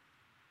grijă.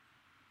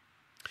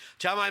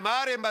 Cea mai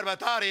mare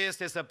îmbărbătare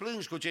este să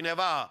plângi cu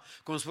cineva,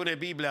 cum spune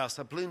Biblia,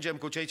 să plângem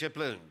cu cei ce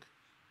plâng.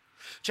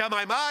 Cea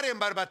mai mare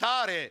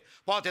îmbărbătare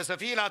poate să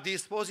fie la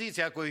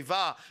dispoziția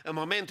cuiva în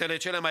momentele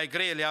cele mai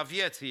grele a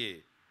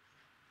vieții.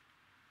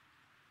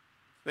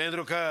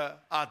 Pentru că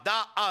a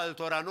da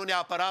altora nu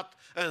neapărat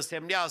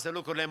însemnează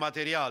lucrurile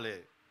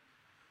materiale,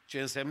 ci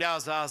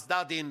însemnează a-ți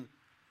da din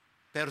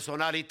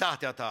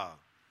personalitatea ta,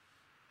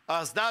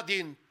 a-ți da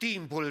din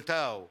timpul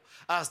tău,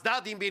 a-ți da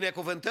din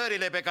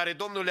binecuvântările pe care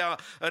Domnul le-a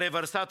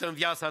revărsat în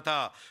viața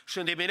ta. Și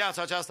în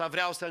dimineața aceasta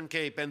vreau să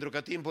închei, pentru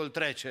că timpul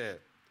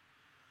trece.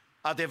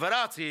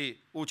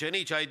 Adevărații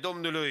ucenici ai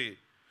Domnului,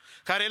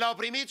 care l-au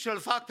primit și îl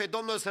fac pe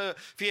Domnul să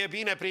fie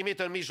bine primit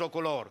în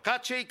mijlocul lor, ca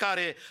cei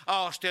care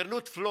au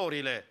așternut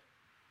florile,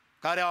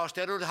 care au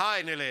așternut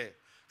hainele,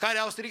 care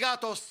au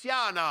strigat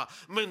Osiana,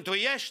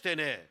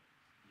 mântuiește-ne,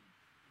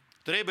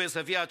 trebuie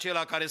să fie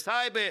acela care să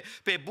aibă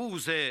pe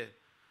buze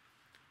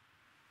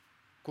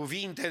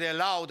cuvinte de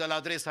laudă la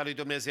adresa lui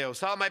Dumnezeu,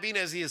 sau mai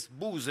bine zis,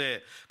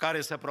 buze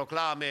care să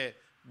proclame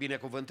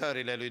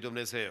binecuvântările lui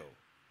Dumnezeu.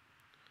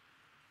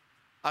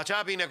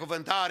 Acea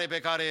binecuvântare pe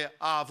care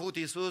a avut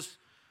Iisus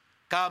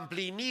ca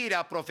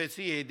împlinirea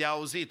profeției de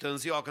auzit în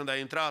ziua când a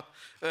intrat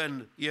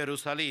în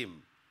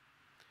Ierusalim.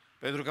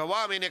 Pentru că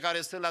oamenii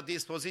care sunt la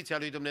dispoziția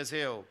lui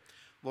Dumnezeu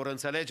vor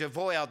înțelege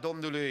voia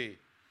Domnului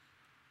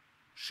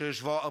și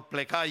își vor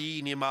pleca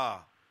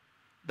inima,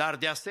 dar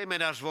de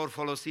asemenea își vor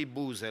folosi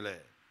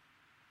buzele.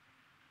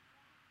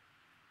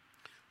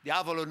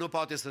 Diavolul nu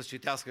poate să-ți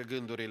citească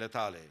gândurile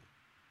tale.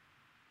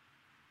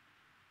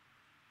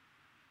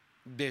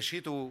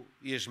 Deși tu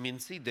ești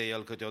mințit de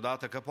el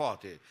câteodată că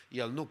poate,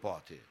 el nu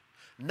poate.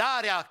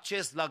 N-are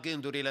acces la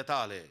gândurile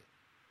tale.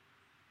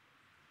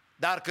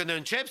 Dar când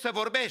începi să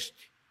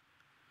vorbești,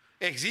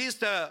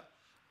 există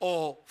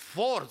o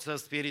forță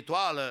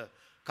spirituală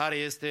care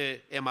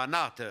este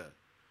emanată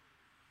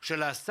și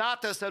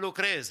lăsată să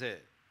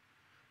lucreze.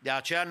 De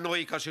aceea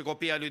noi, ca și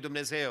copiii lui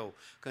Dumnezeu,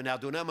 când ne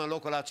adunăm în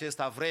locul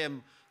acesta,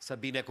 vrem să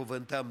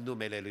binecuvântăm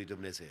numele lui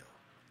Dumnezeu.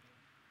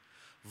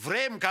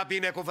 Vrem ca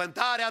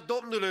binecuvântarea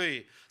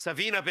Domnului să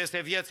vină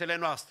peste viețile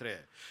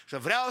noastre. Și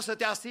vreau să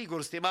te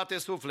asigur, stimate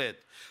suflet,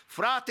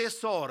 frate,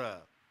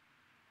 soră,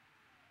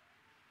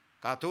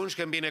 că atunci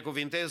când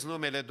binecuvintezi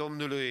numele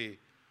Domnului,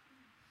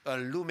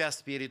 în lumea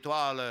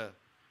spirituală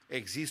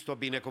există o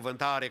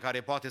binecuvântare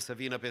care poate să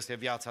vină peste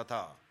viața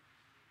ta.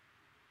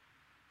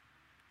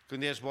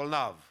 Când ești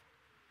bolnav,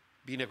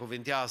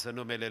 binecuvintează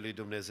numele lui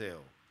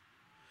Dumnezeu.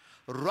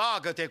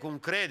 Roagă-te cu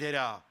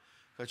încrederea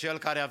că Cel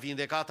care a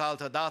vindecat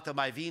altă dată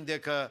mai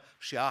vindecă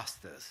și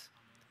astăzi.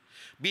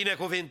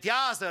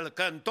 Binecuvintează-L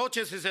că în tot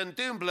ce se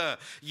întâmplă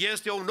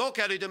este un ochi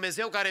al lui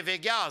Dumnezeu care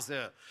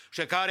veghează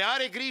și care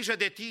are grijă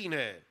de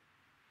tine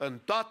în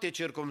toate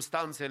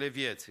circumstanțele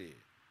vieții.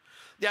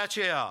 De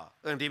aceea,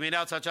 în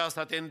dimineața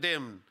aceasta te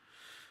îndemn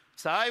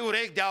să ai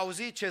urechi de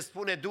auzit ce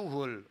spune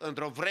Duhul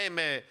într-o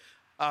vreme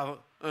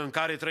în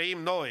care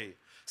trăim noi,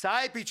 să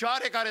ai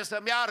picioare care să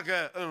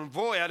meargă în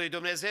voia lui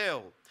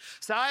Dumnezeu,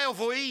 să ai o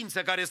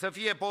voință care să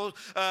fie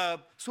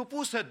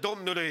supusă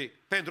Domnului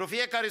pentru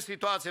fiecare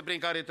situație prin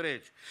care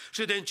treci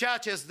și din ceea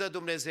ce îți dă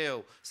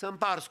Dumnezeu să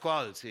împarți cu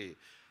alții,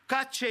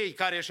 ca cei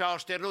care și-au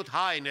așternut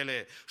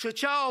hainele și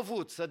ce au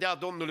avut să dea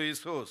Domnului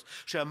Iisus.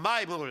 Și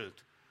mai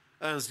mult,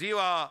 în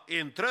ziua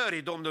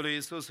intrării Domnului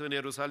Iisus în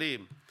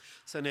Ierusalim,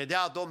 să ne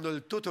dea Domnul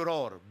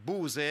tuturor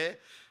buze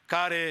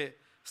care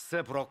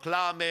să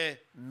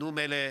proclame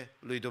numele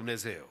lui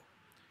Dumnezeu.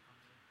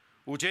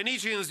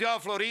 Ucenicii în ziua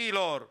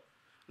floriilor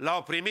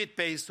l-au primit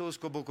pe Iisus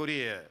cu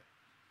bucurie.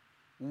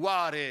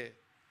 Oare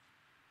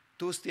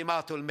tu,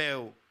 stimatul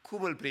meu,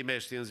 cum îl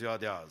primești în ziua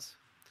de azi?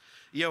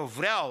 Eu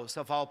vreau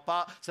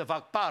să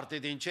fac parte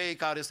din cei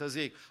care să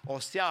zic: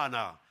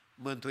 Osiana,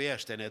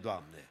 mântuiește-ne,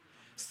 Doamne!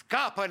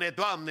 Scapă-ne,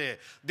 Doamne,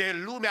 de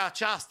lumea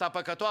aceasta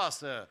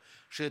păcătoasă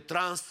și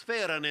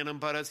transferă-ne în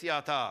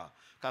împărăția Ta,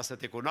 ca să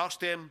Te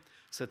cunoaștem,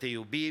 să Te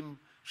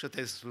iubim și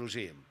Te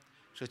slujim.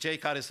 Și cei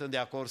care sunt de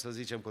acord să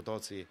zicem cu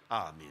toții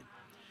amin.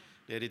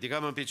 Ne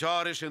ridicăm în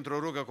picioare și într-o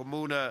rugă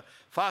comună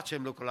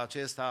facem lucrul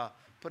acesta,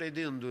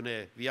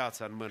 predându-ne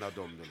viața în mâna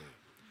Domnului.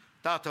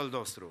 Tatăl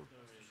nostru,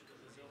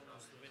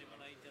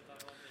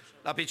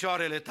 la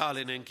picioarele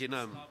Tale ne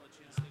închinăm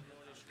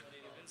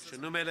și în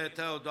numele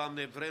Tău,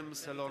 Doamne, vrem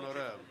să-L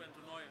onorăm.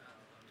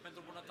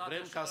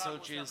 Vrem ca să-L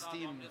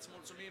cinstim,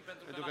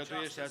 pentru că Tu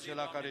ești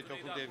acela care te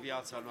ocupi de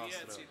viața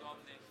noastră.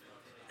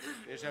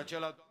 Ești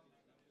acela,